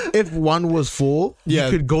time, if one was full, Yeah,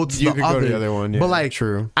 you could go to you the could other. go to the other one. Yeah, but like,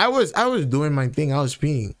 true. I was doing my thing. I was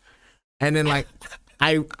peeing, and then like,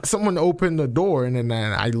 someone opened the door, and then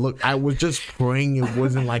I looked. I was just praying it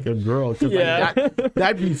wasn't like a girl. 'Cause, Yeah. like,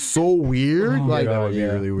 that'd be so weird. like that would be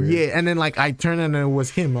really weird. Yeah, and then like I turned and it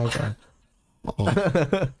was him. I was like,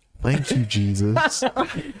 oh, thank you, Jesus.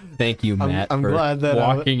 Thank you, Matt. I'm for glad that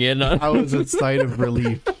walking in on. I was a sight of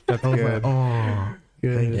relief. That's I was good. like, oh,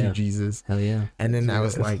 thank Yeah. you, Jesus. Hell yeah. And then I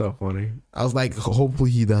was That's like, so funny. hopefully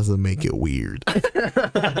he doesn't make it weird.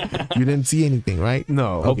 You didn't see anything, right?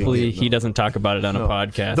 No. Hopefully he doesn't talk about it on a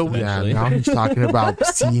podcast. Yeah, eventually. now he's talking about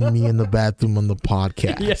seeing me in the bathroom on the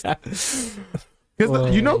podcast. Yeah.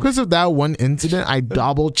 Because of that one incident, I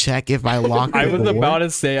double check if I locked. I the was door. about to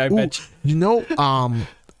say, I bet you.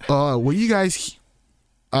 Were you guys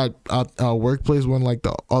at workplace when like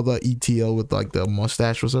the other ETL with like the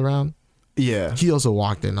mustache was around? Yeah. He also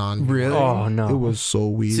walked in on me. Really? Oh no. It was so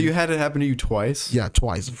weird. So you had it happen to you twice? Yeah,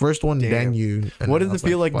 twice. First one, Damn. then you. And What then did I it was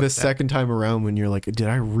feel like fuck the that. second time around when you're like, did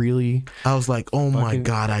I really? I was like, oh my Fucking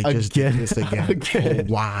god, I just did again. this again. Again.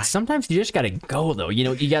 Oh, why? Sometimes you just gotta go though. You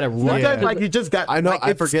know, you gotta run. Sometimes like you just got. I know, like,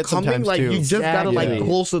 I it's forget coming, sometimes, like too. you just gotta like Exactly.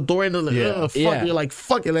 close the door and then like, Yeah. ugh, fuck. Yeah. You're like,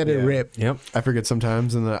 fuck it, let it Yeah. rip. Yep. I forget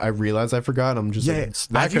sometimes, and then I realize I forgot. I'm just Yeah. like,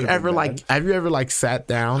 that Have you could've been ever bad. like sat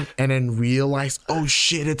down and then realized, oh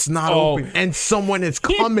shit, it's not Oh. open, and someone is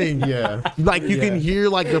coming. Yeah. Like you Yeah. can hear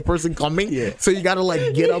like the person coming. Yeah. So you gotta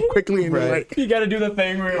like get up quickly and Right. like You gotta do the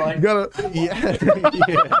thing where you're like, you gotta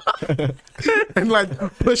and like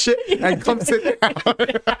push it and come sit down.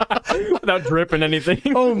 without dripping anything.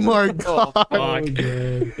 Oh my god. Fuck.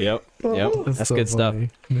 Yep. Yep. That's so good stuff. funny.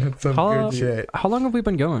 That's some How, good shit. how long have we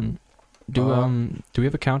been going? Do we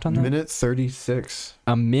have a count on that? Minute 36.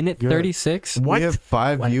 A minute You're- 36. What? We have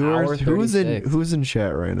 5 An hour viewers. Who's 36. in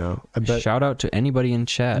chat right now? I bet Shout out to anybody in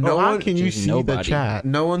chat. No, how one- can you just see the nobody. chat?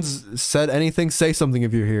 no one's said anything. Say something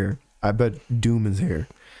if you're here. I bet Doom is here.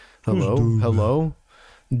 Hello? Doom? Hello?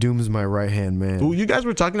 Doom is my right hand man. Ooh, you guys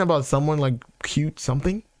were talking about someone like cute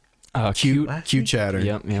something. Cute. Cute chatter.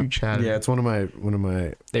 Yep. Yep. Cute chat. Yeah, it's one of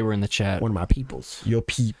my They were in the chat peoples. Your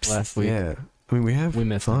peeps. last week. Yeah. I mean, we have We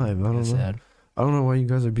missed 5. them. I don't That's know. sad. I don't know why you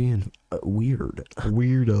guys are being weird.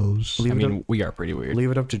 Weirdos. Leave I it mean, we are pretty weird. Leave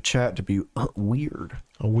it up to chat to be weird.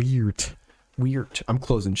 Weird. Weird. I'm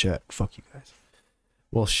closing chat. Fuck you guys.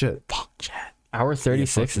 Well, shit. Fuck chat. Hour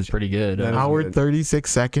 36 is pretty good. That is Hour good. 36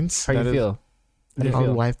 seconds. How that you is- feel? How do you How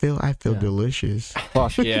feel? do I feel? I feel Yeah. delicious.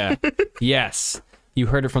 Fuck yeah. Yes. You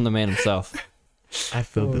heard it from the man himself. I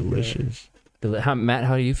feel delicious. Matt,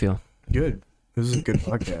 how do you feel? Good. This is a good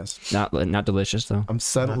podcast. Not delicious though. I'm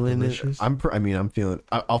settling it. delicious? I'm feeling.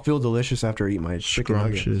 I'll feel delicious after I eat my chicken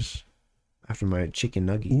nuggets. Scrumptious. After my chicken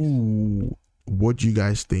nuggets. Ooh. What do you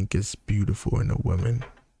guys think is beautiful in a woman?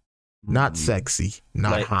 Not sexy,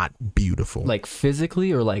 not Like- hot, beautiful. Like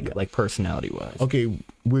physically or like personality wise? Okay,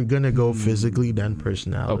 we're gonna go physically, then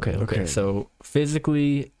personality. Okay. So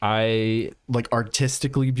physically, Like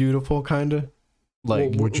artistically beautiful, kind of.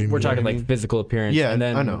 Like, what you we're mean? talking like physical appearance. Yeah, and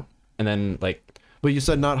then, I know. And then like but you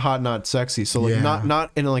said not hot, not sexy. So like Yeah. not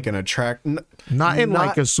in like an attract. Not in Not-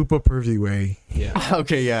 like a super pervy way. yeah,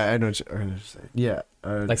 Okay, yeah, I know. What you're saying. Yeah.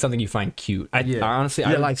 like something you find cute. Yeah. Honestly, I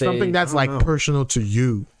Yeah, would like say something that's I like don't know. personal to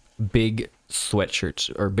you. big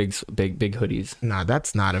sweatshirts or big hoodies. Nah,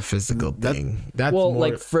 that's not a physical That- thing. That's Well, more,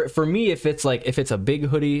 like for me, if it's a big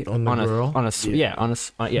hoodie On the girl? yeah.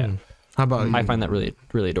 How about you? I find that really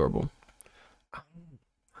really adorable.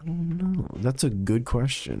 I don't know. That's a good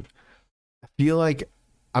question. I feel like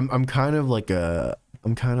I'm kind of like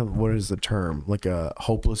what is the term? Like a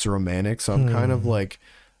hopeless romantic. So I'm kind of like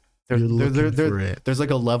You're looking for it. there's like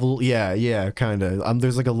a level, yeah, kind of.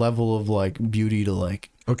 There's like a level of like beauty to like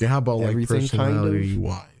Okay, how about like everything kind of. personality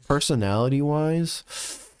wise? Personality wise.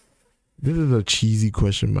 This is a cheesy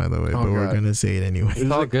question, by the way, Oh, but we're God. gonna say it anyway. It's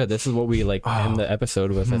all good. This is what we like end the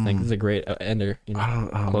episode with. I think this is a great ender. You know, I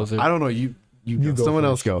don't know. closer. I don't know. You You You go. go Someone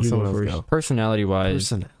else first. go. You Someone go else first. go. Personality wise,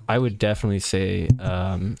 Person. I would definitely say,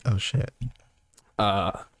 Oh shit.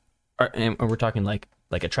 and we're talking like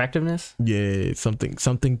attractiveness. Yeah,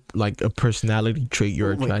 something like a personality trait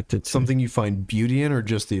you're Like, attracted to. Something you find beauty in, or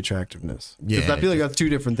just the attractiveness? 'Cause Yeah, I feel like that's two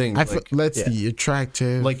different things. let's see,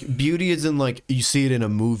 attractive. Like beauty is in like you see it in a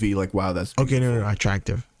movie. Like wow, that's okay, no,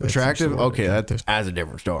 attractive. That's attractive. the word, Okay, attractive. that's a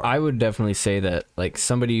different story. I would definitely say that like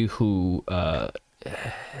somebody who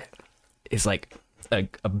is like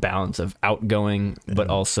a balance of outgoing, but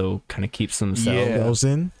also kind of keeps themselves. Yeah. Goes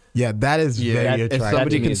in. Yeah, that is very that- attractive. if to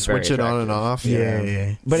somebody me can is very switch it on and off.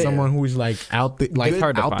 yeah. But But someone who's like out there, like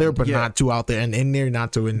hard to out there, find. but Yeah. not too out there, and in there,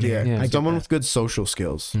 not too in there. Yeah, I get someone that. with good social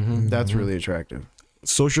skills. That's really attractive.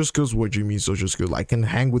 Social skills. What do you mean social skills? Like can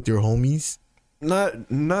hang with your homies. Not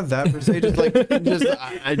that per se. Just like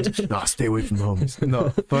I just no, stay away from the homies. No,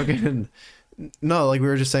 fucking no. Like we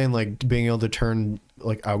were just saying, like being able to turn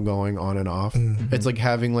like outgoing on and off. It's like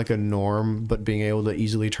having like a norm, but being able to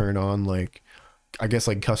easily turn on like I guess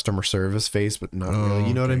like customer service face, but not really.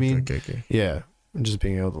 You know what I mean? Okay. Yeah, and just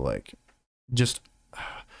being able to like just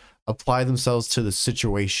apply themselves to the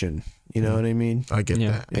situation. You know what I mean? I get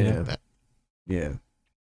Yeah. that. I Yeah. get that. Yeah.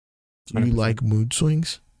 Do you 100%. like mood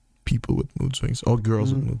swings? People with mood swings, or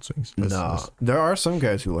girls with mood swings? No, there are some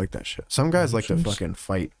guys who like that shit. Some guys like to Swings? fucking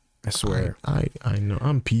fight. I swear. I know.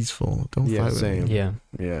 I'm peaceful. Don't Yeah, fight with same. me. Yeah,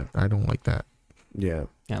 Yeah. I don't like that. Yeah.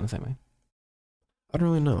 I'm the same way. I don't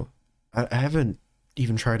really know. I haven't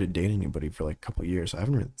even tried to date anybody for like a couple of years. I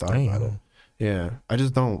haven't really thought about it. Yeah. I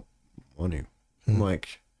just don't want to. I'm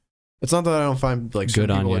like, it's not that I don't find like some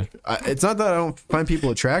Good on people, you. it's not that I don't find people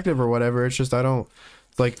attractive or whatever. It's just I don't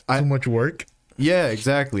like Too much work. Yeah,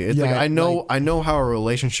 exactly. It's Yeah, like I know how a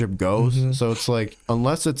relationship goes. So it's like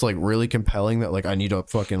unless it's like really compelling that like I need to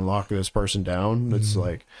fucking lock this person down, it's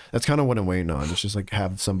like that's kind of what I'm waiting on. It's just like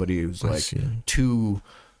have somebody who's I like see. too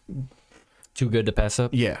good to pass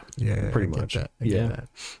up. yeah, Yeah, pretty I get much. that. I Yeah. get that.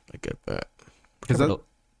 I get that. Because Covered that,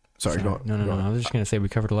 sorry, Sorry. go on. No. I was just gonna say we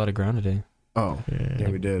covered a lot of ground today. Oh, yeah,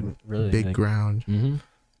 we did. Really Big ground. Mm-hmm.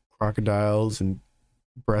 Crocodiles and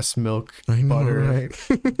breast milk, I know, butter right?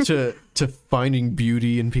 to finding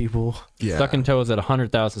beauty in people. Yeah. Sucking toes at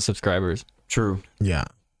 100,000 subscribers. True. Yeah.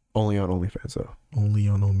 Only on OnlyFans though. Only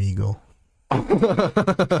on Omegle.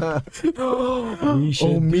 We should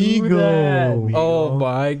Omegle. Oh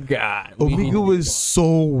my god. We need to Omegle do was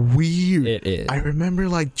so weird. It is. I remember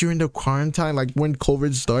like during the quarantine, like when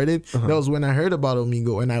COVID started, that was when I heard about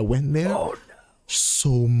Omegle and I went there. Oh no.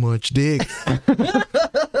 So much dick.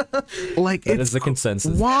 Like That it's is the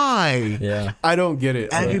consensus. why? Yeah. I don't get it.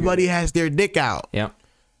 Everybody has their dick out. Yeah.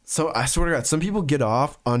 So I swear to God, some people get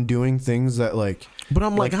off on doing things that like, But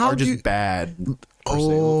I'm like, how are do just you bad. per se.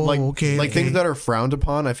 Oh, like, okay, like okay. things that are frowned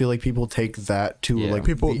upon. I feel like people take that to Yeah. like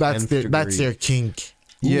people the that's nth that's degree. their kink.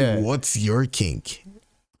 Ooh, Yeah. What's your kink?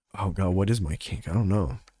 Oh God, what is my kink? I don't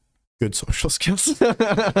know. Good social skills.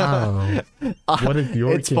 Oh. What is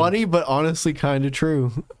your It's kink? funny, but honestly, kind of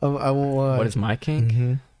true. I won't lie. What is my kink?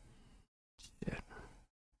 Mhm.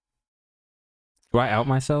 Do I out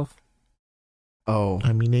myself? Oh,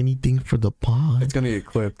 I mean anything for the pod. it's gonna get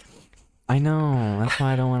clipped. I know. That's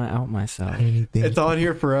why I don't want to out myself. Anything. It's on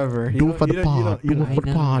here forever. You Do don't- it for you the don't- you pod. don't- you Do don't- it for the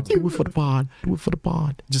I know. pod. Do it for the pod. Do it for the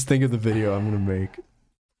pod. Just think of the video I'm gonna make.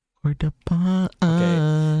 For the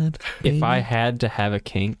pod. If I had to have a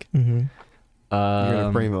kink, Mhm. You're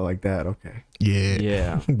gonna frame it like that, okay? Yeah.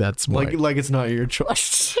 yeah. That's Like my. it's not your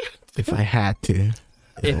choice. If I had to.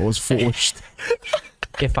 If I was forced.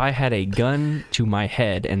 If I had a gun to my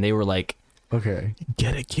head and they were like Okay.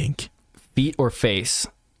 Get a kink. feet or face,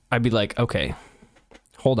 I'd be like, okay,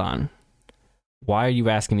 hold on. Why are you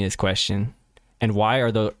asking me this question? And why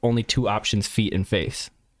are the only two options feet and face?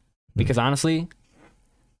 Because honestly,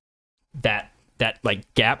 that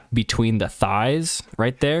like gap between the thighs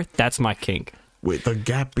right there, that's my kink. With the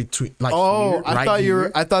gap between. Like Oh, here, I right thought you were.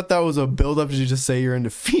 here? I thought that was a build up to just say you're into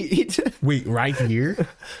feet. Wait, right here?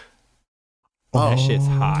 That shit's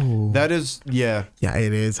hot. Oh. That is, yeah. Yeah,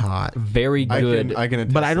 it is hot. Very good. I can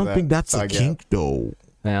attest But I to don't that. think that's a Thigh gap. kink though.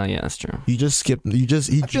 Well, yeah, that's true. You just skipped. You just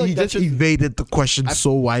he feel like just that's just- evaded the question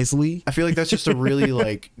so wisely. I feel like that's just a really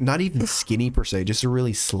like not even skinny per se, just a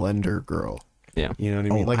really slender girl. Yeah. You know what I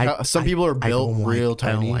mean? Oh, like I- how some people are I built don't real like,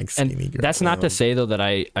 tiny. I don't like And skinny girls. that's not to say though that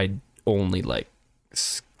I only like I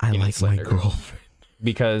skinny, like my slender girls. girlfriend.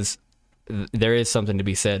 because there is something to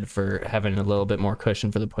be said for having a little bit more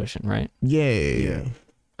cushion for the pushing, right? Yeah.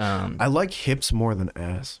 I like hips more than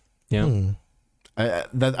ass. Yeah. Hmm.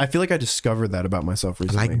 I feel like I discovered that about myself I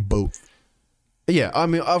recently. like both. Yeah, I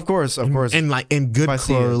mean, of course. And like in good If I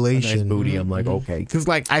see a correlation. nice booty, I'm like, okay. Because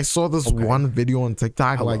like I saw this one video on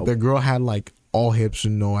TikTok, like Hello. the girl had like all hips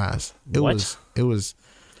and no ass. It was.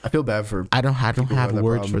 I feel bad for. I don't have who have that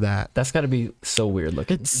words problem. for that. That's got to be so weird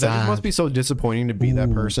looking. It's That sad. just must be so disappointing to be that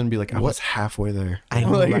Ooh. person. Be like, I What? was halfway there. I know.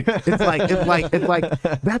 Like, it's like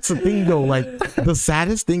that's the thing though. Like the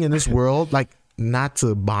saddest thing in this world, like not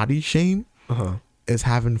to body shame, is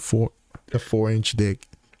having a 4-inch dick.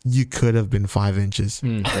 You could have been 5 inches.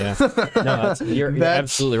 Yeah. No, you're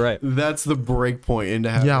absolutely right. That's the break point into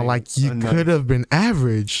having. Yeah, like you could have been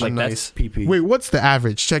average. a nice PP. Wait, what's the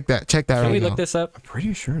average? Check that. Check that Can right we now. look this up? I'm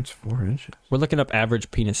pretty sure it's 4 inches. We're looking up average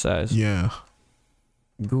penis size. Yeah,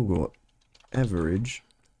 Google average.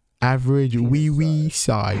 average wee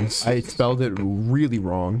size. I spelled it really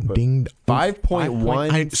wrong. But Ding.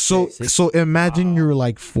 5.1. So imagine you're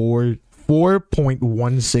like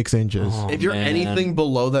 4.16 inches. Oh, if you're man. anything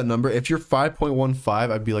below that number, if you're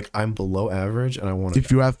 5.15, I'd be like, I'm below average, and I want to.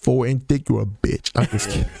 If you have 4-inch dick, you're a bitch. I'm just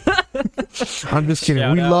kidding. I'm just kidding.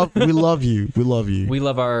 Shout We out. love you. We love you. We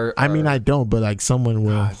love our. I mean, I don't, but like someone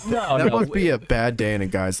will. no, that no, must be a bad day in a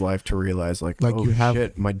guy's life to realize, like oh, you have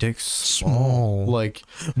shit, my dick's small. Like,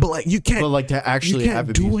 but like you can't. but like to actually you can't have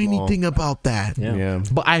it do be small. anything about that. Yeah. Yeah.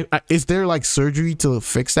 But I is there like surgery to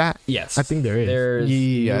fix that? Yes, I think there is. There's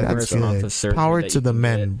Yeah, numerous that's amounts good. of surgery Power that to you the can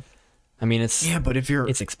men. get. I mean, it's But if you're,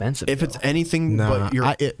 it's expensive. if it's though. anything, Nah, but you're,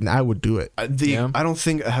 I would do it. I Yeah. don't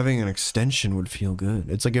think having an extension would feel good.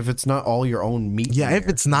 It's like if it's not all your own meat. Yeah, in if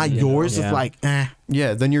there. it's not yours, Yeah. it's like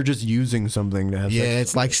yeah, then you're just using something to have. yeah, sex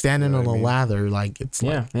it's with like it, standing you know on a what I mean? ladder. Like it's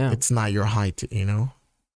Yeah, like yeah. it's not your height, you know.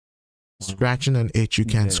 Scratching an itch you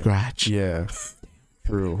can't Yeah. scratch. Yeah.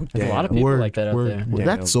 True. There's a lot of Damn. people like that out there. Damn.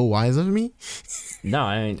 That's so wise of me. No,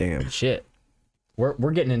 I mean, Damn. shit.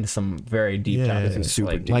 We're getting into some very deep Yeah, topics.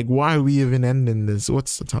 super deep. Like, why are we even ending this?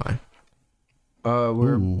 What's the time?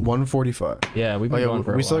 We're Ooh. 1:45. Yeah, we've Oh been yeah, going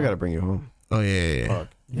for a we still while. got to bring you home. Oh yeah. Fuck.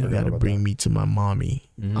 You Forgot gotta about bring that. me to my mommy.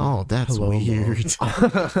 Mhm. Oh, that's Hello, weird.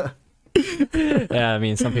 Yeah, I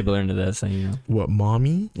mean, some people are into this, and, you know. What,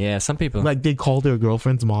 mommy? Yeah, some people. Like they call their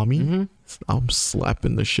girlfriends mommy? Mhm. I'm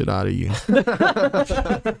slapping the shit out of you.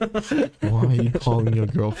 Why are you calling your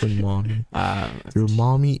girlfriend mommy? Your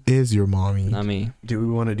mommy is your mommy. Not me. Do we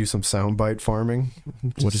want to do some soundbite farming?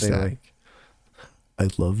 What Just is say, that? Like, I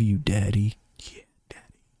love you, daddy.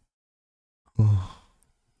 Oh.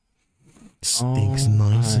 Stinks Oh,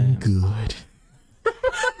 nice and I'm- good.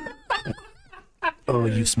 Oh,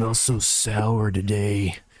 you smell so sour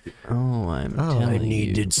today. Oh, I'm Oh. telling I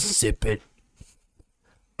need you. to sip it.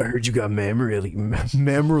 I heard you got mammarly gland.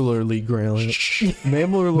 Mammarly gland.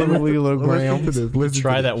 Listen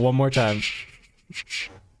Try to that one more time. this.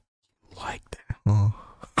 Like that. Oh.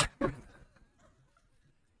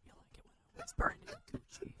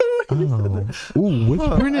 Oh. Ooh,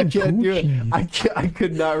 whispering I and can't do it. coochie. I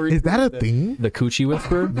could not read. Is that a thing? The coochie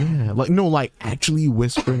whisper? Yeah, like no, like actually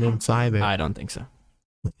whispering inside it. I don't think so.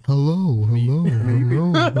 Hello,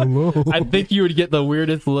 hello. I think you would get the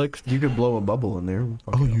weirdest looks. You could blow a bubble in there.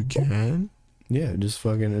 Oh, you can. Yeah, just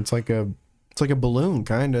fucking. It's like a balloon,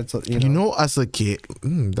 kind of. It's You know, as a kid,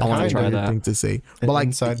 that's I wanna a try weird that. thing to say. an But like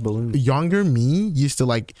inside balloon. younger me used to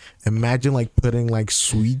like imagine like putting like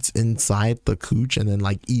sweets inside the cooch and then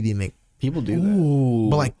like eating it. People do that. Ooh.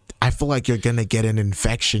 But like I feel like you're gonna get an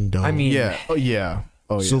infection though. I mean, Yeah. Oh yeah.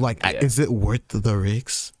 Oh yeah. so like Yeah. is it worth the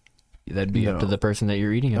risks? that'd be up to No. the person that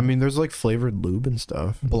you're eating it. I mean, there's like flavored lube and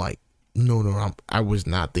stuff. But like no, I was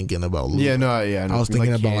not thinking about lube. Yeah. No. Yeah. No, I was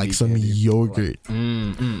thinking about like some yogurt,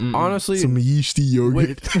 Honestly, some yeasty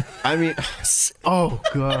yogurt. wait, I mean, oh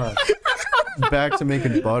god. Back to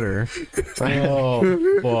making butter.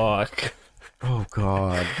 oh, fuck. Oh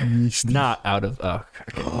god. Yeasty. Not out of.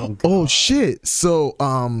 Oh shit. So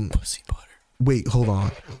Pussy butter. wait, hold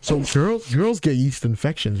on. So girls get yeast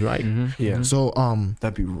infections, right? Yeah. So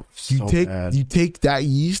That'd be so you take that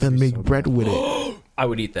yeast and make so bread with it. I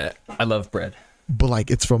would eat that. I love bread. But like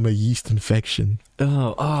it's from a yeast infection. I'm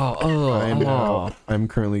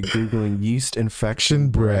currently googling yeast infection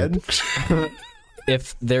bread.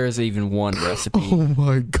 If there is even one recipe, Oh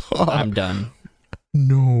my god. I'm done.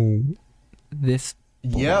 No. This.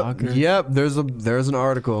 Yep. blogger- Yep. There's an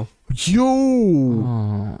article. Yo.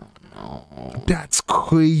 Oh no. That's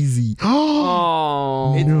crazy.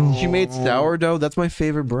 Oh. No. She made sourdough. That's my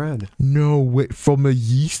favorite bread. No, wait, from a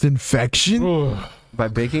yeast infection? By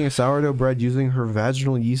baking a sourdough bread using her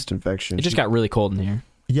vaginal yeast infection. It just got really cold in here.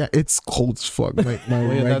 Yeah, it's cold as fuck. My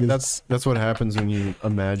Well, yeah, reg is- that's what happens when you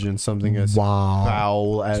imagine something as wow.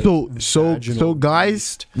 foul as So vaginal guys,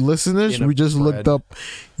 yeast listeners, in a we just bread. looked up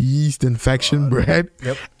yeast infection bread,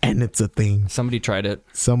 Yep. and it's a thing. Somebody tried it.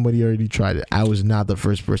 Somebody already tried it. I was not the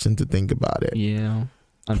first person to think about it. Yeah.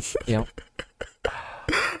 Yeah.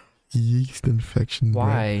 Yeast infection bread.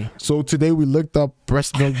 Why? So today we looked up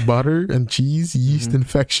breast milk butter and cheese, yeast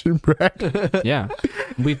infection bread. Yeah.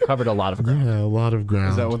 We've covered a lot of ground. Yeah, a lot of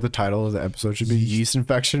ground. Is that what the title of the episode should be? Yeast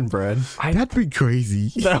infection bread. That'd be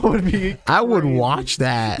crazy. That would be. I would watch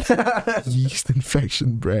that. Yeast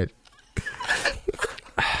infection bread.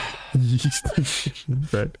 Yeast infection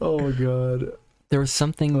bread. Oh my god. There was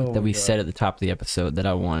something Oh that we my said at the top of the episode that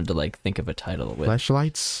I wanted to like think of a title with.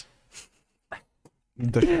 Flashlights.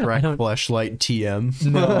 The Shrek flashlight TM.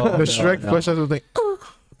 No, The Shrek flashlights was like,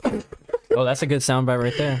 Oh, that's a good soundbite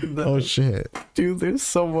right there. oh shit. Dude, there's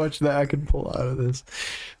so much that I could pull out of this.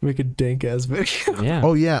 Make a dank ass video. Yeah.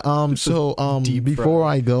 Oh yeah. So deep before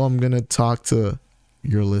fried. I go, I'm gonna talk to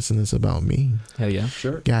your listeners about me. Hell yeah.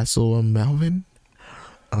 Sure. Yeah. So I'm Melvin.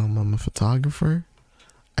 I'm a photographer.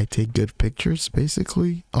 I take good pictures,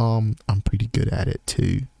 basically. I'm pretty good at it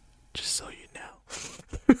too. Just so you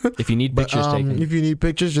know. If you need But pictures taken. if you need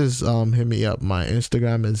pictures, just hit me up. My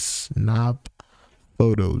Instagram is Nab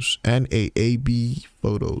Photos, NAAB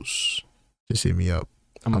Photos. Just hit me up.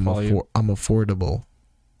 I'm gonna follow you. I'm affordable.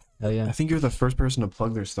 Hell yeah. I think you're the first person to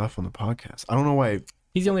plug their stuff on the podcast. I don't know why.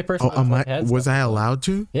 He's the only person. Oh, that has was stuff. I allowed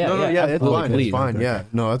to? Yeah. no, it's absolutely. fine. Please. It's fine. Yeah.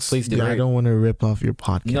 No, it's Please do. Yeah, I great. don't want to rip off your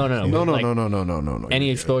podcast. No. No, Like, no. Any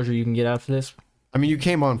You're good. exposure you can get out for this. I mean, you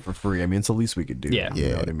came on for free. I mean, it's the least we could do. Yeah. You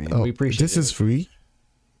know what I mean? Oh, We appreciate this it. is free.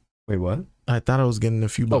 Wait, what? I thought I was getting a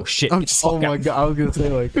few Oh bucks. shit. I'm just, Oh my god! I was gonna say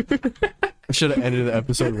like, I should have ended the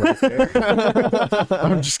episode right there.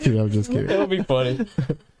 I'm just kidding. I'm just kidding. It'll be funny.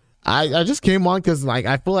 I just came on because like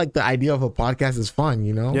I feel like the idea of a podcast is fun.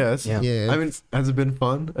 You know. Yes. Yeah. I mean, has it been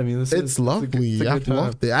fun? I mean, It's lovely. I I've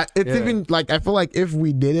loved it. It's Yeah. even like I feel like if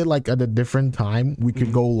we did it like at a different time, we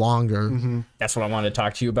could go longer. That's what I wanted to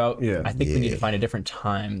talk to you about. Yeah. I think we need Yeah. to find a different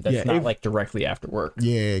time that's Yeah, not if- like directly after work.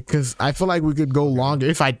 Yeah, because I feel like we could go longer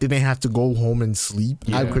if I didn't have to go home and sleep.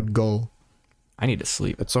 I Yeah. could go. I need to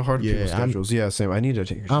sleep. It's so hard to keep Yeah, I'm- schedules. Yeah, same. I need to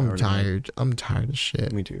take a shower. I'm tonight. tired. I'm tired of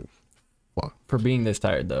shit. Me too. For being this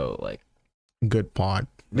tired though, like Good pod.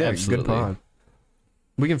 Yeah, Absolutely. good pod.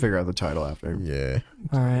 We can figure out the title after. Yeah.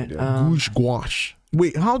 all right. Gooch Guac.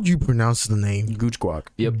 Wait, how do you pronounce the name? Gooch Guac.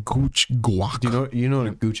 Yep. Gooch Guac. Do you know what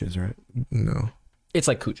a gooch is, right? No. It's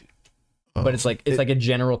like coochie. Oh. But it's like a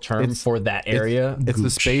general term it's- for that area. It's the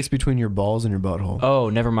Gooch. space between your balls and your butthole. Oh,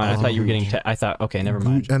 never mind. I thought you were getting. Gooch. I thought okay, never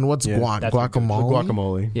mind. And what's Yeah, guac? that's what Guacamole?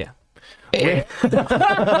 Guacamole. Yeah.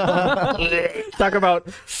 Talk about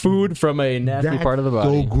food from a nasty That's part of the so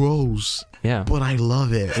body. gross, Yeah. but I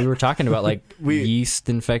love it. We were talking about like We- yeast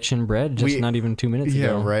infection bread just not even 2 minutes Yeah,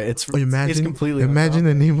 ago. right. It's Imagine, completely imagine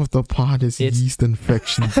the name of the pod is It's- yeast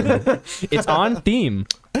infection. It's on theme.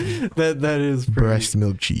 that is pretty- Breast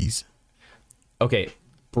milk cheese Okay.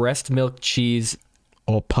 Breast milk cheese.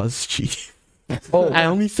 or pus cheese. Oh, I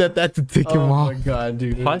only said that to take him Oh off. my god,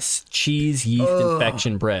 dude. pus cheese yeast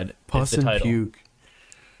infection bread. Pus is the and title. puke.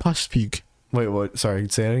 Pus puke. Wait, what? Sorry,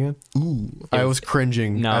 say it again. Ooh. I was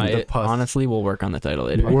cringing No, at the pus. honestly, we'll work on the title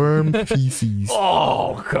later. Worm feces.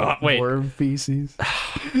 Oh god, wait. Worm feces.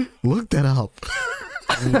 Look that up.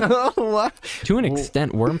 What? To an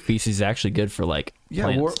extent, worm feces is actually good for like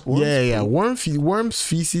plants. Yeah. Worm's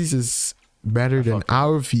feces is better than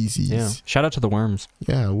our feces. Yeah. Shout out to the worms.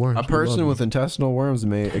 Yeah, worms. A person with intestinal worms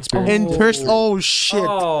may experience. Oh shit.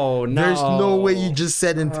 Oh no. There's no way you just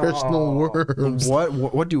said intestinal worms.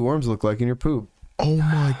 What do worms look like in your poop? Oh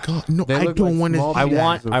my god. No, They I look don't like want small to. I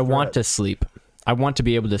bags of want fat. to sleep. I want to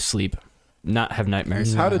be able to sleep, not have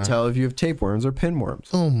nightmares. How to tell if you have tapeworms or pinworms?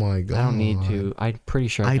 Oh my god. I don't need to. I'm pretty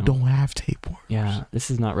sure I don't have tapeworms. Yeah, this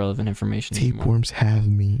is not relevant information anymore. Tapeworms have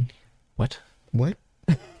me. What? What?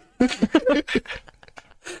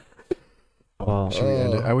 Well, Should we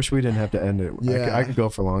end it? I wish we didn't have to end it. Yeah. I could go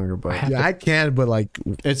for longer, but Yeah, I can, but like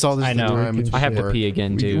it's all this. I know. time. I have to pee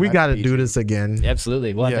again too. we got to do this again.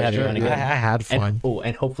 Absolutely, we'll have to have you on I again. had fun.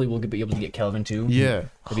 And hopefully we'll be able to get Kelvin too. Yeah.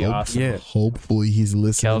 That'd be awesome. Yeah. Hopefully he's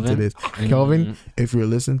listening to Kelvin? this. Kelvin, if you're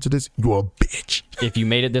listening to this, you're a bitch. If you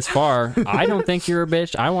made it this far, I don't think you're a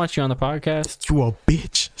bitch. I want you on the podcast. You're a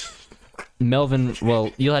bitch. Melvin,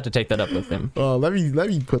 well, you'll have to take that up with him. Let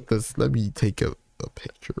me put this. Let me take a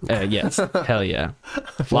picture Yes, hell yeah.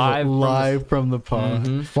 Live from the pod.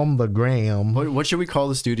 Mhm. from the gram. What should we call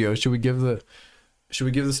the studio? Should we give the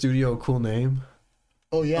studio a cool name?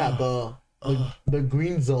 Oh yeah, The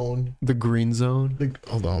green zone. The green zone.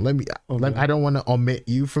 Hold on. Let me. I don't want to omit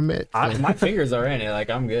you from it. My fingers are in it. Like,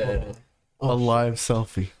 I'm good. A live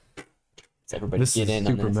selfie. Let's everybody This get is in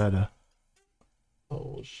super on this. meta.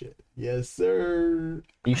 Oh shit. Yes, sir.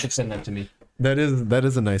 You should send that to me. That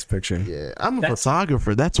is a nice picture. Yeah, I'm a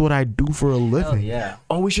photographer. That's what I do for a living. Yeah.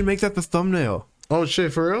 Oh, we should make that the thumbnail. Oh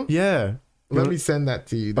shit, for real? Yeah. Let me send that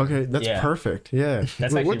to you. Then. Okay, that's perfect. Yeah.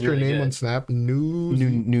 That's Wait, what's actually your really name good. on Snap?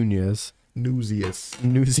 Nunez. Newsius.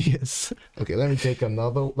 Newsius. Okay, let me take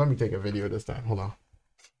a video this time. Hold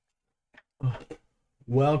on.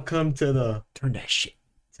 Welcome to the Turn that shit.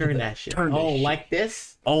 turn that shit. Turn that shit. Like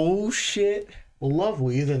this? Oh, shit.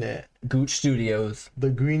 Lovely, isn't it? Gooch Studios. The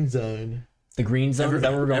green zone. The green zone? Is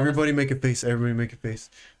that where we're going? Everybody make a face. Everybody make a face.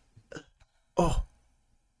 Oh.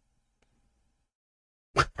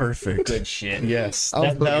 Perfect. Good shit. Yes.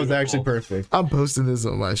 That was actually perfect. I'm posting this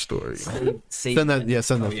on my story. Send that. Yeah,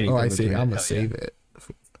 send that. Oh, I see. I'm gonna save it.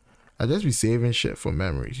 I just be saving shit for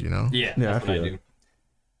memories, you know? Yeah, Yeah, that's I what I feel do.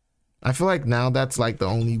 I feel like now that's like the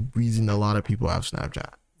only reason a lot of people have Snapchat.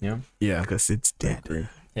 Yeah. Yeah. Because it's dead. It-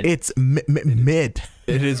 It's mid.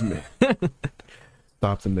 It is mid.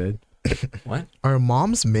 Stop the mid. What? Are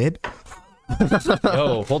moms mid?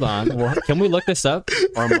 Yo, hold on. Can we look this up?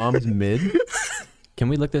 Our mom's mid. Can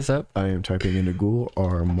we look this up? I am typing into Google.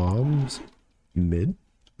 Our mom's mid.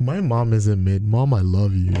 My mom isn't mid. Mom, I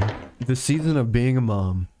love you. The season of being a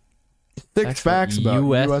mom. Six That's facts for about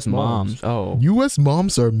U.S. moms. Oh, U.S.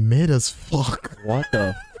 moms are mid as fuck. what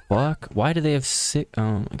the fuck? Why do they have sick?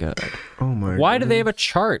 Oh my god. Oh my. Why do they have a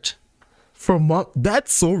chart? For mom,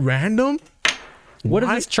 that's so random. What is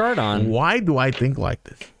Why- this chart on? Why do I think like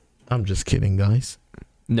this? I'm just kidding, guys.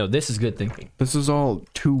 No, this is good thinking. This is all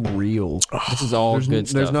too real. This is all good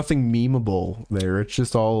stuff. There's nothing memeable there. It's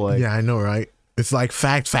just all like Yeah, I know, right? It's like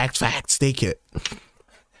fact. Take it.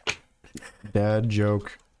 dad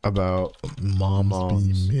joke about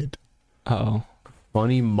Moms being mid. Oh,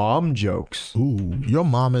 funny mom jokes. Ooh, your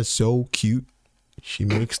mom is so cute. She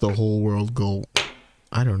makes the whole world go.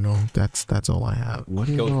 I don't know. That's all I have. What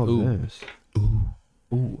is Goes, all ooh. this?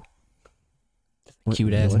 Ooh,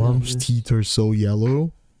 cute ass. your mom's teeth are so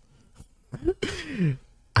yellow.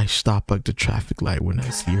 I stop at the traffic light when I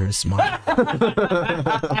see her smile.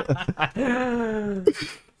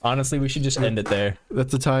 Honestly, we should just end it there.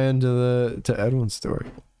 That's a tie-in to Edwin's story.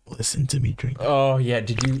 Listen to me drink. Oh yeah,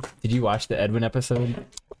 did you watch the Edwin episode?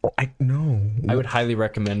 Oh, no. I would highly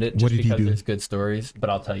recommend it What just did he because do? there's good stories. But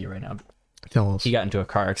I'll tell you right now, Tell us. he got into a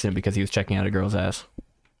car accident because he was checking out a girl's ass.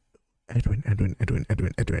 Edwin.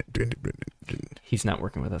 He's not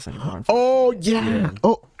working with us anymore. Oh yeah.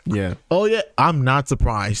 Yeah. Oh yeah. I'm not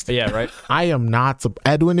surprised. Yeah, right. I am not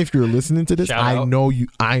Edwin, if you're listening to this, Shout I out. know you.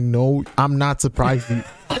 I know. I'm not surprised.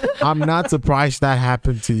 I'm not surprised that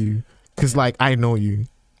happened to you, because like I know you.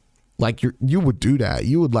 Like you would do that.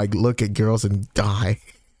 You would like look at girls and die.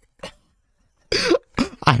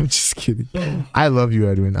 I'm just kidding. I love you,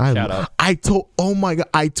 Edwin. Shout out. I told. Oh my god.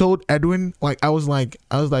 I told Edwin. Like I was like,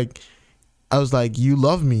 you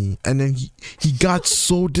love me, and then he got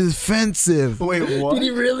so defensive. Wait, what? Did he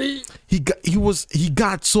really? He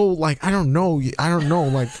got so like I don't know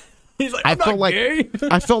like He's like, I I'm felt not like gay.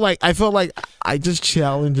 I felt like I just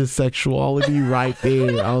challenged his sexuality right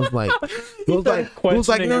there. I was like, it was like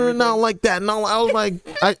questioning no, everything. like that. No, I was like,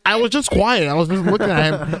 I was just quiet. I was just looking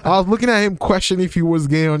at him. I was looking at him, questioning if he was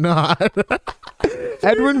gay or not.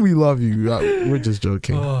 Edwin, we love you. We're just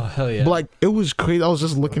joking. Oh hell yeah! But like it was crazy. I was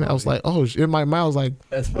just looking. I was like, oh, in my mind, I was like,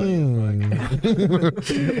 That's funny.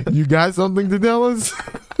 you got something to tell us?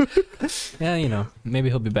 Yeah, you know, maybe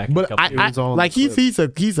he'll be back. In a But couple I was all in like the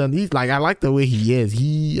he's like I like the way he is.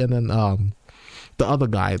 He and then the other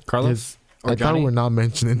guy, Carlos? I thought Johnny? we're not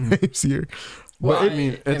mentioning names here. Well, But I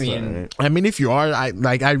mean, it's alright. I mean, if you are, I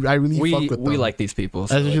really fuck we with them. like these people.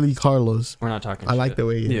 So Especially Carlos. we're not talking. I like shit. the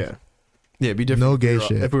way he is. Yeah. Yeah, it'd be different. No if we gay were-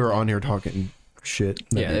 shit. If we were on here talking shit.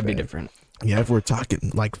 Yeah, it'd be bad. different. Yeah, if we're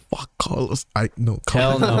talking like fuck Carlos, Hell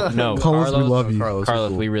Carlos. no, no. Carlos, we love you. Carlos,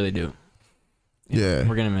 Carlos, we really do. Yeah.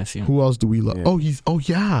 We're gonna miss you. Who else do we love? Yeah. Oh,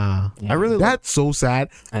 yeah. I really like That's so sad.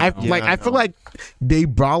 I I know. like. Yeah, I I feel know. like they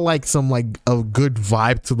brought like some like a good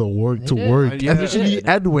vibe to the work They to did. work, Yeah. especially They did.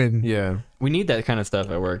 Edwin. Yeah. We need that kind of stuff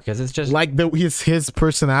at work because it's just Like his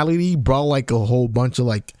personality brought like a whole bunch of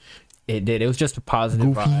like it did. It was just a positive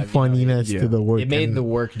goofy vibe, you know? funniness Yeah. to the work. It made and the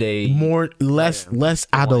work day less bland.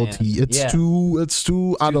 adulty. It's Yeah. too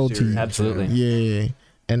adulty. serious. Absolutely. Yeah.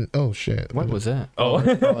 And oh shit, What was that? Oh,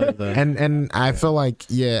 and I feel like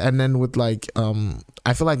and then with like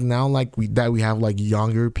I feel like now like we have like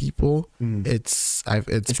younger people, it's getting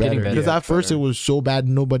better better. because at first it was so bad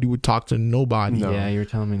nobody would talk to nobody. yeah, you were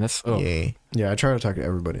telling me that's. Oh, Yeah, I try to talk to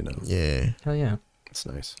everybody now. Yeah, hell yeah. It's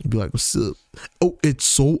nice. you'd be like, what's up? Oh, it's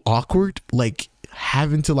so awkward like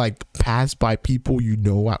having to like pass by people you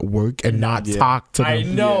know at work and not talk to them. I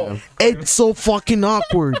know. It's so fucking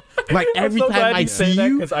awkward. Like every time I see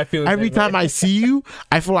you, I feel every time I see you,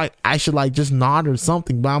 I feel like I should like just nod or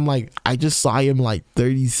something. But I'm like, I just saw him like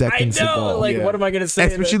 30 seconds ago. Like, what am I gonna say?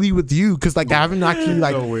 Especially with you, because like I haven't actually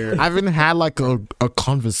like So weird. I haven't had like a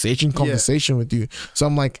conversation with you. So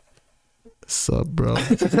I'm like, sup, bro?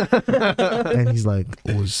 And he's like,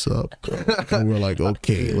 what's up, bro? And we're like,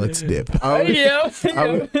 okay, let's dip. I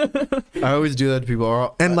always do that to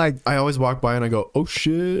people. And like, I always walk by and I go, oh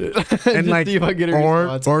shit. And like, see if I get a or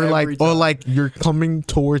response like, every or time. like, you're coming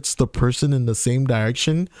towards the person in the same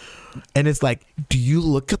direction, and it's like, do you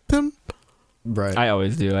look at them? Right. I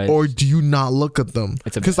always do. Or do you not look at them?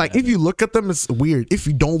 Because like if you look at them, it's weird. If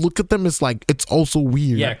you don't look at them, it's like it's also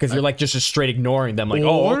weird. Yeah, because you're like just straight ignoring them. Like,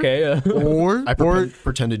 Or- oh, okay. Or I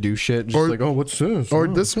pretend to do shit. Just or- like, oh, what's this? or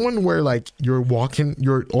this one where like you're walking,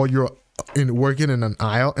 you're working in an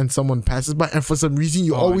aisle and someone passes by, and for some reason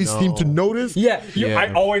you always seem to notice. Yeah,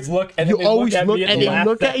 I always look, and You then they always at look me at and the they last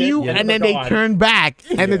look at second, you, and then they turn back,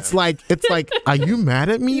 and it's like, are you mad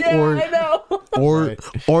at me, or I know. or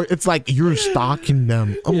it's like you're stalking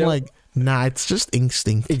them. I'm like, nah, it's just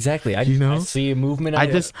instinct. Exactly. I see a movement. I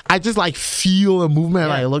just like feel a movement,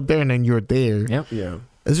 and I look there, and then you're there. Yep. Yeah.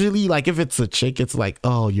 It's really like if it's a chick, it's like,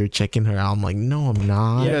 oh, you're checking her out. I'm like, no, I'm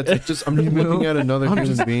not. Yeah, it's just I'm just looking at another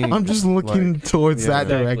human being. I'm just looking towards that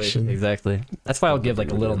direction. Exactly. That's why I'll give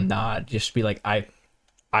like a little nod. Just be like, I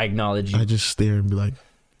acknowledge you. I just stare and be like,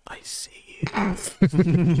 I see you.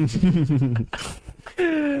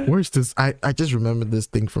 Where's this? I just remember this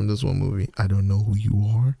thing from this one movie. I don't know who you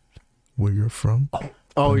are, where you're from. Oh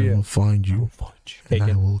but yeah. I will find you, and I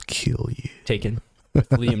Taken. will kill you. Taken.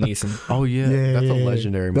 Liam Neeson. Oh yeah. That's a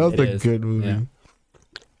legendary That movie. was It a is. good movie. Yeah.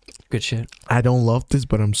 Good shit. I don't love this,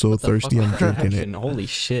 but I'm so thirsty. I'm drinking Action. it. Holy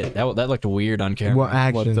shit. That looked weird on camera. What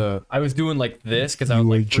action? What the? I was doing like this because I You was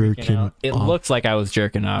were like freaking jerking out. It off. looks like I was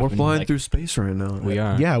jerking off. We're and, flying like, through space right now. We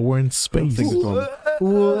are. Yeah, we're in space. Things are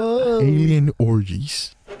going- Alien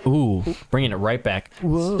orgies. Ooh, bringing it right back.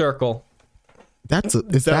 Circle. Is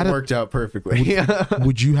That that worked out perfectly. Yeah.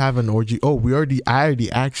 would you have an orgy? Oh, I already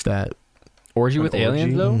asked that. Orgy with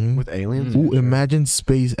aliens though? Mhm. With aliens. Ooh, imagine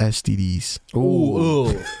space STDs.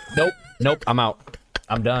 Ooh. Nope. I'm out.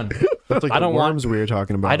 I'm done. That's like I don't want- worms we were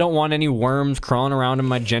talking about. I don't want any worms crawling around in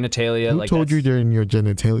my genitalia. Who like told you that's- they're in your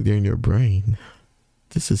genitalia? They're in your brain.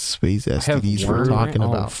 This is space have STDs we're worms? talking Oh,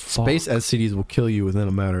 about. fuck. Space STDs will kill you within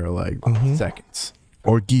a matter of like seconds.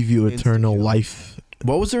 Or give you eternal kill. life.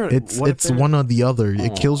 What was there? It's what if there- one or the other.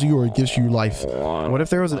 It kills you or it gives you life. What if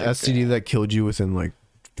there was an STD that killed you within like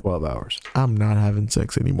 12 hours? I'm not having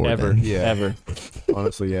sex anymore. Ever. then. Yeah. Ever.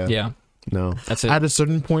 Honestly, yeah. Yeah. No. That's it. At a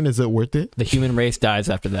certain point, is it worth it? The human race dies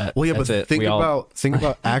after that. Well, yeah, That's but it. think We all-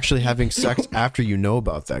 about actually having sex after you know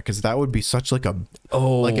about that, because that would be such like a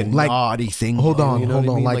like- naughty thing. hold on, you know hold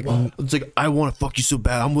what I on, mean? like- it's like I want to fuck you so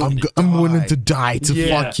bad. I'm willing. I'm willing to die to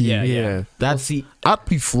Yeah, fuck you. yeah. That's I'd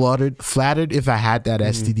be flattered if I had that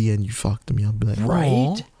STD and you fucked me. I'd be like, Right?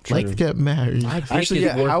 "Aw, True. let's get married. Actually,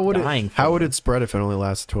 yeah. How would it spread if it only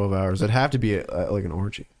lasted 12 hours? It'd have to be like an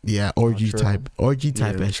orgy. Yeah, orgy true. type Yeah,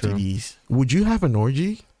 true. STDs. Would you have an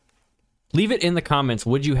orgy? Leave it in the comments.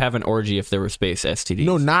 Would you have an orgy if there were space STDs?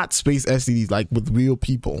 No, not space STDs, like with real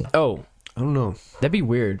people. Oh, I don't know. that'd be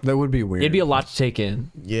weird. That would be weird. It'd be a lot to take in.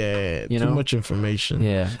 Yeah, You too know? much information.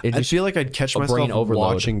 Yeah. It I just, feel like I'd catch a brain myself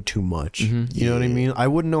overload. watching too much. Mhm. You know what I mean? I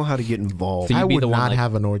wouldn't know how to get involved. So you'd I be would the one, not like-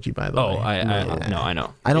 have an orgy, by the oh, way. I know. I It'd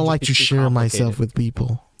don't just like be to too share myself complicated. with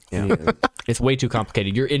people. Yeah. It's way too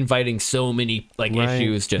complicated. You're inviting so many like Right.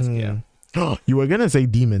 issues. Just yeah. You were gonna say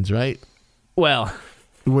demons, right? Well,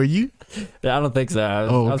 Were you? I don't think so. I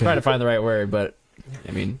was okay. trying to find the right word, but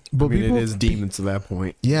I mean, But I mean, people, it is demons to that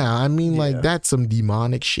point. yeah, I mean, Yeah. like that's some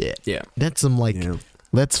demonic shit. yeah. That's some like, Yeah.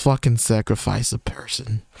 let's fucking sacrifice a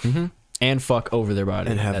person. And fuck over their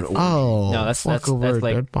body. And have an That's- orgy. Oh, No, that's fuck over a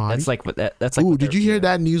like dead body. that's like that's like. Ooh, what did they're- you hear yeah.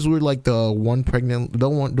 that news where like the one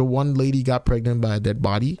lady got pregnant by a dead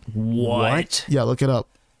body? What? Yeah, look it up.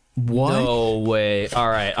 What? No way. All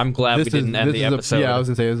right, I'm glad we didn't end the episode. Yeah, I was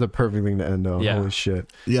gonna say it was a perfect thing to end on. Yeah. Holy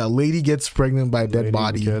shit. Yeah, lady gets pregnant by a dead Lady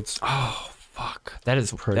body. gets Oh fuck. That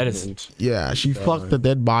is pregnant. Yeah, she fucked the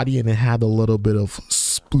dead body and it had a little bit of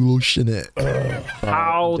sploosh in it.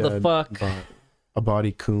 how the Dead fuck. body. a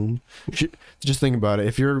body coom. Just think about it.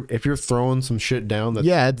 If you're throwing some shit down that's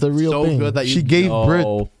Yeah, it's a real so thing. good that She gave birth.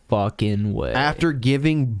 Oh fucking way. after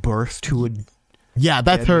giving birth to a Yeah,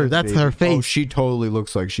 that's her. That's her face. Oh, she totally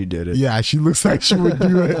looks like she did it. Yeah, she looks like she would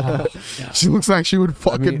do it. She looks like she would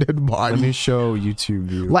fuck a dead body. Let me show YouTube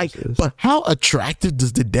viewers Like, this. but how attractive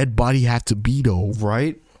does the dead body have to be, though?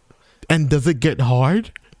 Right? And does it get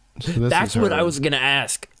hard? So this That's is what her. I was gonna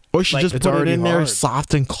ask. Or she Like, just it's put it already in there hard.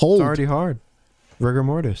 soft and cold? It's already hard. Rigor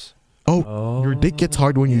mortis. Oh, your dick gets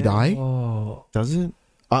hard when you die? Oh, Does it?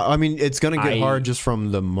 I mean, it's gonna get I- hard just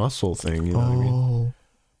from the muscle thing. You know what I mean? Oh.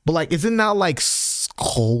 But, like, is it not, like,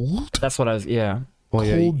 cold? that's what I was. Yeah. Well,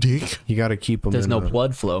 yeah, Cold dick? you got to keep them. There's no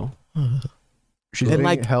blood flow. She's And, being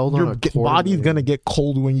like, held on your a cord. body's going to get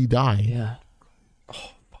cold when you die. Yeah.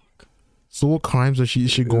 So what crimes is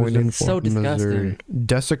she going in for? So disgusting.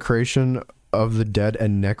 Desecration of the dead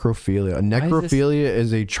and necrophilia. Necrophilia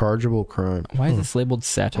is a chargeable crime. Why is this labeled Or a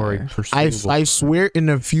satire? pursuable I crime. swear in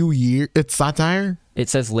a few years, it's satire? It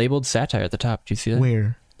says labeled satire at the top. Do you see that?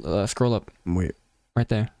 Where? Scroll up. Wait. Right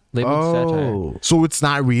there. Labeled satire. Oh, So it's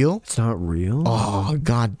not real? it's not real. Oh,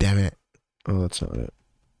 god damn it. Oh, that's not it.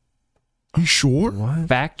 You sure? What?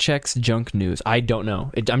 Fact checks junk news. I don't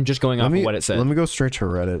know. I'm just going off of what it said. Let me go straight to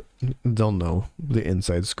Reddit. They'll know the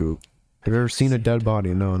inside scoop. Have you ever seen a dead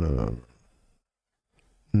body? No.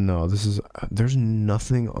 No, this is. There's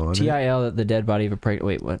nothing on it. TIL, the dead body of a pregnant.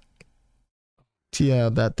 Wait, what? Yeah,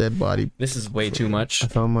 that dead body. This is way too much. I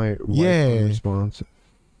found my Yeah. response.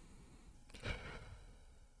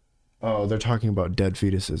 Oh, they're talking about dead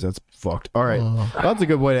fetuses. That's fucked. All right, that's a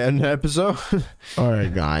good way to end the episode. All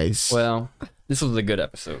right, guys. Well, this was a good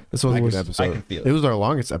episode. This was a good I episode. can feel It was our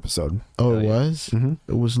longest episode. Oh, it was? Mm-hmm.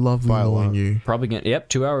 It was lovely By a knowing lot. you. Probably gonna. Yep,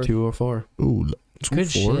 2 hours. 204. Ooh, Good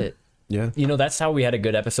 2-4? shit. Yeah. You know, that's how we had a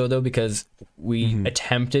good episode though, because we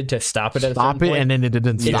attempted to stop it at a Stop certain it, point. and then it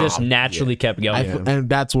didn't It stop. just naturally kept going. And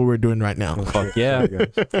that's what we're doing right now. Fuck yeah.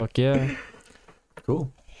 Fuck yeah.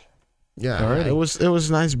 Cool. Yeah, Alrighty. it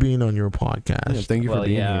was nice being on your podcast. Yeah, thank you for Well,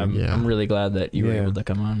 being yeah, here. I'm really glad that you were Yeah. able to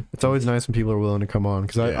come on. It's always nice when people are willing to come on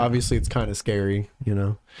because Yeah. obviously it's kind of scary, you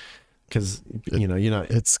know, because you know you're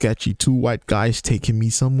not. It's sketchy. 2 white guys taking me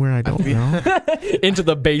somewhere I don't know. Into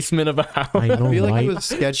the basement of a house. I know, I feel like right? it was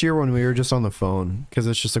sketchier when we were just on the phone because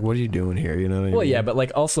it's just like, what are you doing here? You know what I mean? Well, yeah, but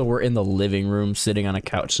like also we're in the living room sitting on a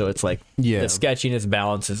couch, so it's like Yeah. the sketchiness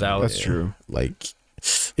balances out. That's true. Like,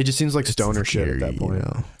 It just seems like stoner shit at scary, that point. you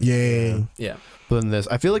know? Yeah. Yeah. But then this,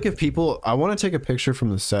 I feel like if people, I want to take a picture from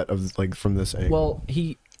the set of like from this angle. Well,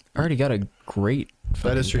 he already got a great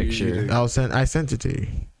That is true, you picture. do. I sent it to you.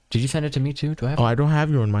 Did you send it to me too? Do I have Oh, I don't have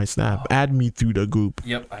you on my snap. Add me through the group.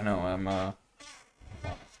 Yep, I know. I'm Oh,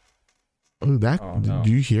 that. Oh, no. Do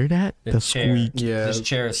you hear that? The chair. squeak. Yeah, This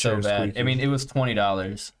chair is so chair's bad. squeaky. I mean, it was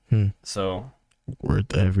 $20. Hmm. So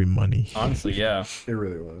Worth every money. honestly, yeah, It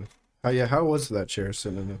really was. How was that chair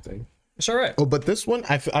sitting in that thing? it's all right. Oh, but this one,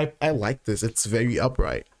 I like this. It's very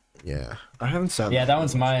upright. Yeah. I haven't sat. Yeah, that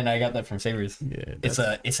one's mine. I got that from Savers. Yeah. It's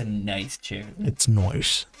a nice chair. It's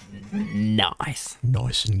nice. Nice.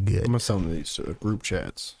 Nice and good. I'm gonna send these to the group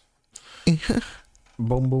chats.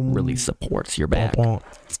 Boom, boom. Really supports your back. I'll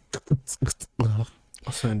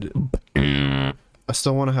send it. I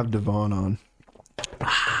still want to have Devon on.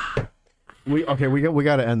 We got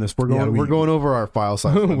to end this. We're going. We're going over our file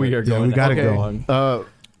size. We are going. we gotta okay. go.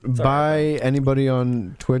 Bye, anybody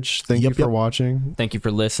on Twitch. Thank you for watching. Thank you for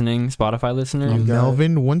listening, Spotify listeners.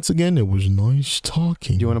 Melvin, once again, it was nice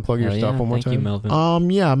talking. Do you want to plug your Hell stuff yeah. one more Thank time? you, Melvin.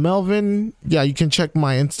 Yeah, Melvin. Yeah, you can check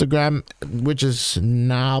my Instagram, which is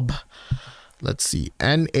Nab. Let's see,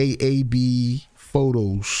 NAAB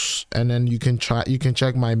photos, and then you can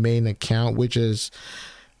check my main account, which is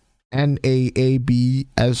NAABSOME.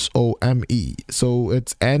 So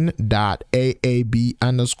it's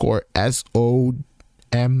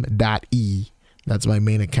N.AAB_SOM.E. That's my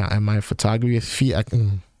main account, and my photography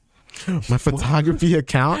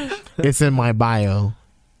account is in my bio.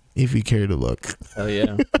 If you care to look. Hell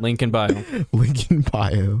yeah. Link in bio. Link in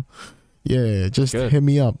bio. Yeah, just Good. hit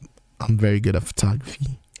me up. I'm very good at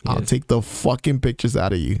photography. I'll Yes. take the fucking pictures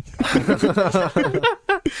out of you.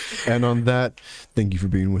 And on that, thank you for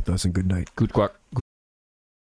being with us and good night. Gooch Guac.